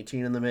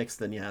 2018 in the mix,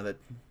 then yeah, that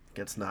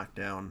gets knocked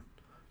down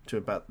to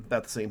about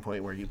the same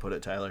point where you put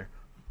it, Tyler.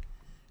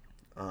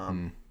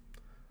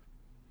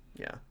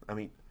 Yeah, I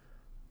mean,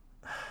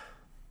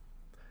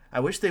 I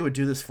wish they would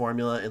do this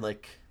formula and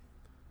like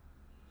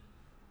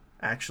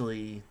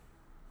actually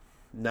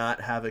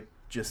not have it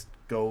just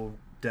go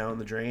down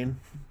the drain.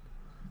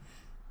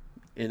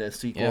 in a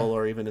sequel Yeah.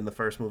 or even in the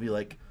first movie.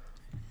 Like,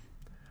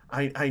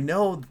 I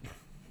know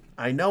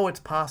it's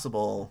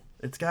possible.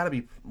 It's got to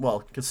be,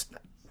 well, because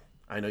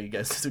I know you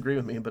guys disagree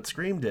with me, but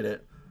Scream did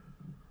it.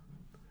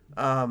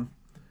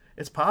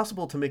 It's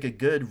possible to make a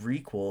good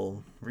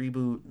requel,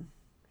 reboot,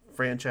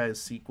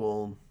 franchise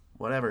sequel,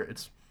 whatever.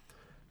 It's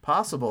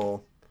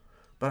possible,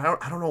 but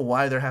I don't know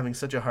why they're having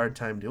such a hard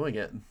time doing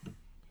it.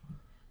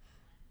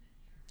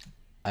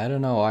 I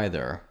don't know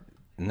either.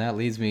 And that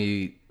leads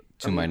me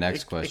to my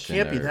next question.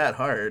 It can't be that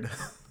hard.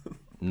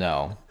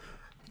 No.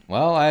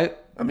 Well, I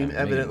mean, making a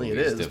evidently it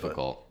movie is,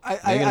 difficult.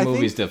 but- Making I a movie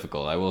think- is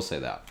difficult. I will say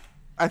that.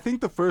 I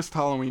think the first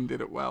Halloween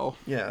did it well.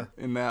 Yeah.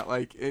 In that,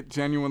 like, it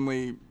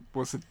genuinely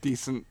was a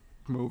decent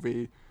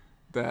movie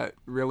that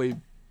really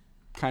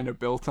kind of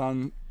built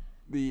on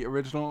the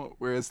original,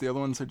 whereas the other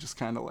ones are just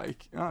kind of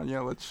like, oh yeah,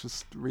 let's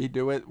just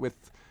redo it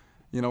with,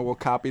 we'll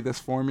copy this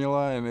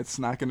formula, and it's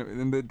not gonna.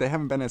 And they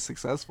haven't been as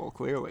successful,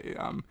 clearly.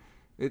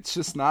 It's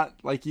just not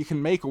like you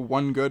can make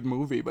one good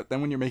movie, but then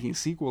when you're making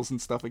sequels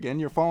and stuff again,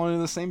 you're falling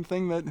into the same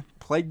thing that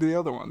plagued the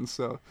other ones.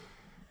 So,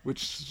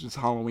 which is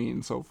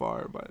Halloween so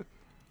far, but.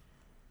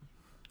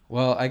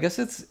 Well, I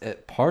guess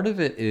part of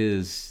it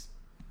is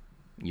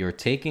you're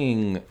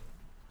taking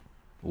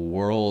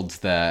worlds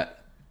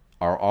that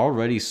are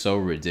already so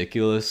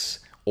ridiculous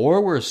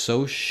or were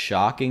so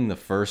shocking the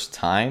first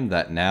time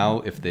that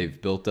now if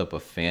they've built up a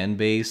fan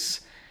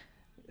base,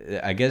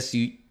 I guess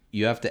you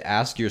have to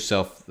ask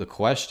yourself the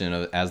question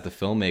as the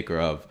filmmaker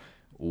of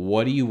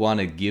what do you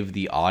want to give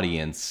the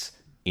audience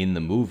in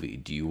the movie?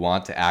 Do you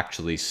want to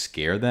actually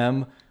scare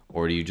them,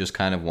 or do you just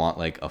kind of want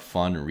like a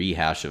fun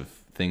rehash of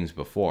things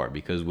before?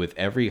 Because with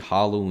every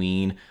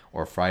Halloween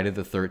or Friday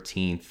the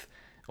 13th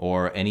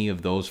or any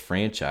of those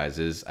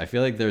franchises, I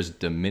feel like there's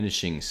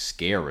diminishing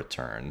scare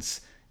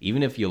returns.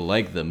 Even if you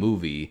like the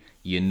movie,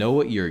 you know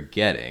what you're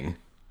getting.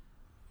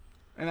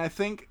 And I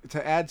think,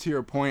 to add to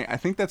your point, I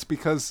think that's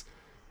because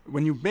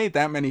when you've made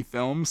that many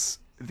films,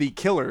 the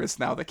killer is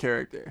now the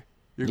character.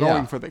 You're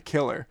going for the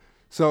killer.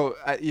 So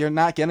you're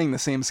not getting the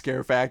same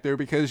scare factor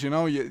because you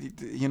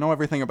know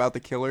everything about the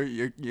killer.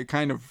 You're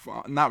kind of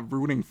not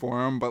rooting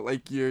for him, but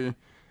like you're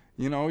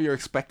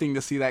expecting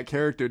to see that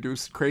character do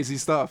crazy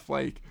stuff.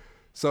 Like,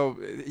 so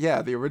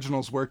yeah, the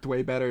originals worked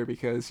way better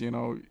because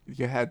you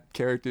had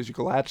characters you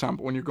could latch on.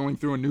 But when you're going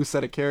through a new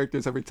set of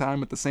characters every time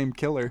with the same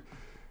killer,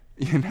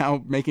 you're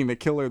now making the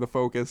killer the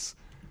focus,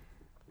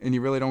 and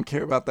you really don't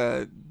care about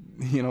the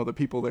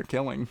people they're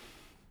killing.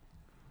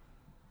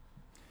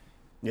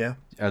 Yeah.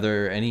 Are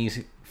there any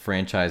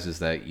franchises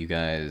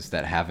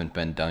that haven't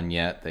been done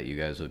yet that you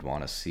guys would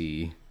want to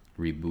see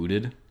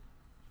rebooted?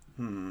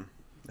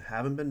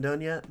 Haven't been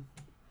done yet?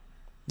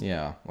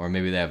 Yeah, or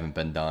maybe they haven't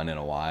been done in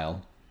a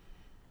while.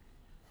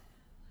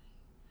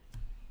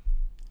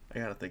 I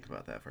gotta think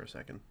about that for a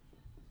second.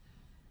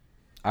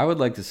 I would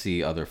like to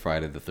see other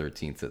Friday the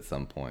 13th at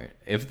some point.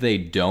 If they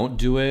don't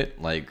do it,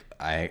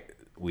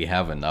 we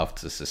have enough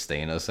to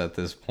sustain us at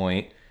this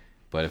point.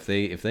 But if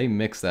they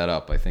mix that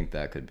up, I think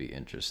that could be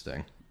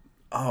interesting.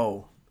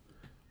 Oh.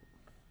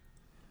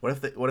 What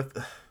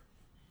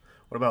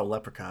about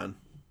Leprechaun?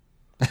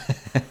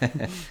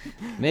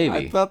 Maybe.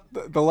 I thought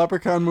the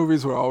Leprechaun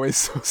movies were always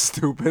so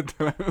stupid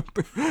that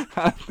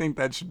I don't think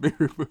that should be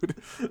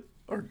rebooted.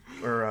 Or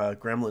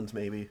Gremlins,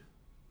 maybe.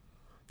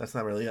 That's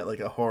not really like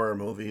a horror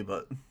movie,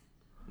 but...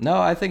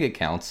 No, I think it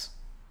counts.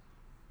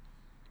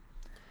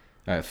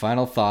 All right,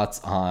 final thoughts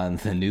on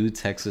the new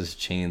Texas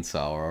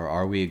Chainsaw, or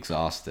are we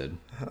exhausted?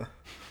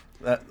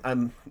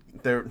 I'm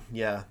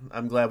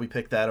glad we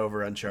picked that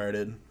over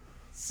Uncharted.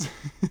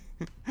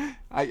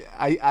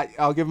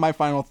 I'll give my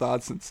final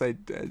thoughts and say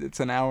it's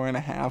an hour and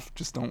a half.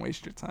 Just don't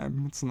waste your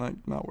time. It's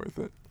not worth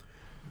it.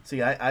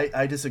 See,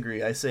 I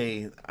disagree. I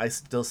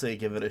still say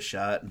give it a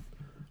shot.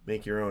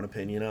 Make your own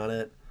opinion on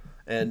it.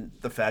 And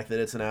the fact that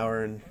it's an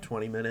hour and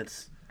 20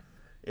 minutes,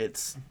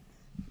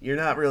 you're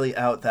not really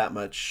out that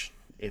much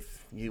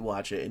if you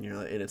watch it and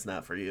it's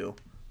not for you.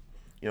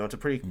 It's a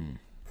pretty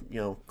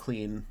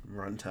clean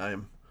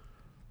runtime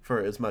for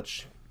as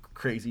much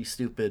crazy,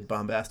 stupid,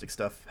 bombastic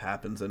stuff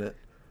happens in it.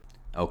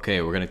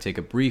 Okay, we're going to take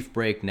a brief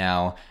break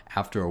now.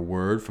 After a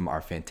word from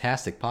our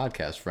fantastic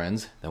podcast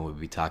friends, then we'll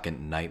be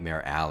talking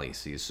Nightmare Alley.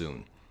 See you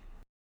soon.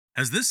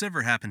 Has this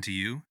ever happened to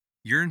you?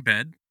 You're in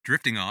bed,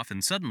 drifting off,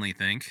 and suddenly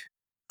think,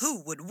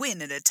 who would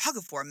win in a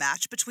tug-of-war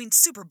match between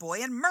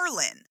Superboy and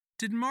Merlin?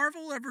 did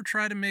Marvel ever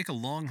try to make a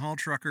long-haul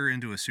trucker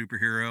into a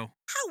superhero?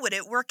 How would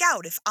it work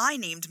out if I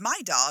named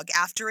my dog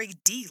after a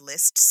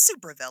D-list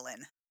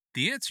supervillain?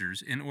 The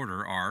answers in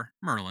order are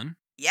Merlin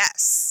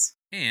Yes.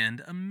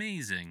 and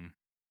Amazing.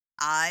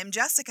 I'm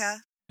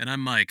Jessica. And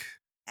I'm Mike.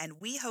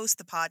 And we host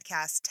the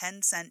podcast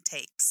 10 Cent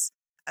Takes,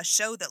 a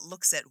show that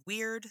looks at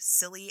weird,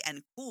 silly,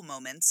 and cool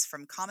moments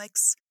from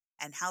comics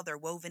and how they're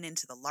woven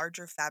into the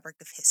larger fabric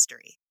of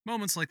history.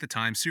 Moments like the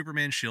time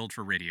Superman shilled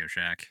for Radio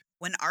Shack.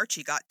 When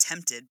Archie got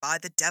tempted by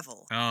the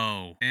devil.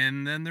 Oh,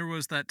 and then there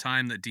was that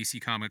time that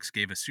DC Comics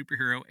gave a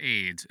superhero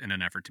AIDS in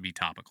an effort to be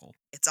topical.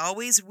 It's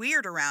always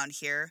weird around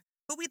here,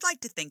 but we'd like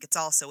to think it's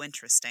also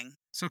interesting.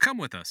 So come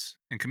with us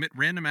and commit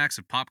random acts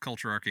of pop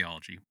culture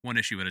archaeology, one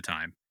issue at a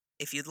time.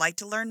 If you'd like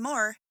to learn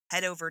more,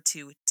 head over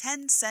to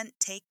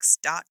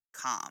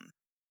 10centtakes.com.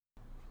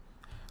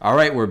 All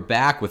right, we're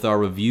back with our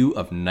review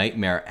of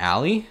Nightmare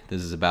Alley.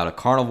 This is about a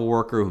carnival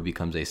worker who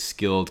becomes a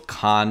skilled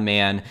con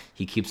man.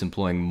 He keeps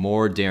employing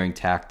more daring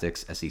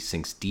tactics as he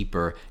sinks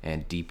deeper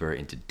and deeper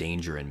into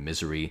danger and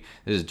misery.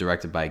 This is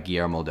directed by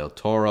Guillermo del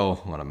Toro,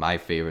 one of my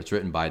favorites,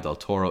 written by del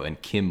Toro and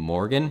Kim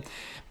Morgan.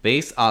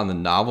 Based on the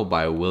novel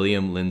by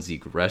William Lindsay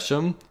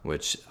Gresham,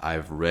 which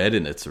I've read,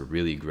 and it's a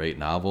really great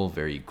novel,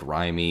 very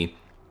grimy,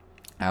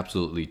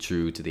 absolutely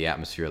true to the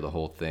atmosphere of the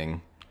whole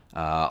thing.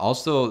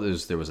 Also,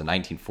 there was a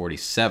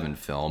 1947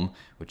 film,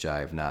 which I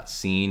have not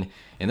seen,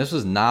 and this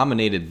was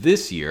nominated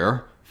this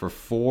year for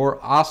 4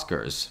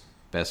 Oscars: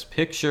 Best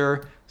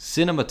Picture,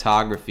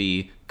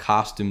 Cinematography,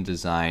 Costume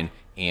Design,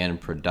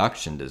 and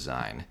Production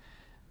Design.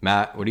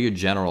 Matt, what are your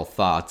general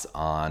thoughts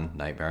on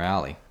Nightmare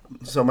Alley?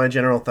 So my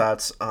general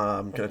thoughts,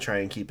 I'm going to try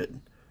and keep it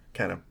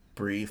kind of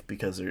brief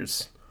because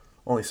there's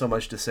only so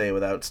much to say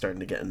without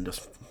starting to get into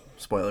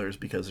spoilers,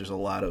 because there's a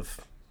lot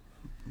of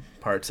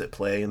parts at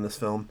play in this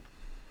film.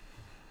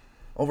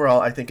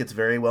 Overall, I think it's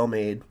very well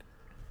made,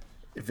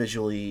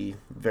 visually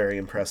very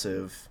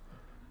impressive.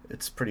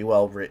 It's pretty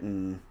well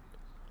written.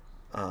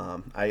 I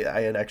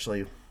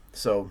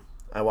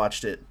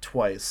watched it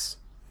twice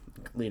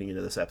leading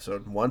into this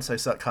episode. Once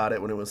caught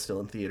it when it was still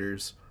in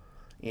theaters,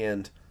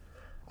 and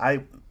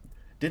I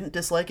didn't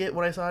dislike it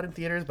when I saw it in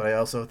theaters, but I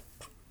also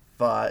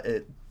thought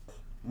it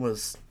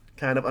was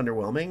kind of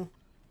underwhelming.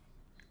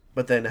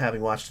 But then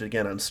having watched it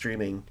again on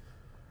streaming,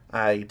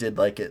 I did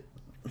like it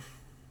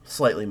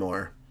slightly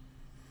more.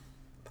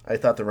 I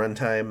thought the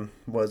runtime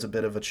was a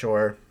bit of a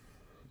chore,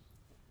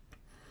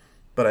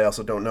 but I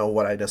also don't know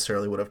what I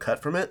necessarily would have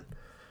cut from it.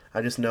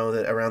 I just know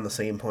that around the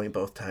same point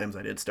both times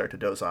I did start to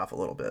doze off a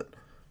little bit.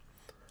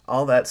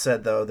 All that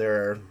said, though,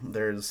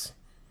 there's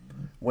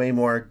way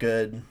more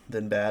good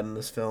than bad in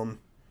this film,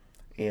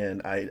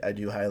 and I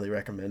do highly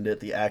recommend it.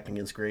 The acting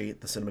is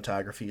great, the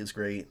cinematography is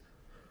great,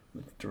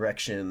 the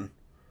direction,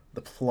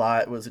 the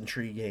plot was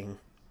intriguing.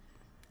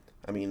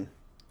 I mean,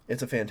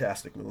 it's a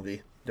fantastic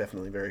movie.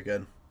 Definitely very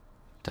good.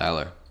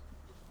 Tyler.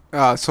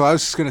 So I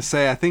was just going to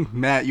say, I think,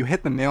 Matt, you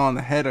hit the nail on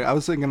the head. I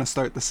was going to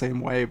start the same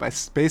way by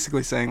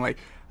basically saying, like,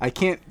 I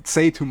can't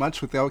say too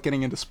much without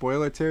getting into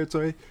spoiler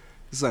territory.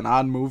 This is an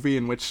odd movie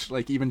in which,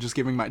 like, even just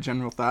giving my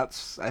general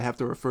thoughts, I have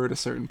to refer to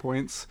certain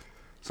points.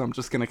 So I'm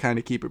just going to kind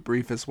of keep it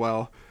brief as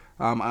well.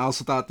 I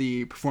also thought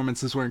the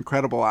performances were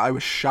incredible. I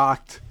was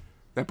shocked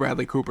that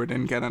Bradley Cooper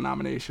didn't get a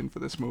nomination for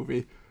this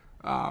movie.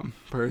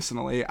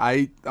 Personally,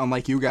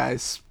 unlike you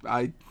guys,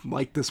 I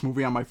liked this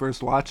movie on my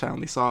first watch. I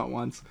only saw it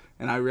once,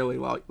 and I really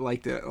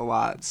liked it a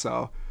lot.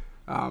 So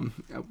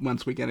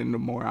once we get into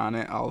more on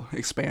it, I'll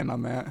expand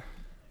on that.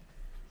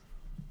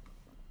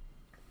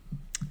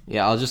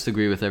 Yeah, I'll just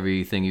agree with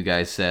everything you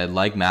guys said.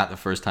 Like Matt, the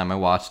first time I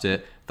watched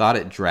it, thought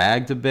it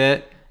dragged a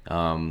bit.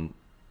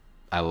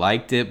 I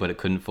liked it, but it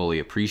couldn't fully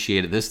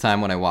appreciate it. This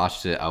time when I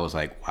watched it, I was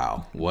like,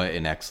 wow, what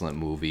an excellent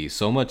movie.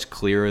 So much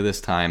clearer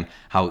this time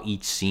how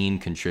each scene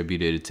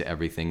contributed to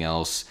everything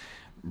else.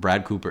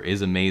 Brad Cooper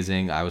is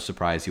amazing. I was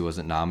surprised he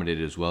wasn't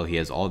nominated as well. He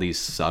has all these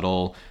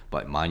subtle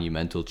but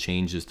monumental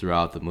changes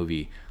throughout. The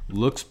movie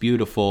looks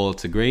beautiful.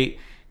 It's a great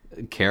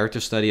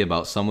character study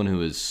about someone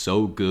who is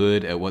so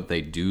good at what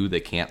they do they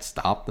can't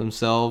stop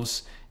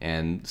themselves,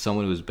 and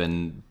someone who's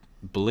been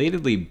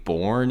belatedly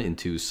born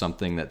into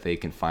something that they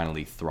can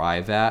finally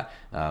thrive at,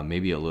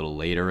 maybe a little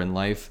later in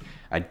life.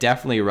 I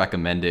definitely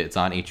recommend it. It's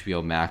on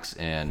HBO Max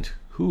and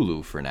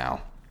Hulu for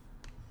now.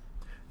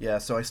 Yeah,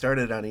 so I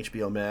started it on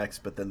HBO Max,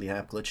 but then the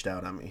app glitched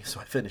out on me, so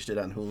I finished it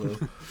on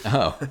Hulu.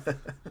 Oh,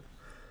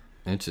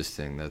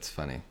 interesting. That's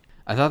funny.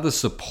 I thought the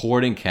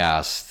supporting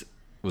cast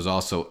was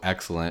also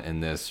excellent in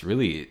this.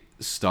 Really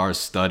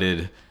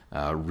star-studded.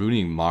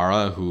 Rooney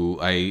Mara, who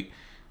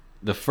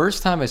the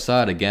first time I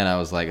saw it again, I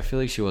was like, I feel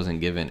like she wasn't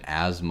given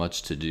as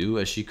much to do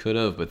as she could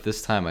have. But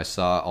this time I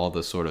saw all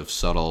the sort of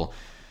subtle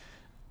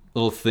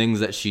little things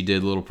that she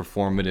did, little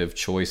performative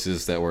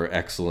choices that were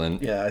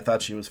excellent. Yeah, I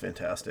thought she was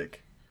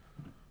fantastic.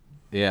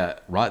 Yeah,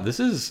 this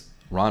is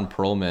Ron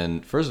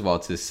Perlman. First of all,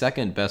 it's his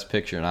second Best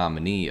Picture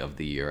nominee of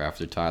the year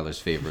after Tyler's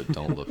favorite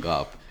Don't Look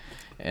Up.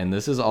 And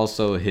this is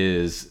also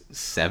his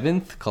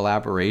 7th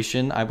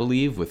collaboration, I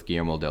believe, with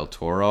Guillermo del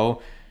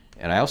Toro.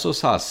 And I also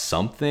saw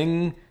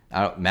something...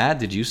 Matt,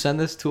 did you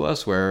send this to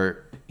us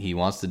where he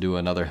wants to do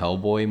another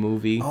Hellboy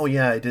movie? Oh,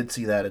 yeah, I did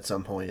see that at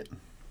some point.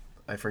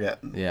 I forget.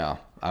 Yeah,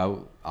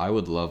 I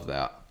would love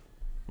that.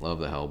 Love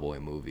the Hellboy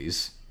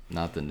movies.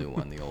 Not the new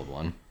one, the old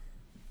one.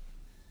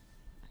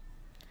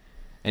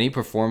 Any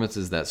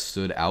performances that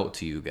stood out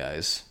to you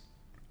guys?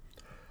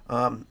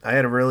 I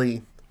had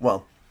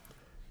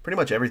pretty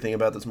much everything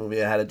about this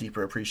movie I had a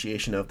deeper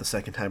appreciation of the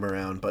second time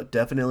around, but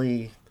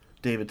definitely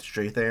David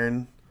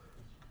Strathairn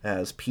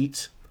as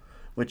Pete,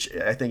 which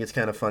I think it's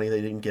kind of funny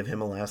they didn't give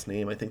him a last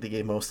name. I think they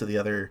gave most of the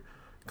other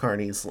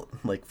carnies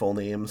like full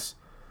names,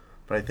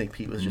 but I think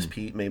Pete was just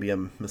Pete. Maybe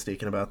I'm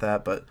mistaken about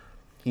that, but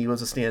he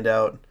was a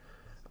standout.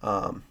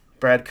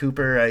 Brad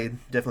Cooper, I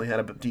definitely had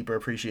a deeper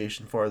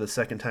appreciation for the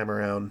second time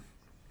around.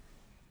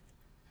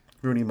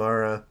 Rooney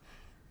Mara,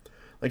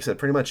 like I said,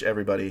 pretty much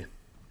everybody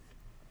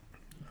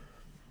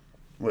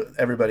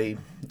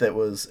that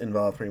was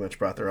involved pretty much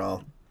brought their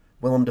all.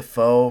 Willem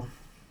Dafoe,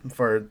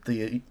 for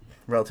the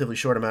relatively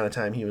short amount of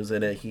time he was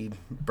in it, he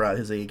brought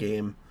his A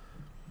game.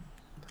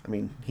 I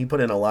mean, he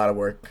put in a lot of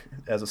work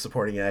as a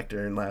supporting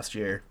actor in last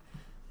year.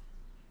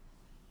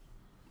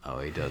 Oh,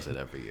 he does it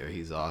every year.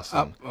 He's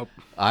awesome.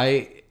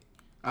 I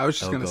was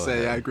just going to go say,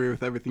 ahead. I agree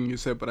with everything you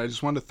said, but I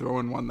just wanted to throw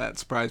in one that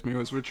surprised me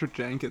was Richard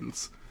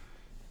Jenkins.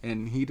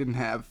 And he didn't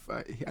have,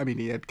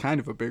 he had kind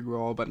of a big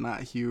role, but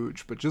not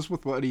huge. But just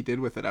with what he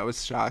did with it, I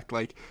was shocked.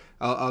 Like,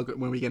 I'll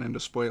when we get into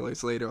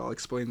spoilers later, I'll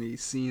explain the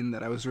scene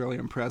that I was really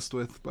impressed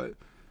with. But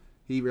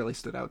he really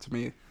stood out to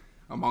me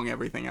among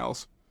everything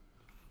else.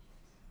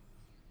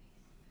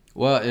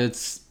 Well,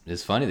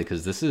 it's funny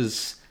because this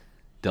is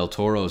Del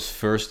Toro's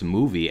first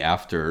movie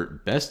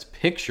after Best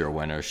Picture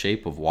winner,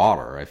 Shape of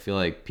Water. I feel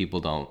like people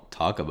don't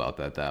talk about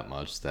that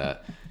much.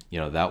 That,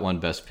 that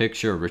won Best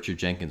Picture. Richard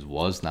Jenkins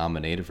was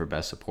nominated for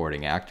Best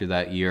Supporting Actor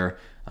that year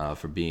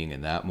for being in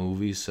that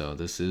movie. So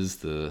this is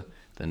the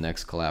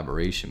next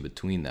collaboration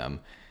between them.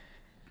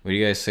 What do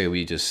you guys say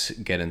we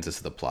just get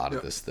into the plot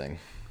of this thing?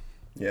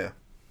 Yeah.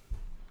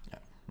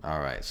 All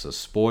right, so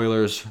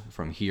spoilers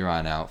from here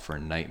on out for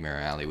Nightmare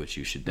Alley, which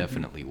you should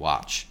definitely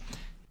watch.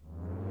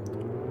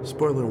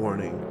 Spoiler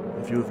warning.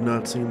 If you have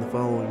not seen the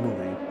following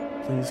movie,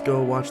 please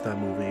go watch that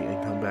movie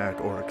and come back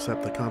or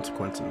accept the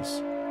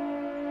consequences.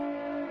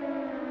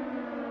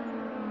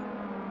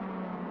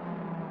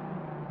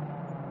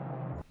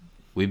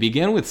 We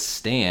begin with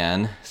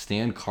Stanton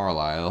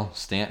Carlisle,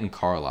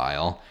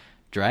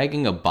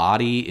 dragging a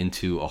body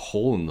into a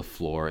hole in the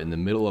floor in the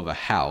middle of a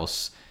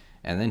house,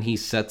 and then he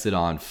sets it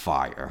on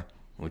fire,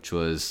 which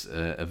was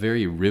a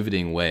very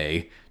riveting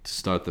way to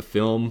start the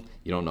film.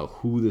 You don't know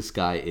who this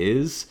guy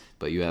is,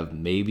 but you have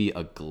maybe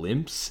a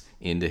glimpse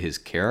into his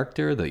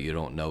character, though you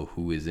don't know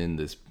who is in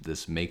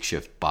this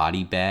makeshift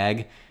body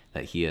bag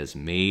that he has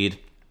made.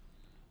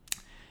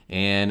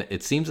 And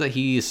it seems that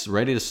he's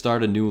ready to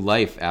start a new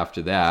life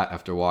after that,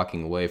 after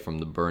walking away from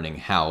the burning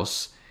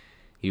house.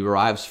 He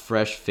arrives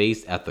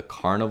fresh-faced at the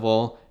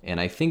carnival, and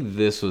I think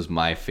this was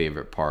my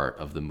favorite part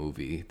of the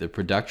movie. The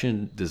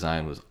production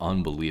design was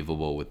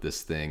unbelievable with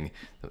this thing.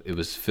 It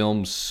was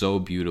filmed so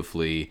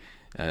beautifully.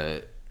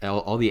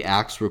 All the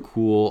acts were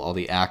cool. All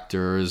the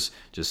actors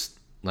just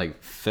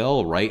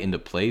fell right into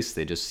place.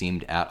 They just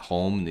seemed at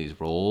home in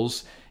these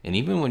roles. And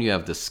even when you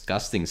have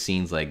disgusting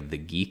scenes like the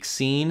geek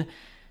scene,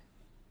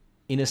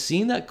 in a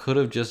scene that could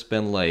have just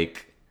been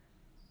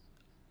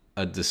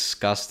a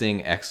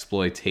disgusting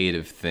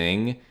exploitative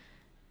thing,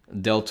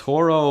 Del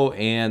Toro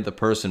and the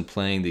person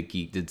playing the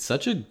geek did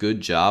such a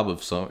good job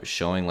of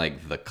showing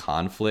the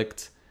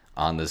conflict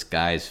on this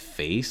guy's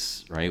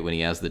face, right? When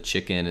he has the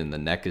chicken and the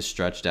neck is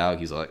stretched out,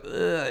 he's like,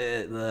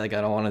 I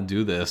don't want to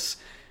do this.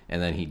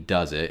 And then he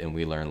does it, and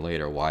we learn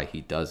later why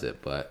he does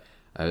it. But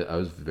I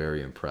was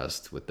very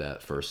impressed with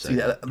that first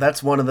segment. See,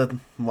 that's one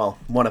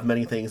of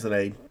many things that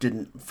I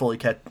didn't fully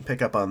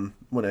pick up on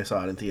when I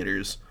saw it in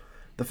theaters.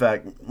 The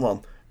fact,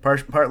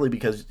 partly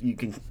because you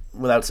can,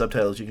 without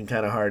subtitles, you can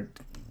kind of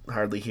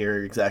hardly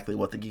hear exactly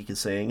what the geek is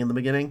saying in the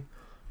beginning.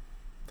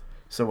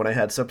 So when I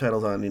had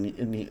subtitles on,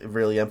 and he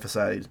really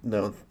emphasized,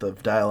 the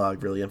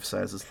dialogue really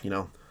emphasizes,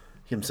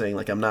 him saying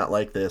I'm not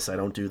like this, I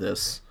don't do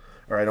this,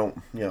 or I don't,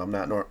 I'm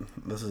not,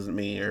 this isn't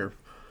me, or,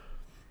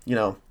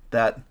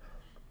 that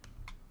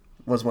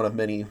was one of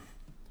many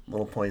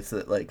little points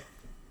that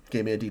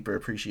gave me a deeper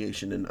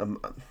appreciation, and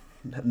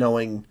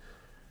knowing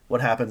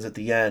what happens at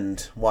the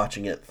end,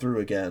 watching it through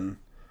again,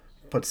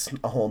 puts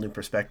a whole new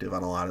perspective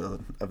on a lot of the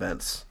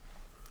events.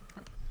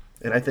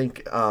 And I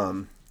think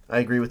I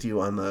agree with you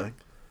on the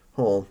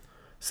whole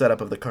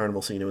setup of the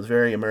carnival scene. It was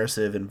very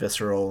immersive and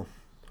visceral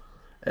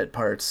at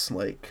parts.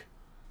 It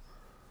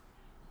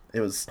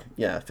was,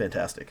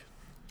 fantastic.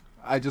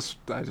 I just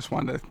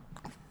wanted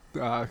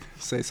to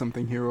say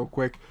something here real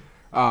quick.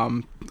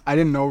 I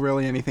didn't know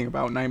really anything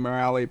about Nightmare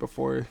Alley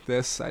before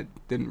this. I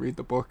didn't read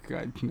the book.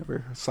 I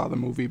never saw the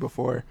movie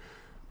before.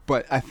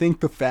 But I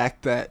think the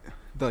fact that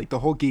the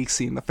whole geek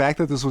scene, the fact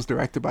that this was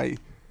directed by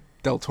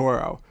Del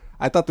Toro,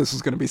 I thought this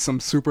was going to be some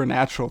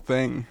supernatural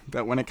thing,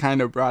 that when it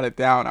kind of brought it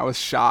down, I was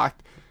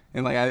shocked.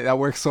 And that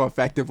worked so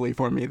effectively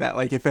for me that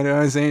if it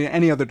was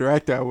any other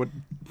director, I would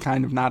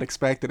kind of not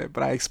expected it.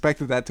 But I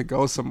expected that to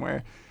go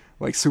somewhere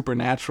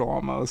supernatural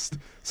almost.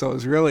 So it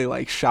was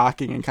really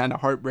shocking and kind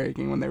of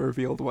heartbreaking when they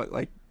revealed what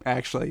what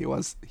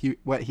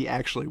he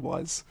actually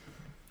was.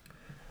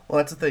 Well,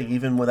 that's the thing.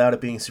 Even without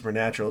it being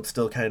supernatural, it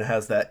still kind of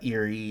has that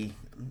eerie,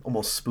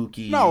 almost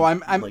spooky,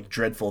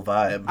 dreadful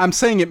vibe. I'm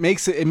saying it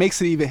makes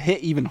it even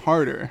hit even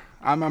harder.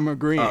 I'm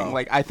agreeing. Oh.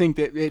 I think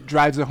that it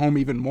drives it home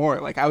even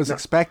more. I was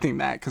expecting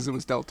that because it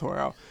was Del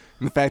Toro,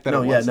 and the fact that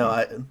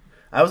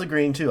I was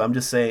agreeing too. I'm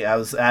just saying I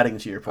was adding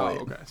to your point.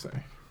 Oh, okay, sorry.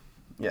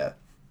 Yeah.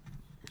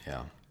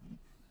 Yeah.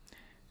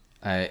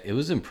 It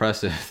was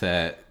impressive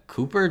that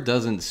Cooper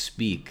doesn't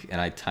speak,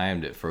 and I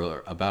timed it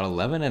for about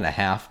 11 and a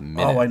half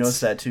minutes. Oh, I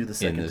noticed that too the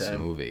second in this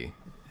time. movie.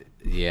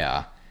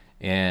 Yeah.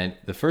 And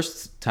the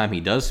first time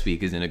he does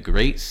speak is in a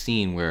great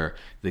scene where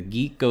the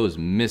geek goes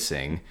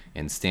missing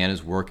and Stan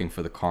is working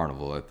for the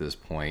carnival at this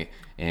point,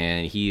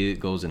 and he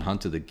goes and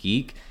hunts the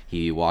geek.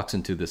 He walks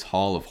into this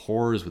hall of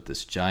horrors with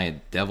this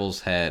giant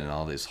devil's head and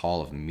all this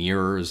hall of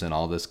mirrors and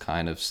all this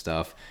kind of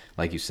stuff.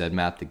 Like you said,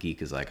 Matt, the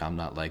geek is like, I'm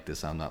not like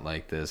this, I'm not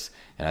like this.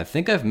 And I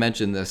think I've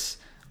mentioned this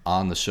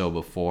on the show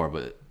before,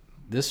 but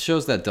this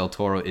shows that Del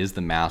Toro is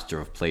the master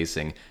of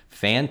placing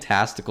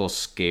fantastical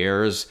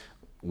scares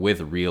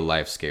with real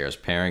life scares,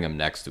 pairing them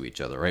next to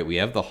each other, right? We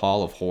have the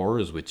Hall of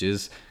Horrors, which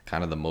is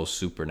kind of the most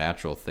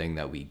supernatural thing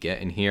that we get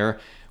in here,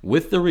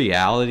 with the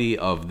reality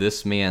of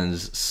this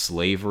man's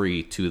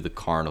slavery to the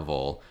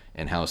carnival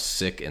and how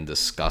sick and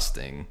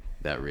disgusting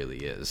that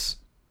really is.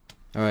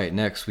 All right,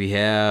 next we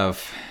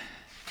have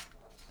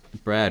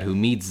Brad, who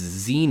meets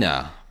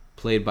Xena,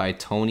 played by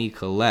Toni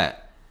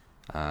Collette.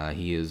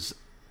 He is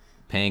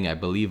paying, I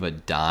believe, a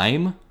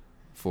dime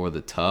for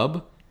the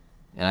tub.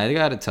 And I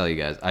gotta tell you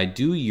guys, I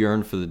do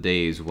yearn for the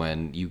days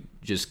when you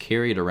just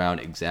carried around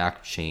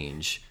exact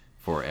change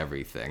for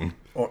everything.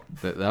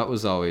 That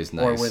was always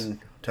nice. Or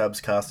when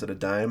tubs costed a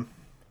dime.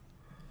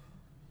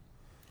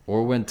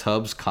 Or when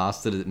tubs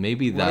costed,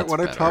 maybe that's what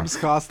are better. tubs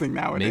costing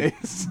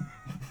nowadays?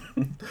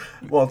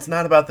 Well, it's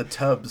not about the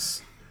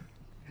tubs.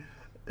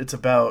 It's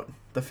about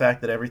the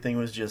fact that everything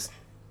was just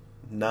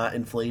not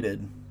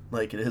inflated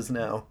like it is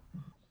now.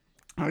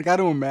 I got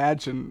to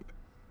imagine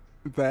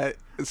that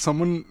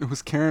someone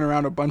who's carrying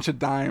around a bunch of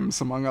dimes,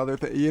 among other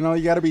things, you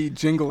got to be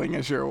jingling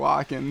as you're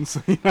walking.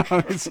 So,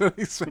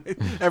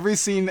 every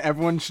scene,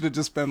 everyone should have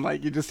just been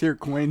like, you just hear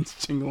coins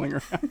jingling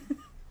around.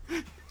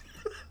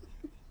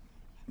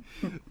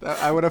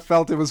 I would have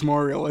felt it was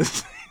more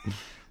realistic.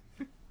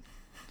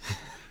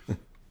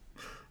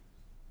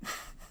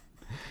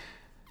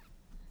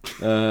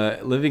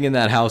 Living in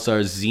that house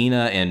are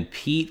Xena and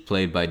Pete,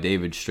 played by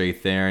David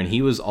Strathairn.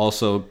 He was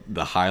also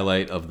the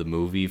highlight of the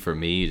movie for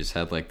me. He just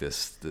had like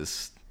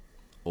this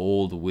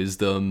old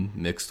wisdom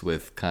mixed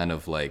with kind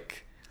of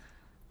like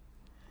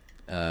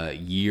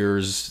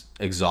years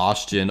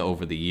exhaustion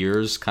over the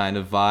years kind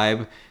of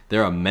vibe.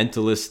 They're a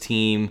mentalist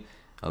team,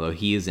 although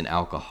he is an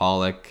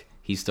alcoholic.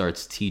 He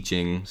starts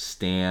teaching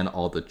Stan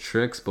all the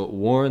tricks, but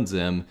warns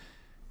him,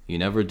 you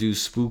never do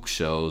spook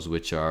shows,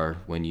 which are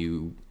when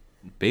you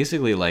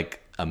basically like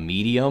a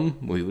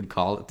medium, we would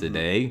call it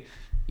today.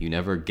 You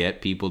never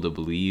get people to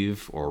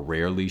believe, or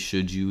rarely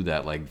should you,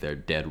 that like their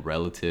dead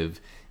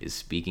relative is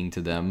speaking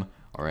to them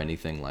or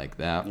anything like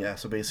that. Yeah,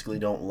 so basically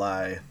don't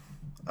lie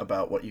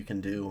about what you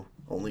can do.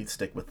 Only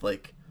stick with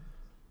like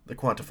the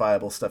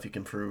quantifiable stuff you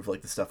can prove,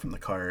 like the stuff from the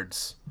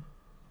cards.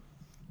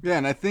 Yeah,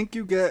 and I think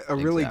you get a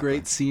really Exactly.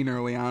 great scene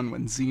early on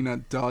when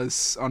Xena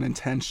does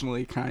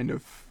unintentionally kind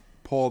of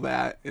pull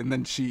that, and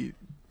then she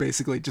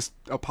basically just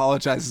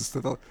apologizes to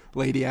the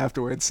lady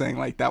afterwards, saying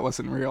like that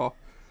wasn't real.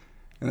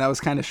 And that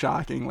was kind of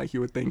shocking. Like, you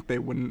would think they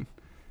wouldn't,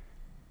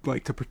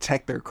 like, to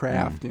protect their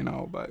craft,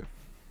 but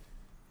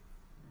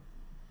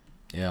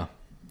Yeah.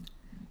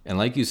 And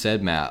like you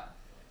said, Matt,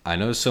 I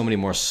noticed so many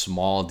more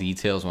small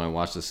details when I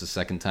watched this the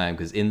second time,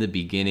 because in the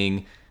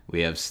beginning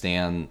we have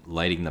Stan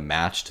lighting the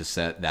match to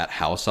set that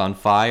house on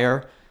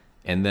fire,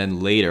 and then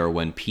later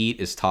when Pete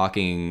is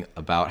talking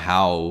about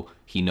how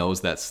he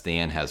knows that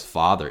Stan has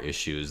father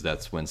issues,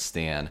 that's when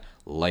Stan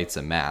lights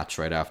a match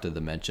right after the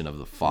mention of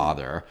the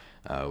father,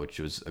 which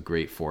was a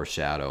great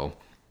foreshadow.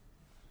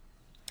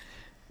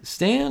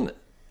 Stan,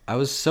 I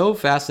was so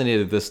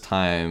fascinated this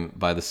time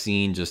by the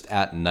scene just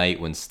at night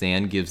when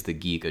Stan gives the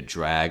geek a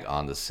drag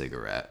on the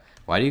cigarette.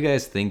 Why do you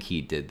guys think he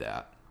did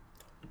that?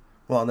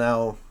 Well,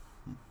 now...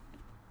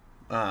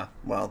 I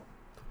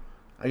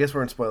guess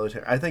we're in spoilers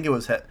here. I think it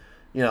was...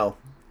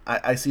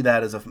 I see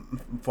that as a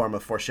form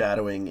of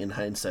foreshadowing in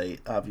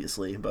hindsight,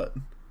 obviously, but...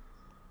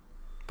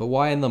 But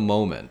why in the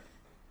moment?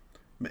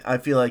 I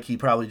feel like he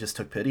probably just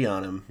took pity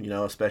on him,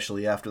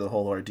 especially after the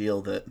whole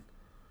ordeal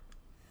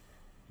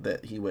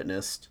that he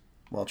witnessed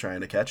while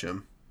trying to catch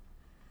him.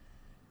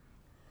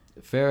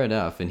 Fair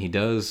enough, and he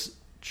does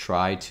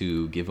try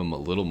to give him a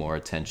little more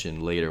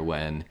attention later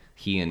when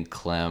he and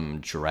Clem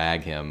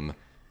drag him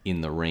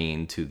in the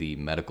rain to the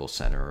medical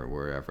center or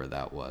wherever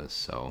that was.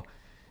 So,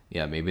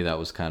 yeah, maybe that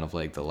was kind of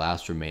like the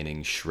last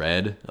remaining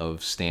shred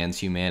of Stan's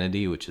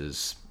humanity, which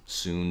is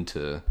soon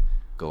to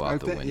go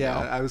out the window. Yeah,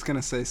 I was going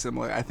to say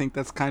similar. I think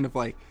that's kind of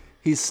like,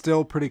 he's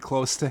still pretty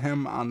close to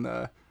him on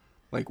the,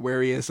 like,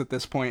 where he is at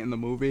this point in the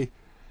movie.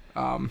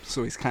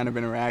 So he's kind of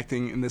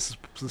interacting, and this is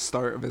the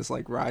start of his,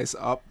 like, rise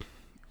up.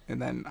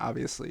 And then,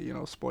 obviously,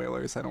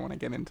 spoilers, I don't want to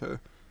get into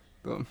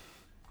the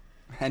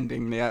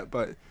ending yet,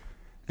 but,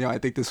 I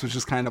think this was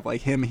just kind of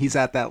like him. He's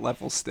at that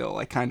level still,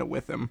 like, kind of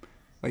with him.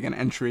 Like an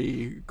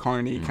entry,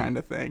 Carney kind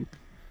of thing.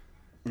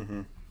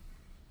 Mm-hmm.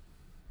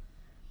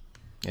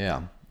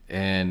 Yeah,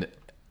 and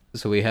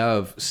so we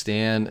have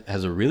Stan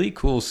has a really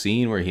cool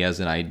scene where he has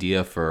an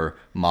idea for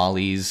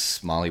Molly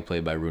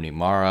played by Rooney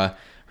Mara.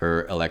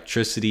 her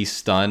electricity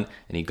stunt,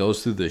 and he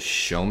goes through the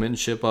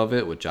showmanship of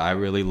it, which I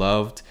really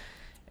loved.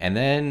 And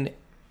then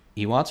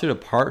he wants her to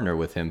partner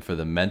with him for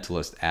the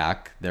mentalist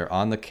act. They're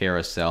on the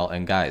carousel,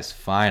 and guys,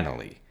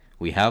 finally,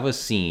 we have a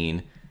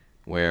scene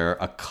where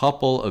a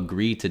couple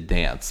agree to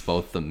dance,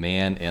 both the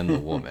man and the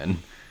woman.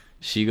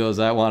 She goes,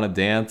 I want to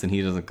dance, and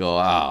he doesn't go,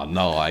 oh,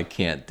 no, I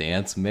can't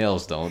dance.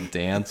 Males don't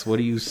dance. What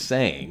are you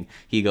saying?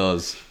 He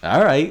goes,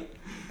 all right.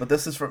 But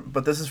this is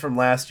from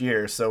last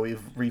year, so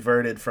we've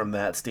reverted from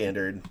that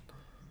standard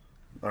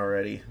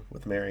already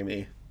with Marry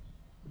Me.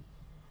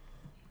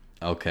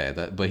 Okay,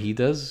 but he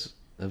does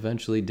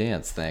eventually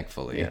dance,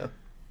 thankfully. Yeah.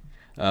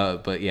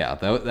 But yeah,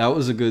 that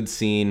was a good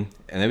scene.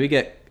 And then we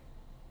get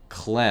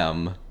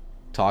Clem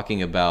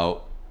talking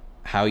about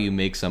how you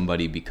make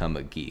somebody become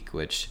a geek,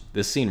 which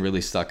this scene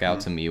really stuck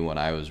out to me when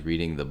I was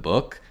reading the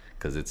book,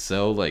 because it's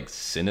so like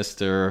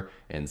sinister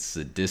and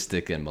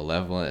sadistic and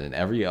malevolent and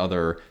every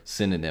other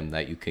synonym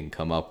that you can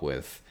come up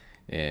with.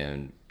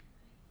 And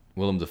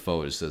Willem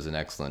Dafoe just does an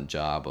excellent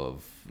job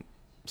of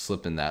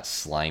slipping that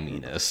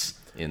sliminess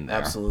in there.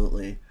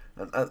 Absolutely.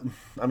 I'm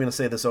going to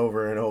say this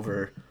over and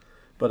over,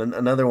 but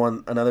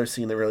another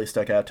scene that really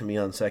stuck out to me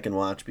on second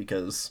watch,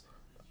 because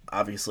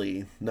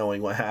obviously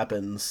knowing what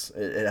happens,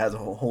 it has a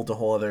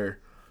whole other,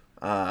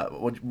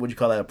 what would you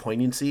call that, a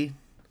poignancy?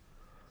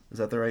 Is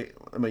that the right,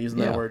 am I using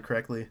that word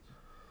correctly?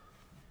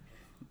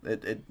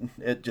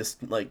 It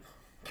just like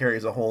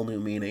carries a whole new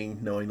meaning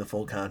knowing the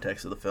full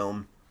context of the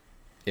film.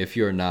 If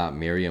you're not,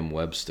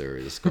 Merriam-Webster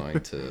is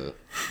going to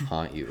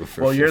haunt you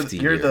for well, 50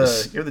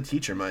 years. You're the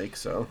teacher, Mike,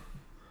 so.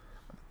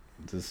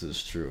 This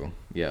is true.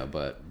 Yeah,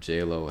 but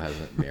J-Lo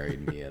hasn't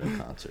married me at a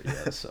concert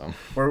yet, so.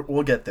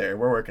 We'll get there.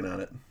 We're working on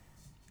it.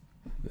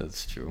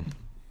 That's true.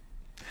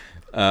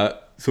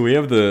 So we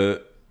have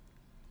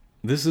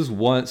this is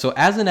one. So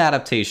as an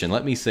adaptation,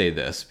 let me say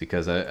this,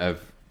 because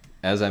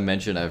as I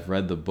mentioned, I've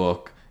read the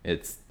book.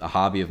 It's a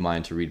hobby of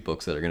mine to read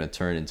books that are going to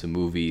turn into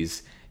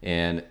movies.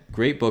 And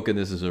great book, and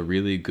this is a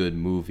really good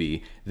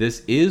movie.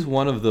 This is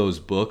one of those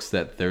books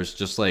that there's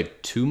just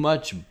like too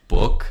much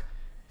book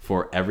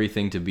for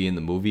everything to be in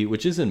the movie,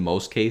 which is in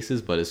most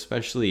cases, but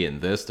especially in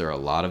this, there are a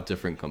lot of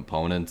different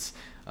components.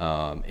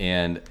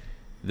 And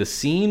the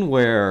scene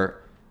where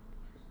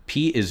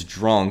Pete is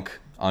drunk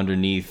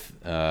underneath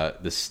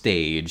the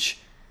stage,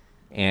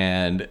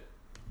 and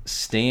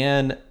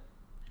Stan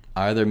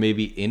either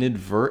maybe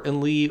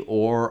inadvertently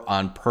or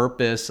on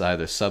purpose,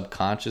 either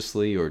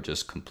subconsciously or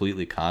just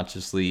completely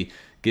consciously,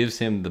 gives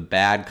him the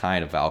bad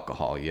kind of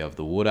alcohol. You have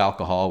the wood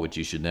alcohol, which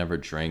you should never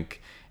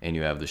drink, and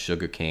you have the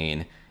sugar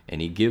cane,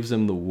 and he gives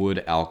him the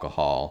wood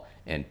alcohol,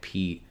 and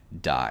Pete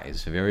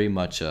dies. Very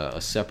much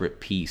a separate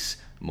piece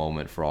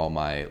moment for all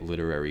my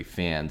literary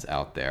fans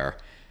out there.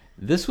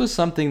 This was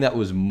something that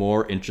was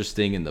more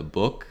interesting in the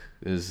book.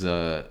 Is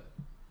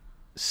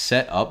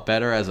set up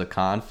better as a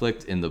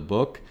conflict in the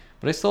book,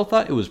 but I still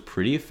thought it was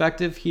pretty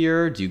effective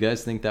here. Do you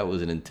guys think that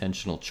was an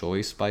intentional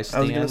choice by Stan?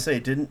 I was going to say,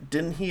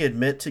 didn't he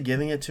admit to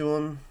giving it to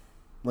him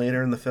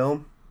later in the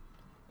film?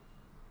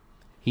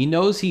 He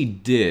knows he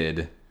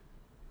did,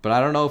 but I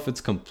don't know if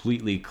it's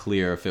completely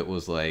clear if it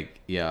was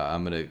like, yeah,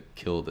 I'm going to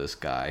kill this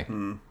guy.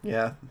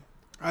 Yeah.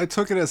 I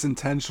took it as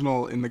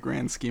intentional in the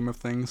grand scheme of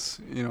things.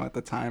 At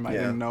the time I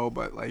didn't know,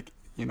 but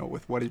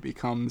with what he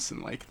becomes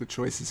and like the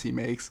choices he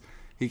makes,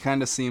 he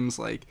kind of seems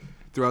like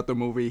throughout the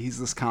movie he's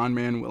this con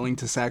man willing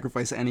to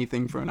sacrifice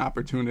anything for an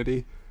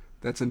opportunity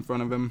that's in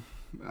front of him.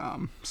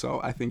 So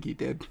I think he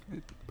did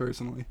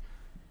personally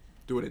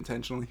do it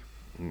intentionally.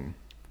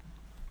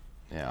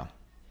 Yeah.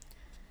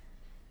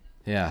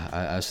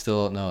 I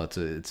still know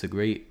it's a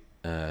great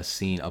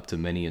scene up to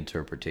many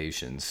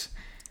interpretations.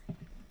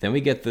 Then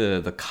we get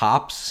the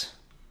cops.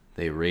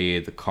 They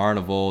raid the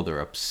carnival. They're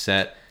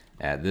upset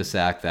at this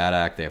act, that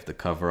act. They have to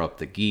cover up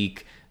the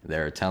geek.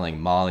 They're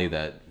telling Molly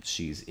that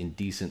she's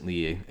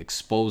indecently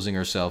exposing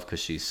herself because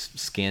she's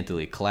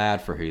scantily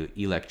clad for her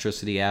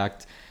electricity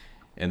act.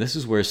 And this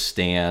is where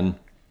Stan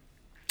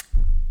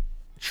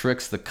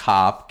tricks the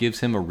cop, gives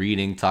him a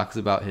reading, talks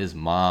about his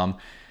mom.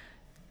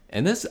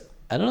 And this,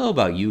 I don't know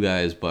about you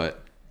guys,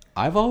 but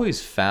I've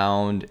always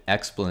found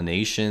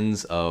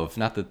explanations of,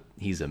 not that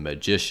he's a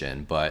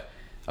magician, but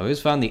I've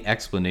always found the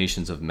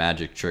explanations of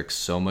magic tricks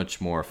so much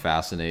more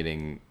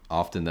fascinating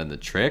often than the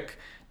trick.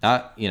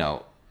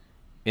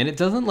 And it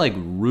doesn't like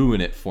ruin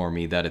it for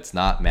me that it's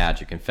not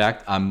magic. In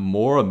fact, I'm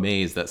more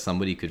amazed that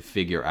somebody could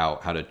figure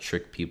out how to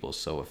trick people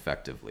so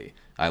effectively.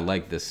 I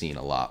like this scene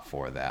a lot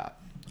for that.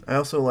 I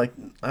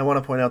want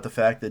to point out the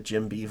fact that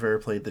Jim Beaver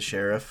played the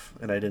sheriff,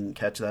 and I didn't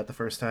catch that the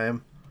first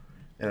time.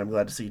 And I'm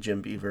glad to see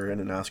Jim Beaver in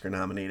an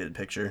Oscar-nominated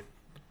picture.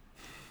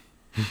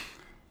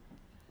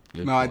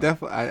 No, I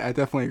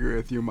definitely agree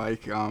with you,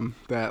 Mike.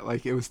 That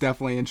like it was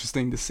definitely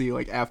interesting to see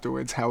like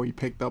afterwards how he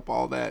picked up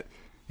all that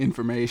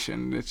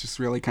information. It just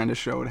really kind of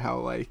showed how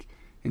like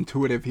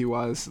intuitive he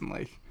was and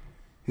like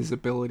his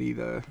ability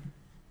to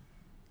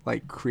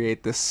like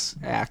create this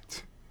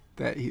act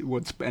that he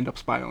would end up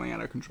spiraling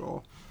out of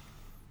control.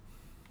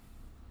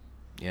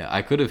 Yeah,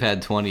 I could have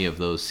had 20 of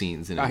those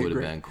scenes and it would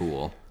have been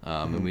cool.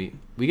 And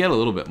we get a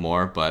little bit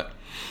more, but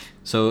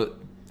so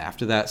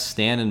after that,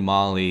 Stan and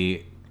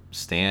Molly,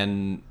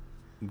 Stan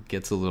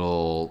gets a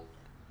little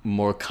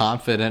more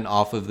confident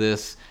off of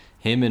this.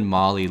 Him and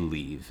Molly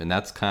leave, and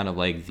that's kind of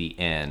like the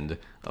end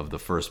of the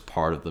first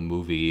part of the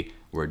movie.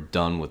 We're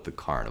done with the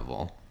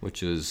carnival,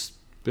 which is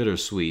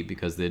bittersweet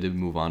because they did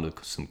move on to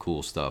some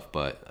cool stuff,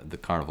 but the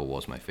carnival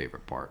was my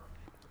favorite part.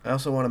 I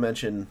also want to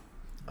mention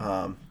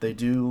they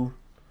do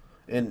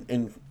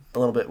in a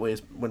little bit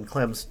ways when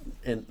Clem's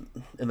in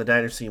the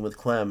diner scene with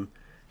Clem,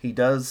 he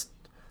does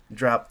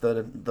drop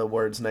the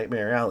words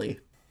Nightmare Alley.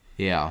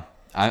 Yeah,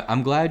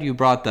 I'm glad you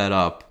brought that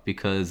up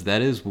because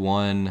that is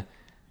one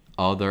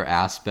other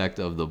aspect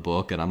of the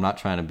book, and I'm not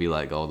trying to be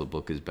like, oh, the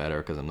book is better,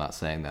 because I'm not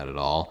saying that at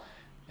all,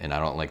 and I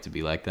don't like to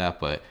be like that,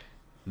 but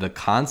the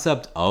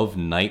concept of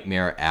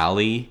Nightmare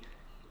Alley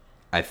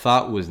I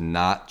thought was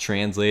not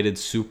translated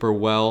super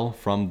well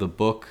from the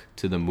book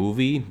to the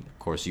movie. Of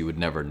course, you would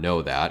never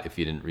know that if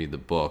you didn't read the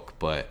book,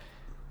 but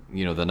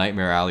you know, the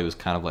Nightmare Alley was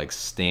kind of like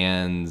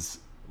Stan's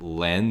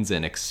lens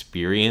and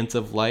experience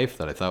of life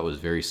that I thought was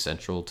very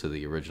central to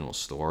the original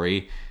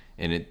story,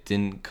 and it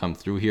didn't come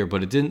through here,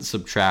 but it didn't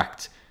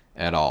subtract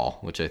at all,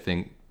 which I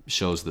think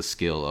shows the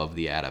skill of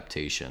the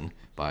adaptation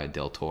by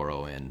Del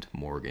Toro and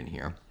Morgan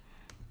here.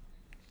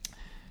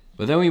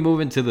 But then we move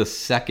into the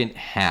second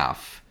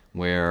half,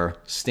 where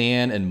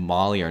Stan and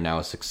Molly are now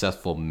a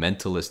successful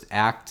mentalist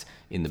act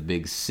in the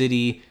big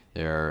city.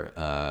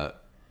 They're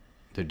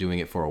doing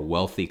it for a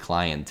wealthy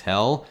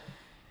clientele.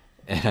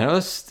 And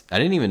I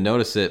didn't even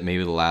notice it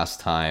maybe the last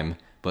time,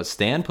 but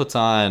Stan puts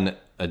on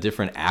a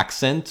different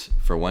accent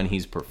for when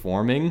he's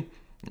performing,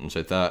 which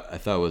I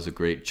thought was a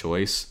great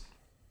choice.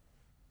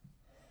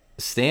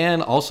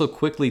 Stan also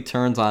quickly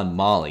turns on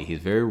Molly. He's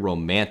very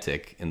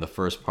romantic in the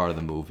first part of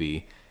the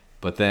movie,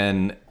 but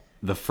then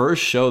the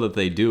first show that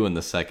they do in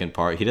the second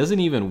part, he doesn't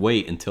even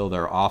wait until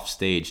they're off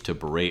stage to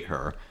berate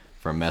her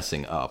for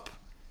messing up.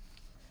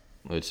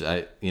 Which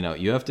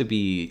you have to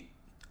be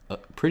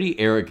pretty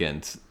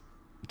arrogant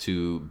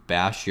to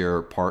bash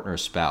your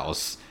partner's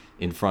spouse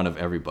in front of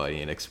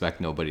everybody and expect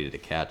nobody to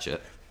catch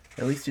it.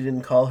 At least you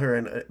didn't call her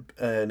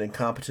an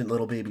incompetent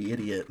little baby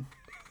idiot.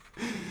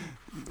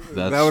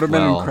 That would have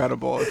been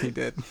incredible if he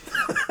did.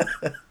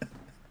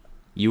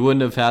 You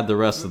wouldn't have had the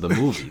rest of the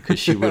movie because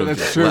she would have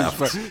just left.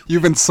 But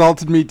you've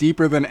insulted me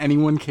deeper than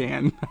anyone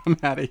can. I'm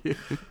out of here.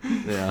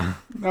 Yeah.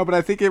 No, but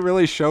I think it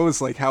really shows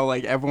like how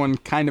like everyone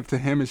kind of to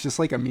him is just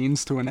like a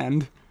means to an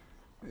end.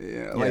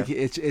 Yeah, like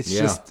it's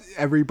just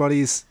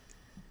everybody's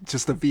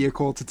just a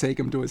vehicle to take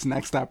him to his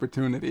next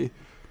opportunity.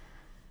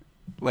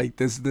 Like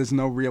there's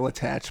no real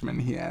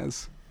attachment he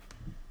has.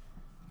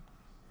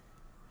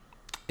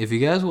 If you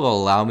guys will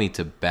allow me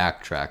to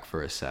backtrack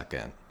for a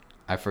second,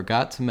 I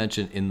forgot to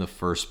mention in the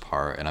first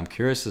part, and I'm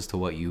curious as to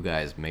what you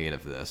guys made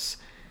of this.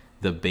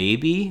 The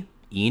baby,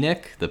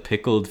 Enoch, the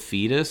pickled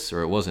fetus,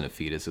 or it wasn't a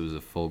fetus, it was a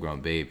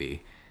full-grown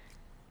baby,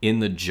 in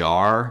the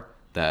jar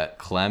that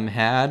Clem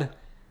had,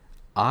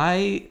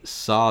 I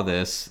saw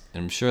this,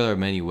 and I'm sure there are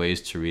many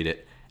ways to read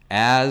it,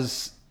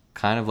 as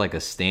kind of like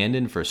a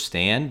stand-in for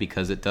Stan,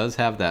 because it does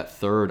have that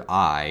third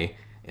eye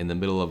in the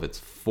middle of its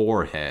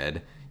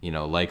forehead,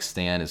 like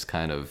Stan is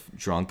kind of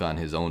drunk on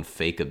his own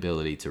fake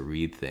ability to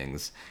read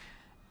things.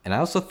 And I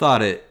also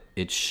thought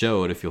it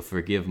showed, if you'll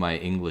forgive my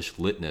English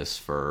litness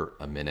for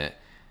a minute,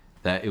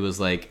 that it was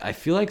like, I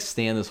feel like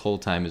Stan this whole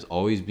time is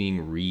always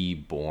being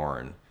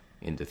reborn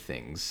into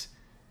things.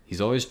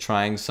 He's always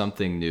trying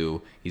something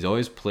new. He's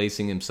always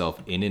placing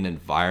himself in an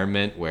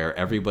environment where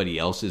everybody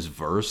else is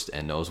versed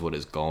and knows what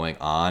is going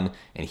on,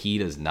 and he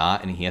does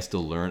not, and he has to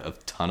learn a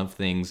ton of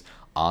things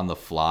on the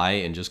fly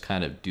and just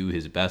kind of do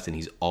his best. And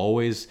he's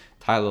always,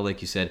 Tyler,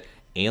 like you said,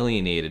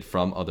 alienated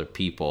from other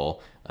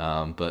people,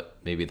 but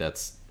maybe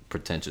that's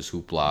pretentious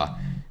hoopla.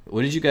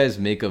 What did you guys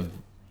make of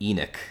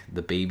Enoch,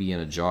 the baby in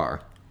a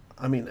jar?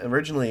 I mean,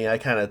 originally I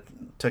kind of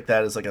took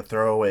that as like a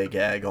throwaway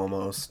gag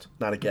almost.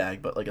 Not a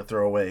gag, but like a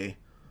throwaway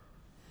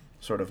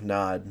sort of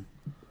nod.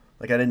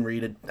 Like I didn't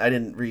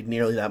read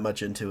nearly that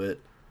much into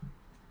it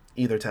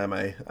either time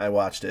I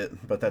watched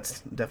it, but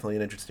that's definitely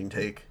an interesting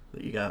take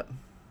that you got.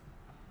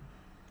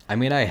 I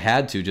mean, I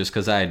had to just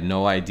because I had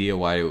no idea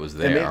why it was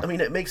there.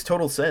 It makes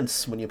total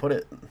sense when you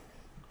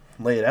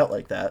lay it out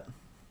like that.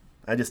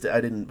 I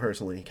didn't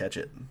personally catch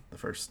it the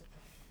first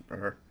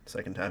or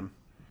second time.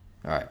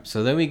 All right,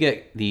 so then we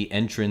get the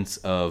entrance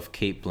of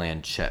Cate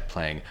Blanchett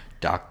playing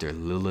Dr.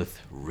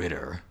 Lilith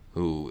Ritter,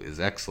 who is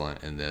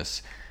excellent in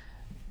this.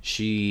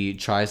 She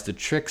tries to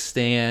trick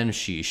Stan.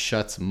 She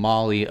shuts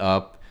Molly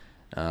up.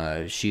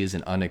 She is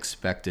an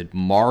unexpected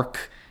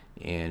mark,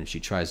 and she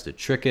tries to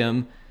trick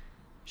him.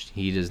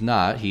 He does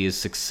not. He is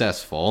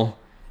successful.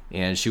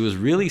 And she was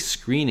really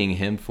screening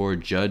him for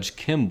Judge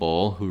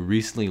Kimball, who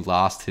recently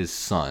lost his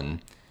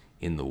son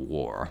in the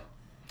war.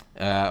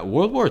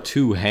 World War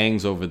II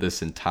hangs over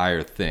this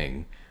entire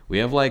thing. We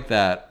have like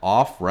that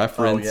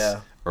off-reference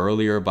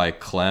earlier by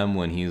Clem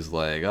when he's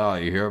like, oh,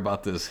 you hear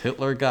about this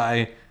Hitler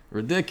guy?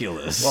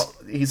 Ridiculous. Well,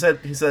 he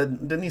said,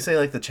 didn't he say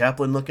like the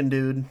chaplain-looking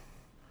dude?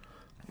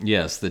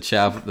 Yes,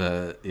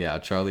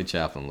 Charlie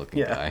Chaplin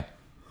looking guy.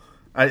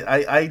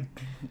 I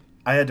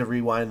had to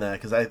rewind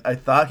that because I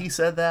thought he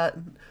said that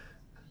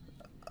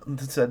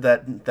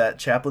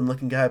Chaplin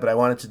looking guy, but I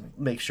wanted to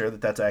make sure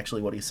that that's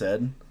actually what he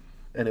said.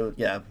 And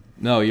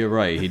No, you're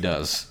right. He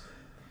does.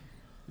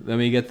 Then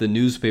we get the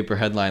newspaper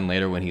headline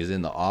later when he's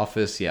in the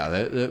office. Yeah,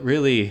 that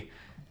really,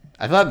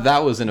 I thought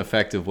that was an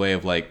effective way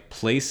of like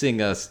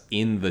placing us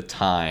in the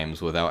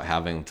times without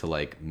having to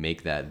like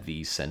make that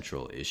the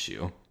central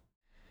issue.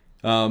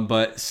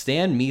 But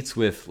Stan meets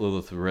with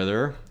Lilith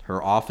Ritter.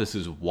 Her office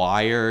is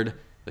wired.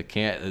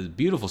 The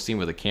beautiful scene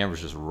where the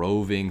camera's just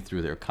roving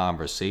through their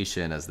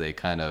conversation as they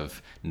kind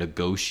of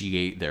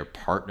negotiate their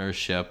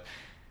partnership.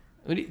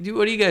 What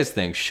do you guys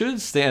think?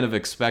 Should Stan have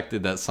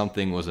expected that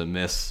something was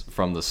amiss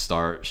from the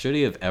start? Should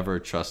he have ever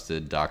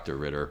trusted Dr.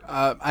 Ritter?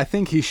 I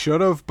think he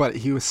should have, but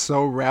he was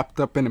so wrapped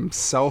up in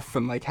himself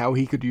and like how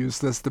he could use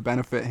this to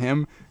benefit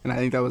him, and I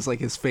think that was like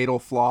his fatal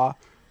flaw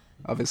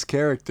of his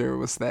character,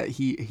 was that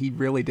he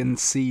really didn't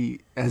see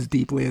as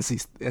deeply as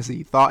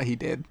he thought he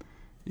did.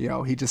 You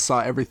know, he just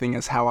saw everything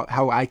as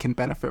how I can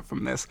benefit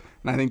from this,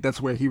 and I think that's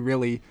where he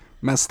really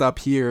messed up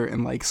here.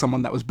 And like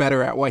someone that was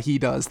better at what he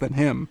does than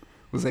him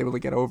was able to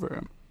get over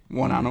him,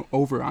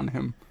 over on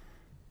him.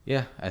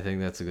 Yeah, I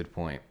think that's a good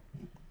point.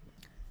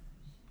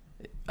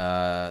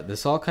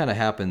 This all kind of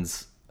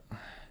happens.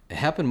 It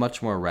happened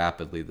much more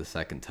rapidly the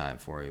second time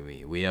for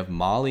me. We have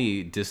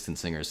Molly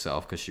distancing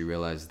herself because she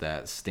realized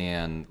that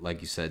Stan,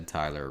 like you said,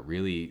 Tyler,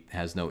 really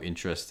has no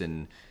interest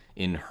in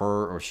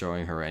her or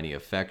showing her any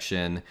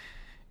affection.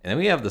 And then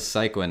we have the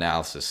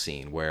psychoanalysis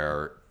scene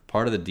where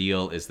part of the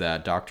deal is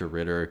that Dr.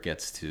 Ritter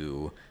gets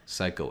to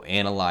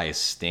psychoanalyze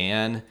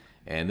Stan.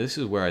 And this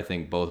is where I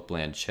think both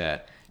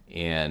Blanchett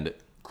and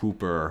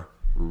Cooper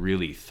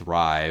really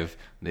thrive.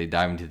 They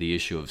dive into the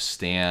issue of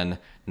Stan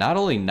not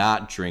only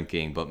not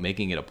drinking, but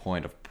making it a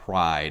point of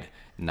pride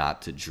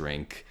not to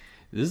drink.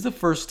 This is the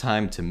first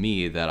time to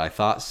me that I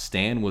thought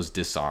Stan was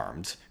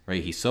disarmed,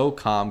 right? He's so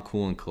calm,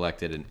 cool, and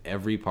collected in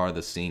every part of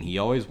the scene. He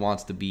always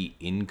wants to be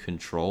in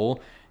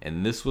control.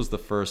 And this was the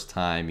first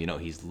time,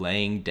 he's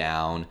laying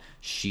down.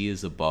 She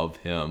is above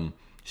him.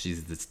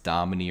 She's this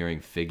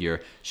domineering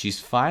figure. She's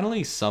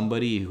finally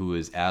somebody who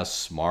is as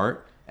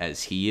smart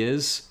as he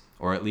is,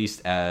 or at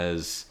least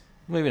as,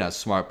 maybe not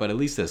smart, but at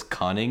least as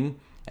cunning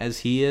as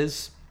he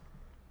is.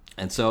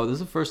 And so this is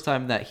the first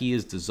time that he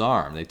is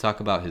disarmed. They talk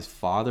about his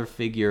father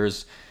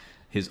figures,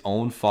 his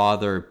own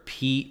father,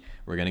 Pete.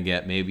 We're going to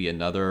get maybe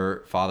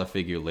another father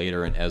figure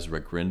later in Ezra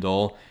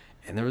Grindle.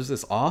 And there was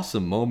this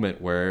awesome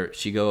moment where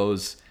she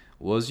goes,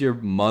 "Was your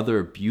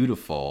mother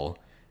beautiful?"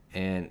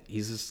 And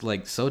he's just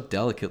like so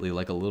delicately,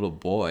 like a little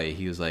boy.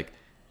 He was like,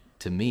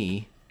 "To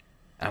me."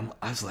 I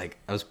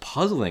was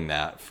puzzling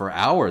that for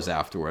hours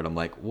afterward. I'm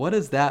like, what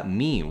does that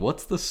mean?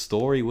 What's the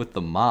story with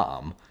the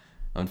mom?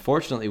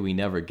 Unfortunately, we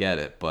never get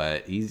it,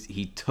 but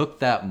he took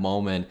that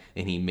moment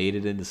and he made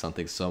it into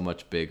something so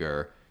much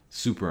bigger.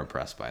 Super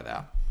impressed by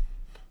that.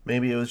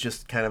 Maybe it was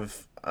just kind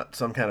of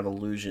some kind of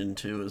allusion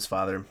to his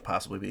father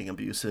possibly being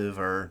abusive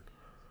or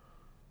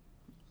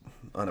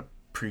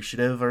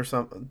unappreciative or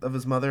something of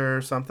his mother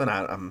or something.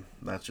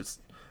 That's just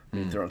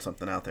me throwing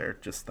something out there.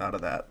 Just thought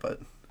of that,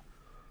 but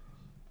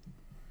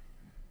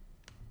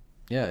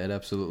yeah, it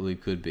absolutely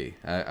could be.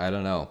 I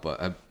don't know,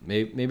 but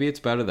maybe it's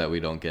better that we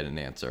don't get an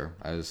answer.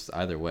 I was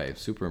either way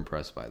super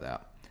impressed by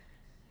that.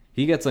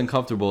 He gets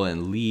uncomfortable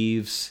and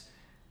leaves.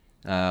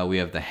 We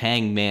have the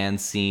hangman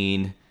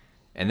scene,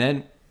 and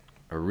then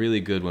a really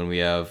good one. We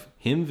have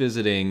him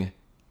visiting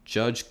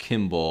Judge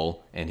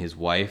Kimball and his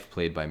wife,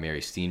 played by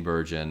Mary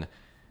Steenburgen,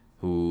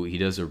 who he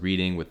does a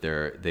reading with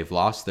they've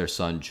lost their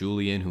son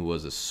Julian, who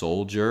was a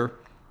soldier,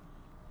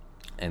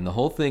 and the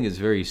whole thing is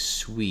very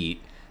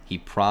sweet. He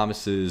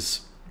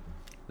promises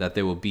that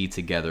they will be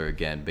together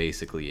again,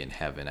 basically in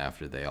heaven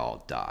after they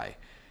all die,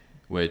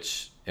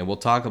 and we'll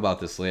talk about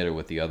this later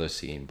with the other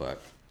scene,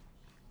 but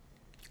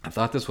I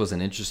thought this was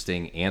an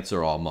interesting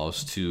answer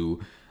almost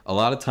to a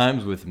lot of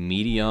times with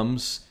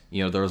mediums.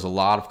 There was a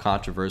lot of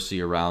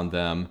controversy around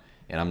them,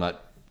 and I'm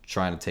not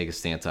trying to take a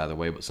stance either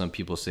way, but some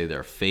people say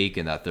they're fake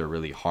and that they're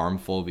really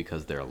harmful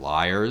because they're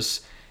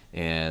liars.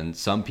 And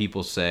some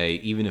people say,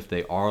 even if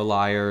they are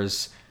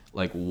liars,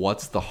 like,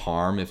 what's the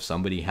harm if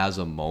somebody has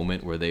a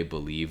moment where they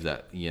believe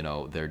that,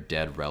 their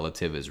dead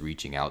relative is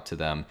reaching out to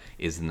them?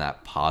 Isn't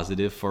that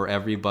positive for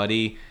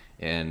everybody?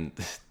 And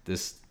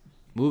this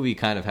movie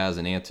kind of has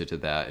an answer to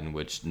that, in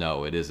which,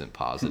 no, it isn't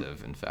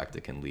positive. In fact,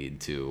 it can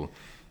lead to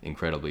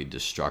incredibly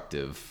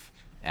destructive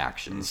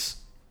actions.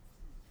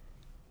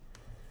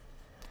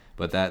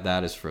 But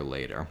that is for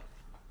later.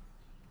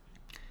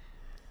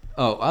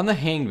 Oh, on the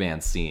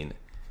hangman scene,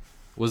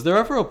 was there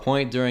ever a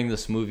point during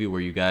this movie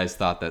where you guys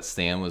thought that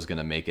Stan was going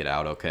to make it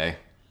out okay?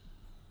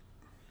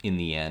 In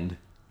the end?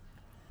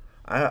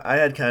 I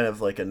had kind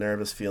of like a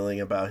nervous feeling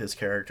about his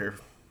character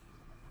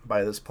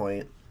by this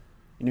point.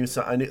 I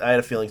had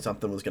a feeling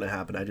something was going to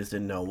happen. I just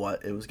didn't know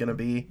what it was going to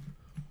be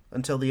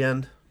until the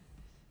end.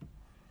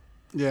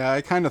 Yeah,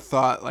 I kind of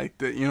thought like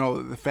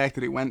the fact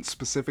that he went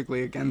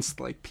specifically against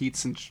like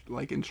Pete's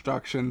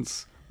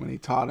instructions when he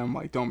taught him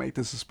like don't make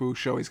this a spoof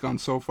show. He's gone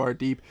so far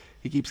deep.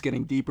 He keeps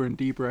getting deeper and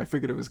deeper. I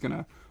figured it was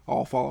gonna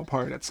all fall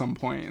apart at some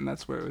point, and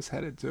that's where it was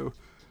headed to.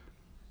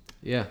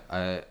 Yeah,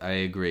 I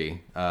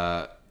agree.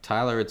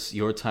 Tyler, it's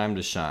your time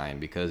to shine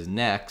because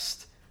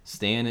next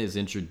Stan is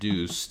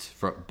introduced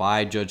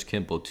by Judge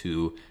Kimball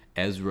to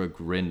Ezra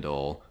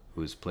Grindle,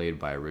 who's played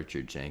by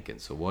Richard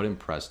Jenkins. So what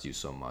impressed you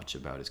so much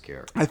about his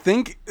character? I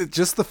think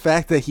just the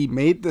fact that he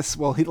made this.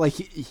 Well,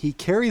 he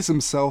carries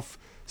himself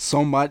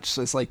so much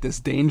as like this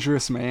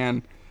dangerous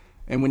man,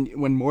 and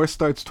when more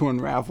starts to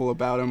unravel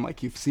about him,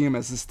 like you see him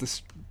as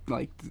this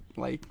like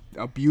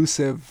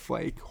abusive,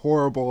 like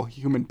horrible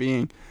human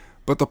being.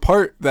 But the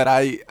part that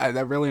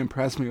that really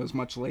impressed me was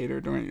much later,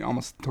 during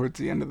almost towards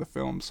the end of the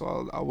film.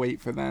 So I'll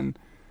wait for then.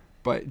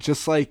 But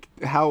just like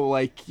how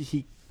like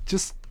he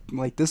just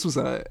like this was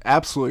a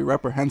absolutely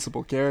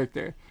reprehensible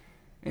character,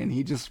 and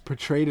he just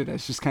portrayed it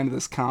as just kind of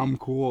this calm,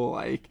 cool,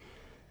 like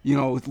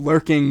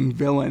lurking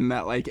villain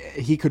that like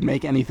he could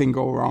make anything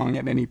go wrong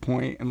at any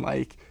point. And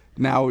like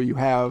now you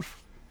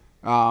have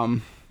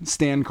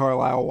Stan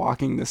Carlisle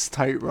walking this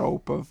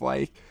tightrope of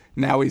like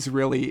now he's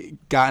really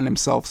gotten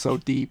himself so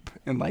deep,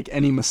 and like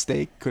any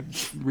mistake could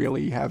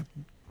really have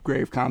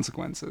grave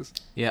consequences.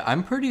 Yeah,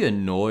 I'm pretty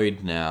annoyed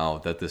now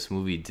that this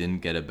movie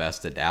didn't get a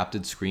Best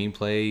Adapted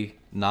Screenplay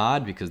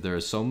nod because there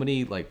are so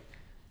many like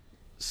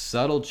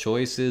subtle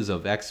choices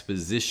of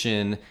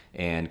exposition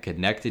and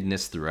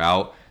connectedness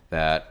throughout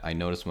that I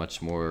noticed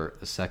much more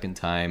the second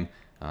time,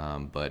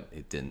 but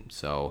it didn't.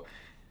 So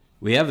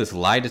we have this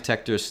lie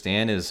detector.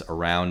 Stan is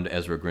around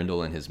Ezra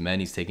Grindle and his men.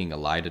 He's taking a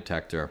lie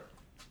detector.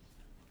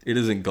 It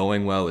isn't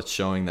going well. It's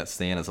showing that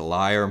Stan is a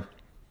liar.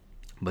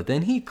 But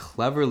then he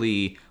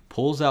cleverly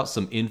pulls out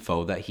some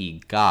info that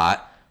he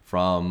got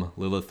from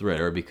Lilith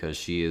Ritter because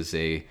she is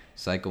a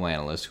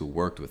psychoanalyst who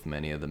worked with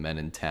many of the men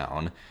in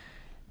town.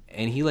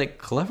 And he like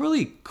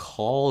cleverly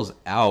calls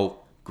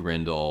out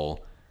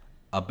Grindle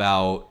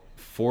about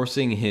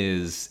forcing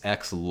his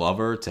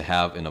ex-lover to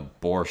have an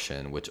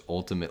abortion, which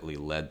ultimately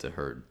led to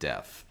her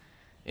death.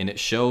 And it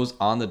shows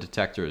on the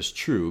detector as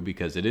true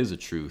because it is a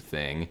true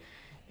thing.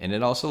 And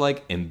it also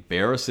like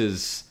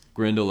embarrasses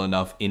Grindle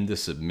enough into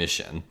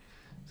submission.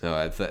 So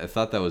I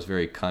thought that was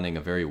very cunning,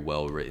 a very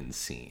well-written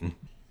scene.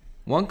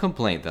 One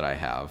complaint that I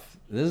have,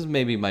 this is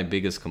maybe my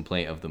biggest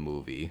complaint of the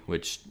movie,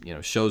 which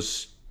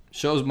shows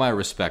my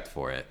respect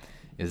for it,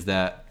 is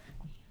that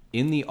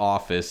in the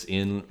office,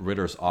 in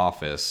Ritter's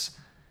office,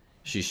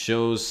 she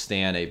shows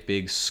Stan a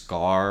big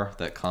scar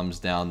that comes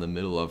down the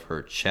middle of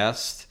her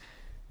chest,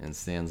 and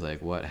Stan's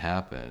like, "What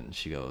happened?"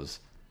 She goes,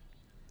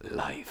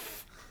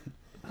 "Life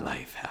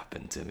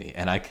happened to me,"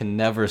 and I can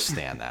never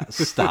stand that.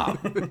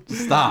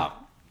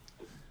 Stop.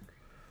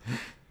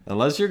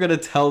 Unless you're gonna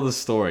tell the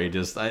story,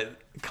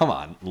 come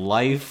on,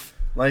 life.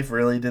 Life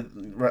really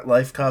did.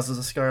 Life causes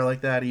a scar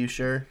like that. Are you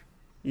sure?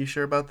 You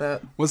sure about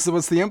that? Was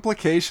the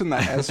implication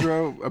that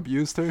Ezra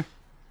abused her?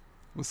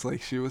 Was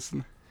like she was.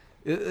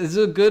 It's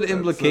a good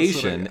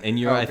implication, and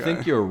okay. I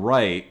think you're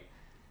right,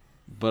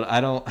 but I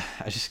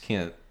just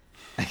can't.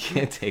 I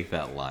can't take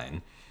that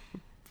line.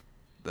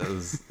 That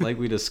was like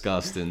we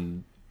discussed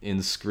in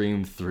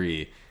Scream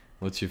 3.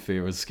 What's your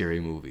favorite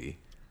scary movie?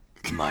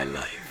 My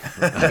life.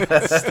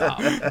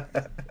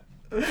 Stop.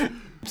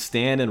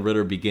 Stan and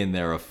Ritter begin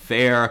their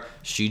affair.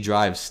 She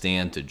drives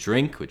Stan to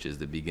drink, which is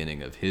the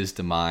beginning of his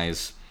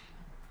demise.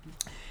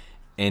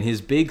 And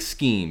his big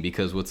scheme,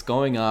 because what's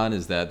going on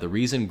is that the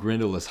reason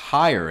Grindle is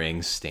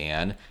hiring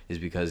Stan is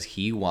because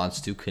he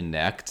wants to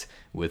connect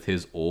with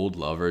his old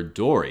lover,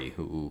 Dory,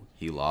 who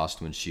he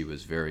lost when she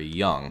was very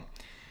young.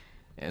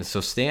 And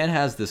so Stan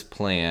has this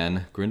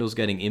plan. Grindle's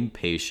getting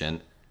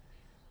impatient.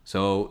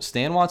 So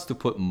Stan wants to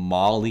put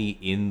Molly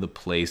in the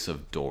place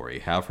of Dory,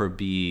 have her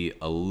be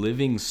a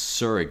living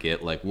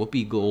surrogate like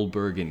Whoopi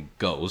Goldberg in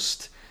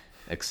Ghost,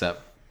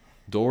 except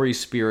Dory's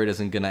spirit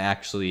isn't going to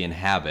actually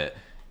inhabit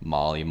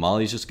Molly.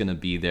 Molly's just going to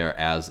be there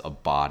as a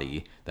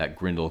body that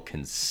Grindle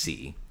can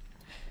see.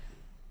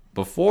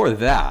 Before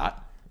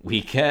that,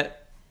 we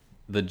get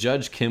the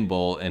Judge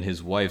Kimball and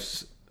his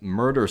wife's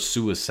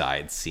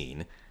murder-suicide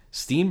scene.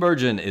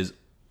 Steenburgen is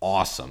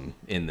awesome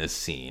in this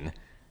scene.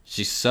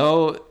 She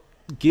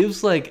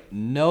gives like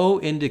no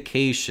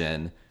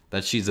indication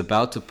that she's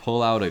about to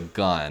pull out a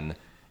gun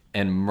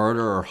and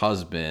murder her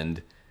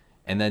husband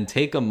and then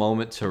take a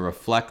moment to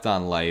reflect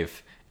on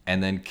life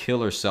and then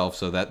kill herself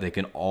so that they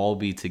can all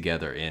be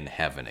together in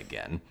heaven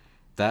again.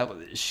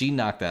 She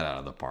knocked that out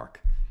of the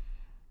park.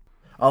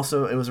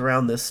 Also, it was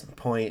around this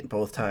point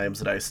both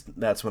times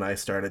that's when I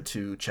started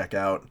to check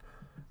out,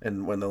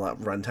 and when the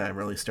runtime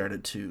really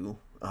started to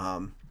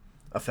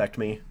affect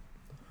me.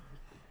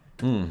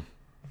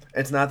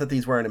 It's not that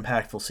these weren't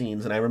impactful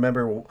scenes, and I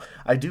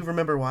do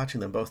remember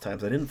watching them both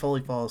times. I didn't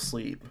fully fall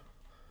asleep,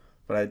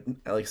 but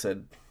like I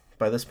said,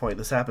 by this point,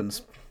 this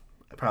happens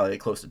probably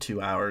close to 2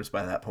 hours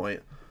by that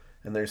point,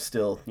 and there's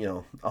still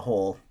a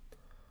whole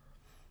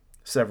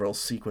several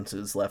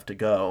sequences left to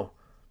go.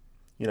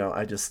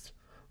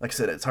 like I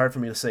said, it's hard for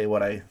me to say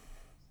what I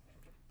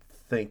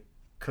think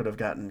could have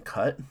gotten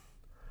cut,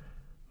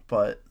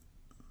 but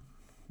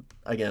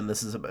again,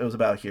 it was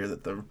about here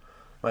that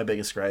my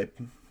biggest gripe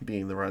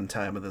being the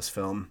runtime of this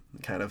film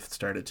kind of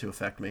started to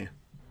affect me.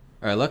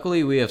 All right,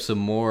 luckily we have some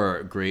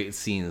more great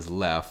scenes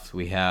left.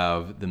 We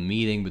have the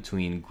meeting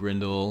between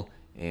Grindel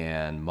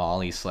and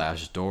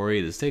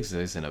Molly/Dory. This takes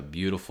place in a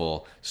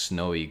beautiful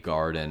snowy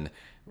garden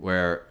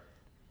where,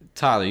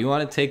 Tyler, you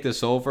want to take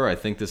this over? I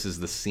think this is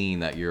the scene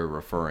that you're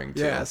referring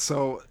to. Yeah,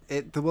 so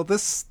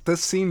this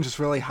scene just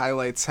really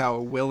highlights how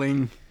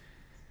willing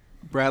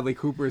Bradley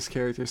Cooper's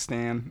character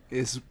Stan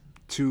is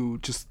to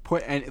just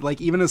put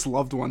even his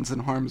loved ones in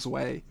harm's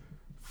way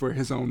for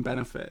his own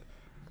benefit.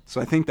 So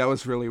I think that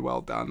was really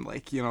well done.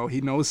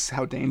 He knows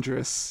how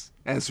dangerous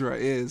Ezra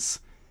is,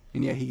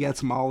 and yet he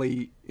gets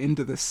Molly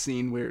into this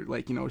scene where,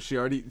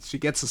 she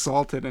gets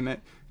assaulted in it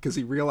because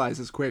he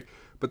realizes quick.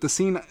 But the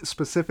scene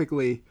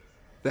specifically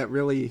that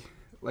really,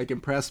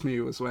 impressed me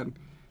was when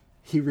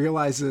he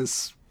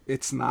realizes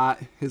it's not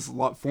his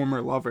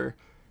former lover,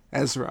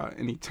 Ezra,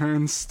 and he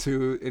turns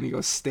to, and he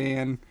goes,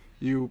 Stan,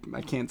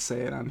 I can't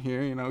say it on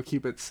here,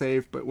 keep it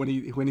safe. But when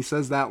he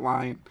says that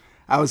line,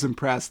 I was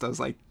impressed. I was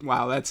like,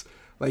 wow, that's...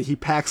 he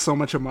packs so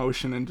much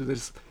emotion into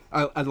this.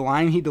 A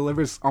line he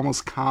delivers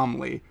almost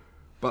calmly,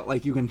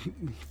 but you can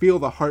feel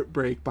the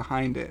heartbreak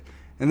behind it.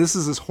 And this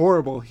is this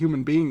horrible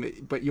human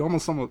being, but you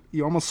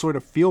almost sort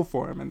of feel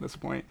for him at this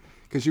point,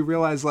 because you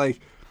realize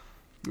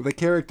the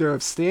character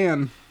of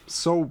Stan,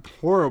 so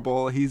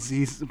horrible.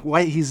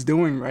 What he's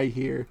doing right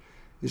here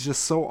is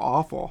just so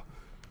awful.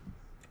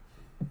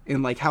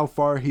 And how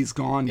far he's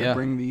gone to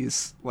bring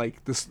these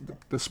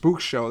the spook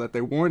show that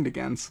they warned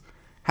against.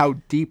 How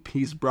deep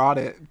he's brought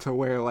it to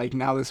where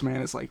now this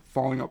man is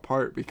falling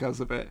apart because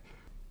of it.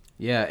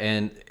 Yeah,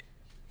 and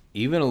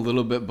even a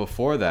little bit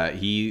before that,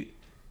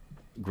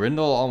 Grindel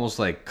almost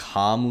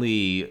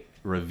calmly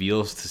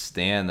reveals to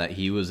Stan that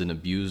he was an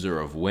abuser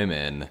of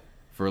women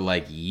for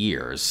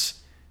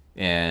years.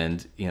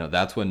 And,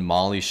 that's when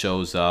Molly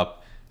shows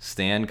up.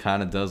 Stan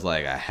kind of does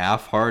a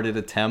half-hearted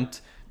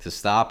attempt to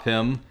stop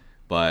him,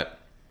 but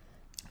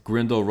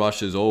Grindel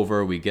rushes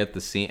over. We get the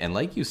scene. And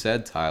like you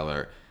said,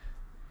 Tyler,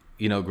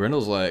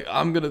 Grindel's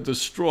I'm going to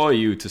destroy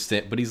you to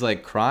Stan. But he's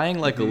crying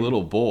like a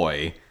little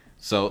boy.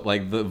 So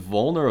the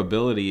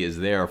vulnerability is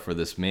there for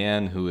this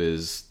man who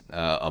is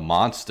a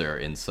monster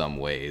in some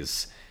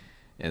ways.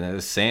 And then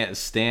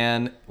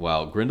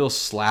Grindel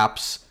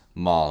slaps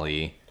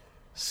Molly.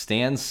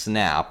 Stan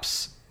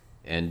snaps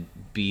and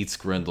beats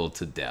Grindel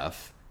to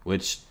death,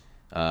 which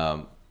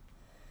Del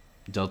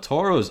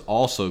Toro is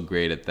also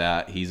great at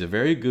that. He's a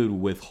very good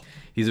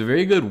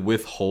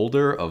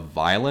withholder of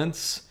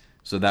violence,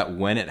 so that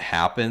when it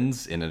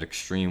happens in an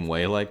extreme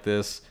way like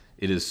this,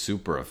 it is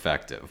super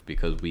effective,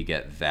 because we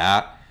get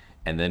that,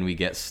 and then we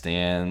get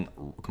Stan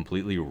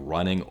completely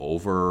running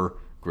over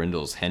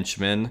Grindel's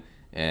henchmen,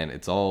 and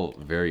it's all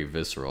very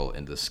visceral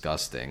and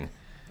disgusting.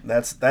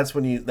 That's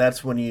when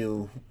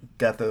you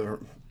got the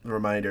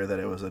reminder that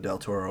it was a Del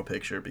Toro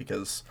picture,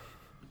 because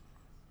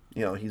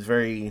he's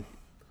very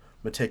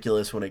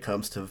meticulous when it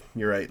comes to,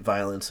 you're right,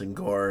 violence and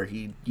gore.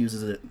 He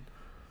uses it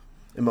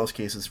in most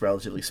cases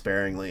relatively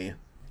sparingly.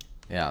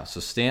 Yeah, so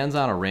Stan's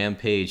on a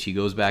rampage. He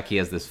goes back. He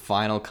has this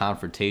final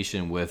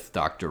confrontation with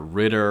Dr.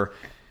 Ritter.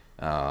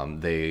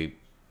 They,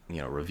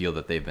 reveal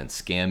that they've been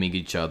scamming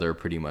each other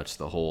pretty much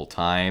the whole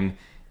time.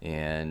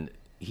 And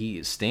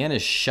Stan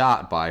is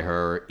shot by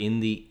her in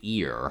the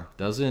ear.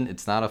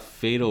 It's not a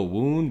fatal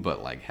wound,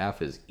 but half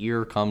his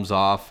ear comes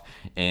off.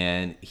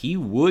 And he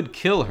would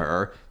kill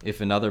her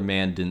if another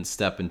man didn't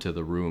step into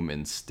the room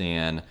and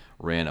Stan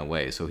ran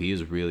away. So he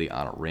is really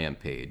on a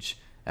rampage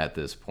at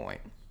this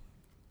point.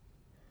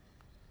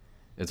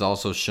 It's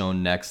also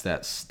shown next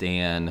that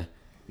Stan,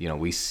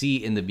 we see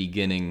in the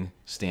beginning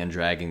Stan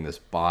dragging this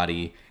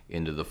body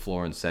into the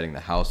floor and setting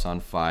the house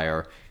on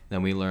fire.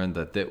 Then we learned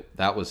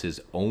that was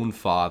his own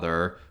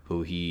father,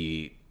 who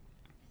he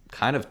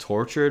kind of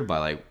tortured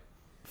by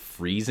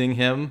freezing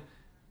him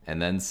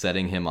and then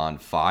setting him on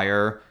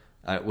fire.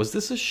 Was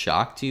this a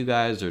shock to you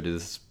guys, or did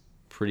this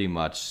pretty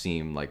much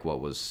seem like what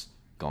was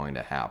going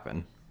to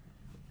happen?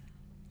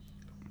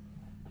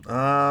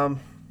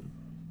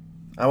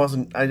 I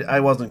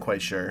wasn't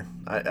quite sure.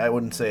 I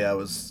wouldn't say I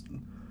was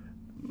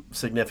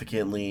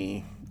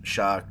significantly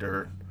shocked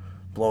or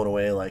blown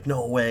away.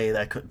 No way,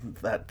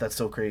 that's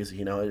so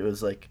crazy. It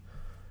was it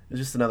was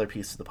just another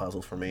piece of the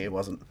puzzle for me. It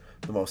wasn't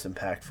the most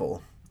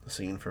impactful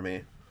scene for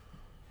me.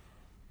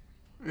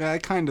 Yeah, I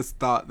kind of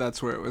thought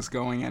that's where it was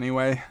going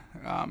anyway.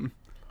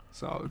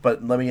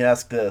 But let me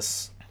ask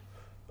this: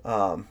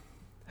 how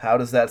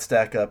does that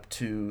stack up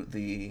to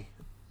the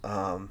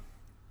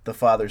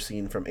father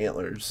scene from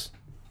Antlers?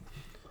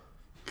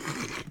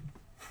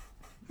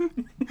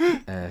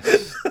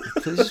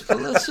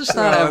 Let's just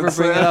not ever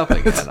bring it up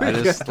again. I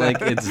just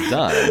it's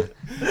done.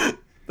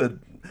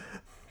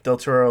 Del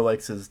Toro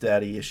likes his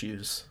daddy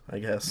issues, I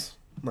guess.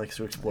 Likes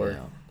to explore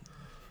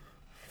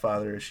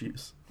father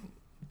issues.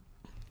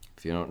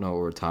 If you don't know what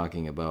we're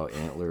talking about,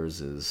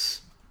 Antlers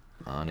is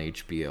on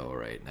HBO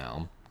right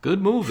now.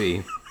 Good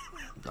movie.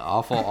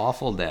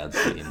 Awful dad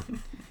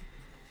scene.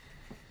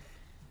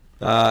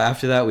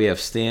 After that, we have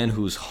Stan,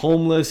 who's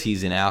homeless.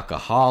 He's an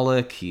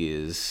alcoholic. He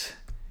is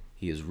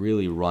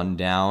really run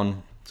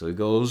down. So he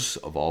goes,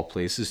 of all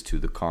places, to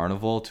the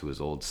carnival, to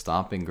his old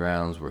stomping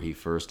grounds where he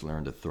first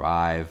learned to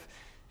thrive.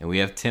 And we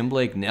have Tim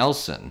Blake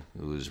Nelson,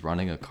 who is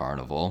running a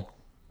carnival.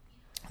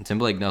 And Tim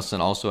Blake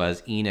Nelson also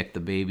has Enoch the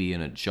baby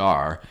in a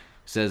jar.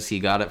 Says he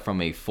got it from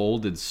a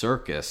folded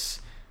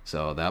circus.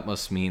 So that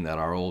must mean that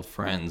our old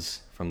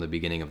friends from the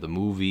beginning of the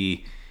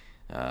movie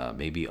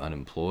may be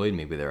unemployed.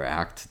 Maybe their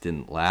act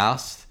didn't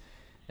last.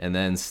 And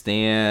then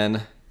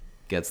Stan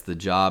gets the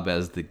job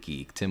as the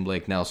geek. Tim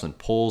Blake Nelson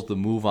pulls the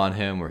move on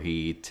him where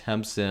he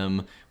tempts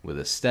him with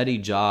a steady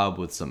job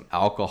with some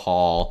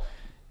alcohol.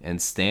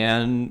 And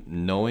Stan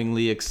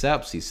knowingly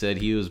accepts. He said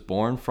he was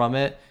born from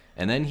it.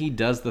 And then he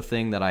does the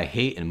thing that I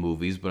hate in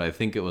movies, but I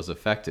think it was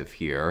effective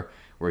here,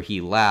 where he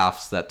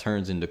laughs, that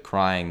turns into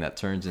crying, that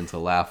turns into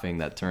laughing,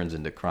 that turns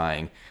into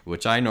crying,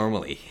 which I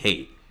normally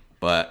hate.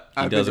 But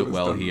he does it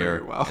well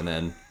here. Well. And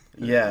then,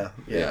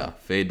 yeah,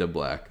 fade to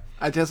black.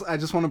 I just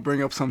want to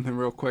bring up something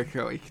real quick.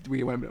 Like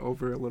we went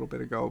over a little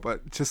bit ago,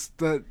 but just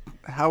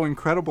how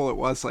incredible it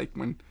was. Like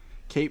when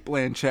Cate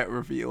Blanchett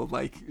revealed,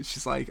 like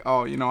she's like,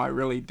 "Oh, I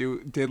really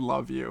did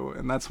love you,"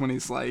 and that's when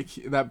he's like,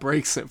 that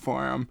breaks it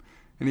for him,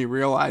 and he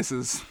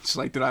realizes, she's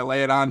like, "Did I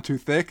lay it on too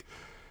thick?"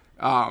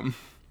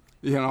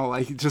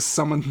 Like just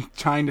someone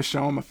trying to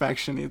show him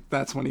affection.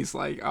 That's when he's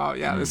like, "Oh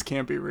yeah, this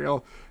can't be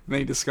real." And then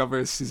he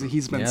discovers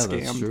he's been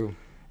scammed. That's true.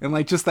 And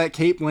like just that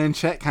Cate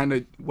Blanchett kind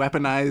of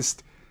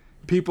weaponized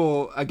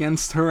people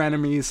against her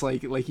enemies.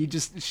 Like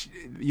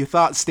you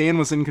thought Stan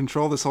was in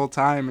control this whole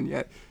time, and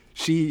yet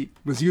she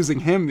was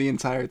using him the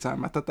entire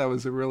time. I thought that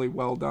was a really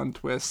well done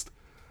twist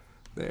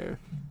there.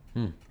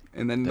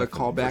 And then the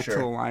callback to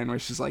the line where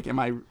she's like, "Am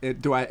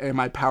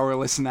I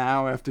powerless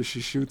now?" After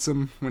she shoots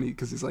him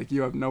because he's like,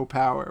 "You have no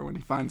power," when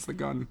he finds the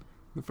gun in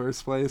the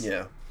first place.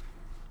 Yeah,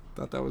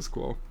 thought that was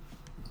cool.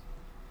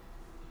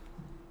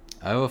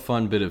 I have a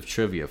fun bit of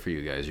trivia for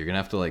you guys. You're gonna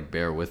have to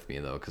bear with me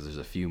though, because there's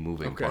a few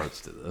moving parts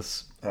to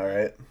this. All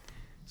right.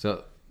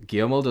 So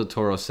Guillermo del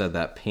Toro said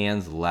that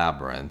Pan's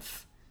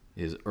Labyrinth,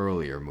 his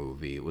earlier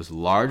movie, was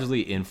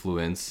largely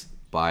influenced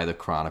by the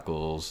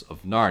Chronicles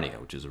of Narnia,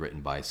 which is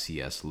written by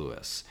C.S.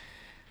 Lewis.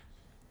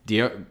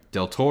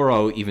 Del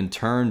Toro even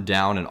turned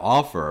down an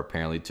offer,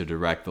 apparently, to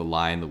direct The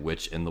Lion, the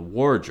Witch, and the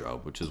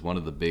Wardrobe, which is one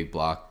of the big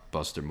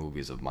blockbuster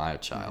movies of my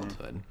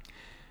childhood.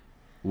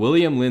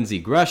 William Lindsay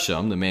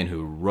Gresham, the man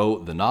who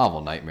wrote the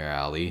novel Nightmare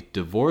Alley,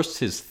 divorced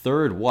his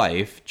third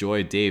wife,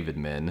 Joy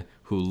Davidman,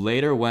 who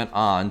later went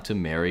on to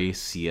marry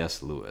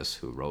C.S. Lewis,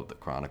 who wrote the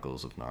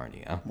Chronicles of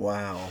Narnia.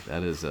 Wow.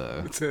 That is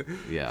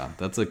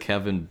that's a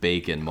Kevin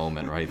Bacon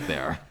moment right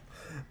there.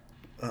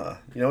 You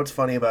know what's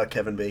funny about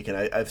Kevin Bacon?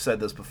 I've said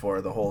this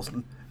before, the whole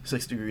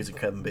 6 Degrees of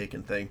Kevin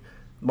Bacon thing.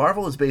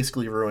 Marvel has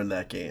basically ruined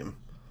that game.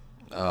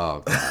 Oh,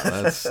 God,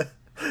 that's...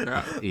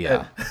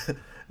 yeah.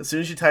 As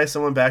soon as you tie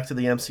someone back to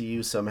the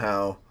MCU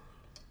somehow,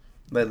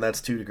 then that's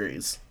 2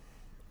 degrees.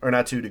 Or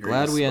not 2 degrees.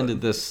 Glad we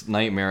ended this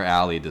Nightmare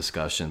Alley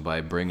discussion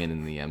by bringing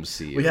in the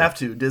MCU. We have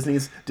to.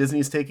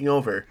 Disney's taking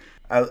over.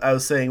 I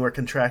was saying we're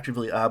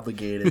contractually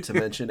obligated to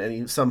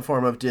mention some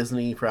form of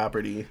Disney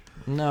property.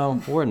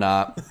 No, we're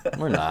not.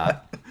 We're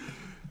not.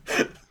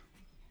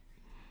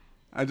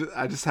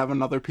 I just have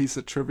another piece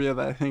of trivia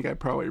that I think I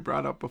probably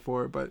brought up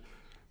before, but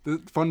the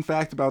fun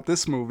fact about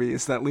this movie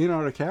is that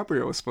Leonardo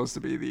DiCaprio was supposed to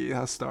be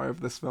the star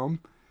of this film.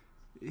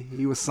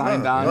 He was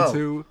signed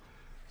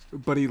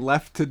but he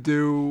left to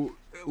do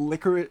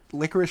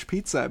Licorice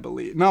Pizza, I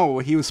believe. No,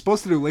 he was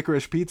supposed to do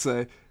Licorice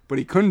Pizza, but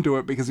he couldn't do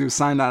it because he was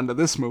signed on to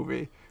this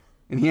movie.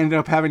 And he ended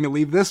up having to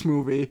leave this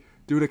movie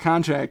due to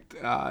contract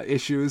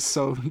issues,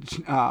 so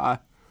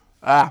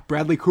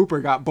Bradley Cooper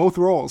got both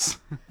roles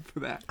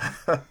for that.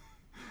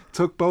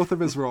 Took both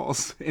of his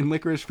roles in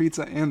Licorice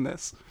Pizza and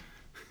this.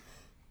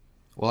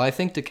 Well, I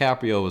think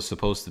DiCaprio was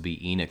supposed to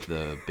be Enoch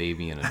the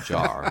baby in a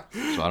jar,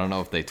 so I don't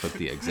know if they took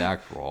the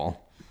exact role.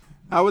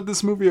 How would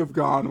this movie have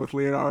gone with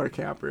Leonardo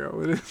DiCaprio?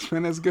 Would it have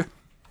been as good?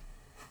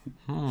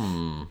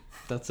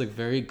 That's a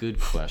very good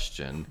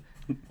question.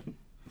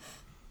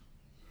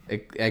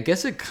 I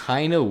guess it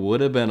kind of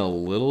would have been a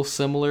little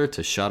similar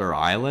to Shutter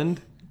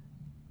Island.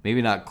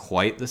 Maybe not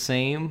quite the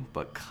same,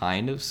 but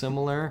kind of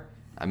similar.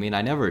 I mean,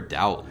 I never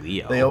doubt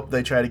Leo.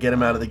 They try to get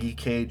him out of the geek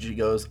cage. He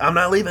goes, "I'm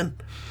not leaving.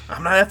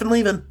 I'm not effing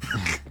leaving."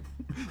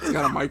 He's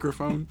got a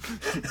microphone.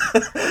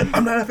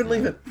 "I'm not effing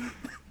leaving."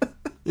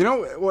 You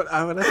know, what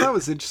I thought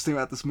was interesting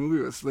about this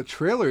movie was the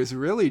trailers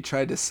really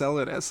tried to sell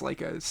it as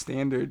like a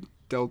standard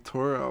Del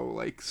Toro,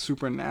 like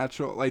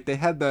supernatural. Like they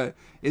had the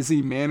 "Is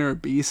he man or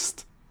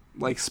beast?"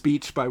 like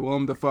speech by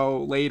Willem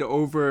Dafoe laid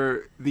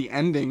over the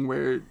ending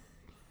where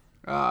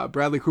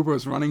Bradley Cooper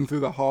was running through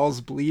the halls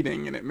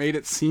bleeding, and it made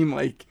it seem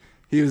like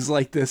he was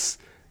like this,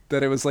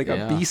 that it was like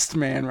a beast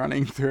man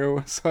running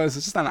through. So it's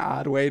just an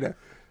odd way to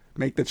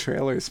make the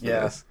trailers for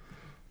this.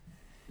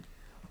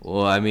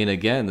 Well, I mean,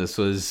 again, this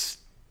was,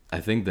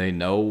 I think they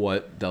know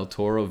what Del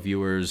Toro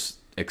viewers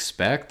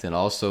expect, and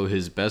also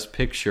his Best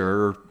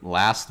Picture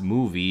last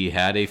movie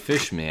had a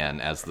fish man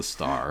as the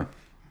star.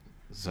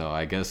 So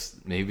I guess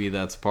maybe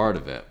that's part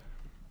of it.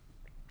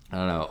 I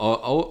don't know.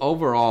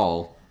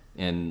 Overall,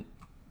 and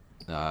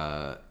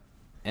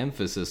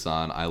emphasis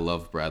on I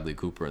love Bradley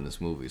Cooper in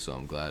this movie, so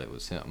I'm glad it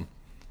was him.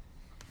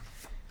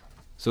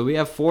 So we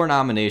have 4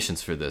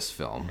 nominations for this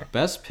film.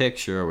 Best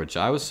Picture, which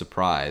I was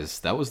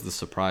surprised. That was the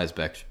surprise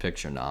Best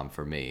Picture nom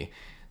for me.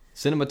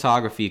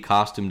 Cinematography,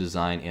 costume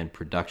design, and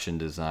production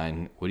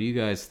design. What do you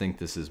guys think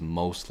this is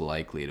most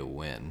likely to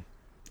win?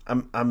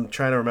 I'm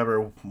trying to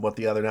remember what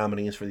the other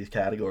nominees for these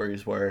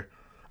categories were.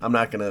 I'm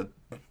not gonna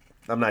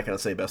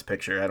say Best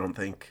Picture. I don't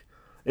think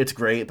it's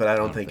great, but I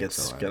don't think it's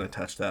so gonna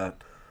touch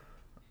that.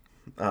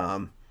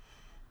 I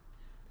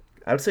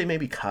would say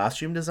maybe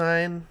costume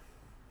design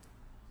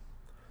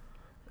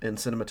and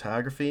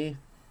cinematography.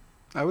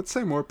 I would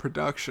say more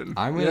production.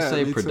 I'm gonna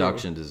say me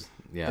production too. is.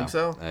 Yeah, Think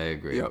so? I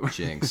agree. Yep.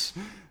 Jinx.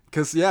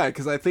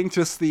 Because I think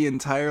just the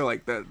entire,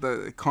 like,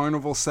 the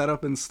carnival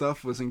setup and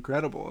stuff was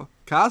incredible.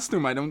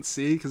 Costume I don't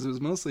see, because it was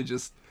mostly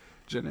just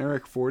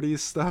generic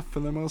 40s stuff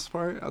for the most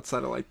part,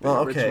 outside of, like, the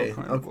original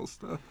carnival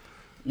stuff.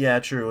 Yeah,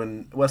 true.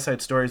 And West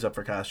Side Story's up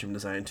for costume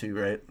design too,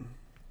 right?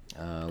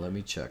 Let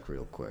me check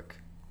real quick.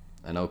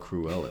 I know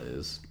Cruella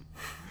is.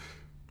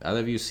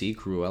 Either of you see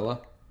Cruella?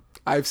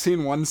 I've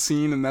seen one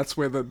scene, and that's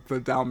where the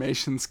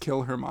Dalmatians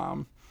kill her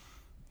mom.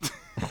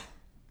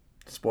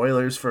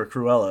 Spoilers for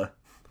Cruella.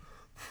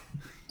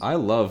 I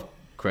love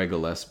Craig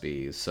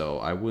Gillespie, so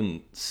I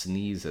wouldn't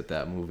sneeze at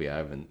that movie. I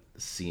haven't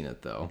seen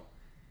it, though.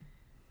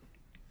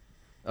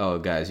 Oh,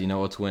 guys, you know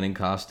what's winning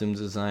costume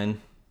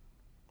design?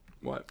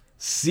 What?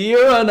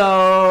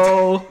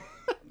 Cyrano!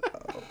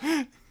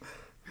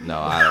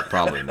 No,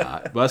 probably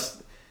not.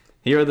 But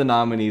here are the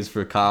nominees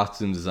for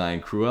costume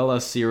design: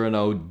 Cruella,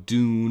 Cyrano,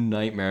 Dune,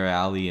 Nightmare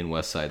Alley, and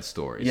West Side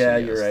Story. Yeah, So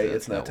you're yes, right. that-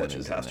 It's not that one touching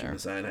is in costume there.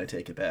 design. I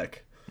take it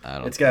back. I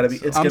don't It's gotta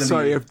think be. It's I'm gonna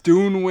sorry, be. if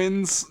Dune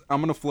wins,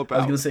 I'm going to flip I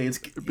was out. gonna say it's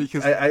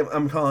Because-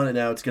 I'm calling it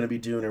now. It's gonna be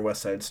Dune or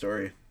West Side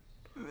Story.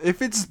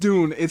 If it's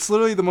Dune, it's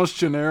literally the most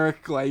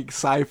generic, like,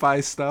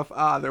 sci-fi stuff.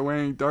 They're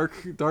wearing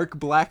dark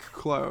black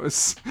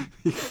clothes.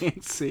 You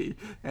can't see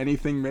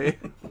anything made.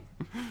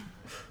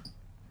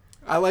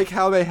 I like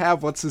how they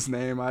have, what's his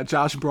name?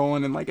 Josh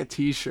Brolin in, like, a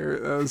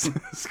t-shirt.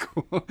 That's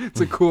cool.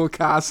 It's a cool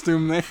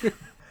costume there.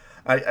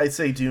 I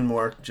say Dune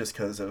more just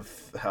because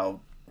of how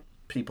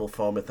people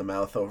foam at the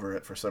mouth over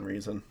it for some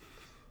reason.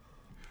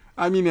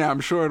 I mean, yeah,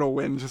 I'm sure it'll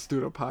win just due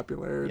to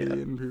popularity, Yeah.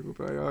 and people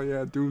be like, oh,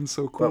 yeah, Dune's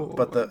so cool.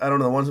 But I don't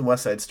know, the ones in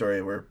West Side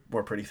Story were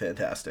pretty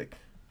fantastic.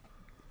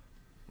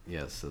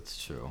 Yes,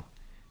 that's true.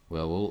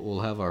 Well,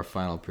 we'll have our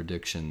final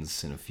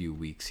predictions in a few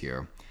weeks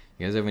here.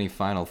 You guys have any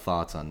final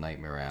thoughts on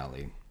Nightmare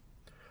Alley?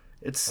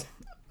 It's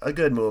a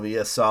good movie,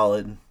 a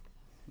solid,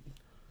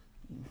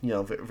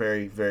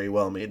 very, very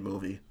well made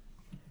movie.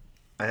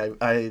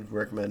 I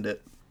recommend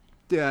it.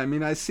 Yeah, I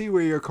mean, I see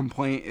where your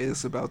complaint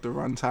is about the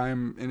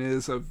runtime. It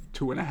is a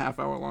 2.5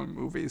 hour long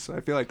movie, so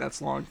I feel like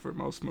that's long for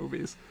most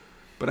movies.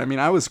 But I mean,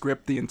 I was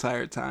gripped the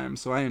entire time,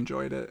 so I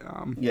enjoyed it.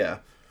 Yeah.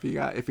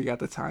 If you got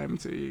the time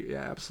to,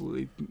 yeah,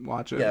 absolutely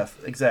watch it. Yeah,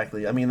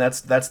 exactly. I mean,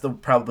 that's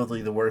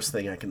probably the worst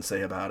thing I can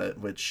say about it,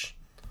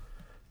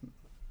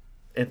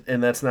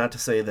 and that's not to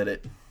say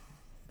that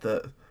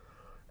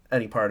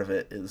any part of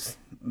it is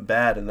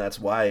bad, and that's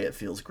why it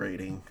feels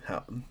grating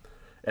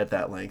at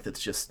that length.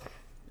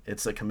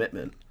 It's a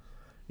commitment,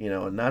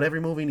 and not every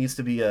movie needs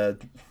to be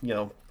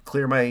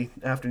clear my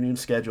afternoon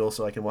schedule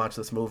so I can watch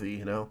this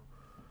movie,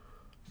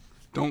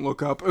 Don't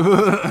look up.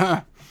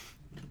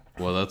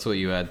 Well, that's what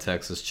you had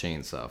Texas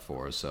Chainsaw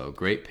for, so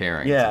great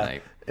pairing Yeah.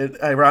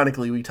 tonight.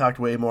 Ironically, we talked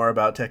way more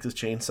about Texas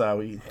Chainsaw.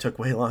 We took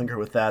way longer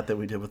with that than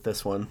we did with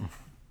this one.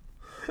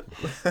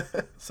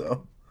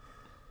 So,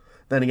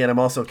 then again, I'm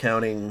also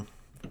counting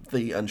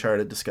the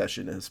Uncharted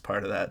discussion as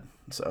part of that,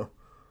 so...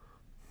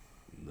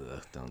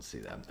 Ugh, don't see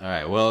that. All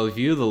right. Well, if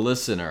you, the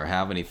listener,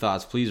 have any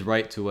thoughts, please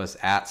write to us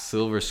at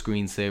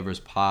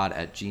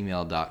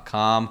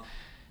silverscreensaverspod@gmail.com.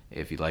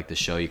 If you like the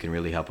show, you can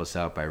really help us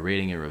out by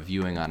rating and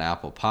reviewing on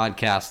Apple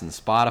Podcasts and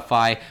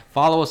Spotify.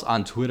 Follow us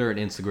on Twitter and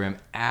Instagram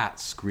at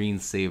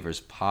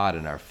ScreensaversPod,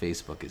 and our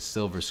Facebook is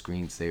Silver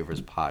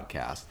Screensavers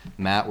Podcast.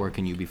 Matt, where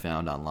can you be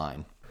found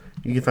online?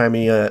 You can find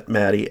me at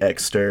Matty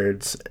X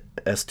Sturds,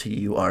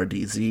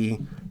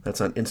 STURDZ.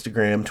 That's on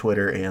Instagram,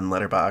 Twitter, and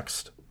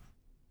Letterboxd.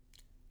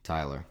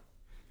 Tyler.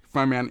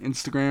 Find me on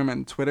Instagram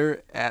and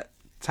Twitter at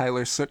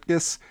Tyler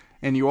Sutkus.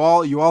 And you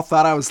all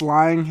thought I was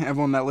lying.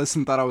 Everyone that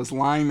listened thought I was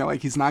lying. They're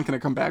like, he's not going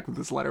to come back with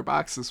his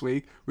letterbox this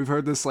week. We've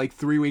heard this like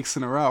 3 weeks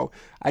in a row.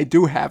 I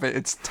do have it.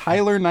 It's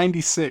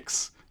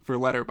Tyler96 for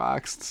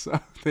Letterboxd. So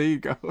there you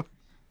go.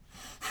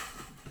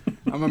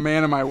 I'm a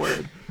man of my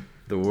word.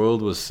 The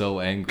world was so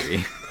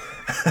angry.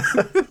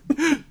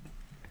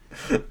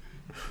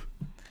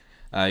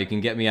 You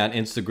can get me on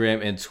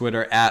Instagram and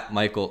Twitter at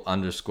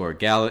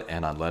Michael_Gallet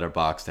and on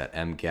Letterboxd at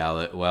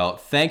mgallet. Well,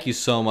 thank you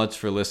so much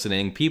for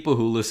listening. People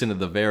who listen to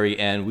the very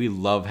end, we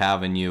love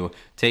having you.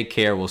 Take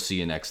care. We'll see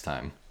you next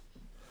time.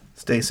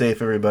 Stay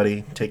safe,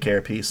 everybody. Take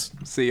care. Peace.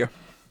 See ya.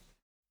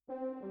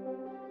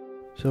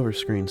 Silver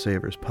Screen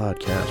Savers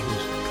podcast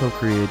was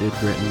co-created,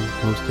 written,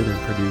 hosted, and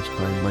produced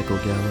by Michael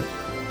Gallant,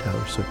 Tyler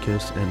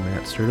Sutkiss, and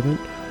Matt Sturdivant,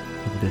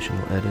 with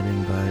additional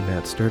editing by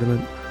Matt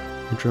Sturdivant,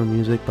 intro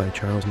music by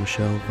Charles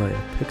Michel via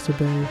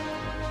Pixabay,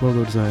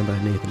 logo design by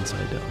Nathan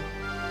Seidel.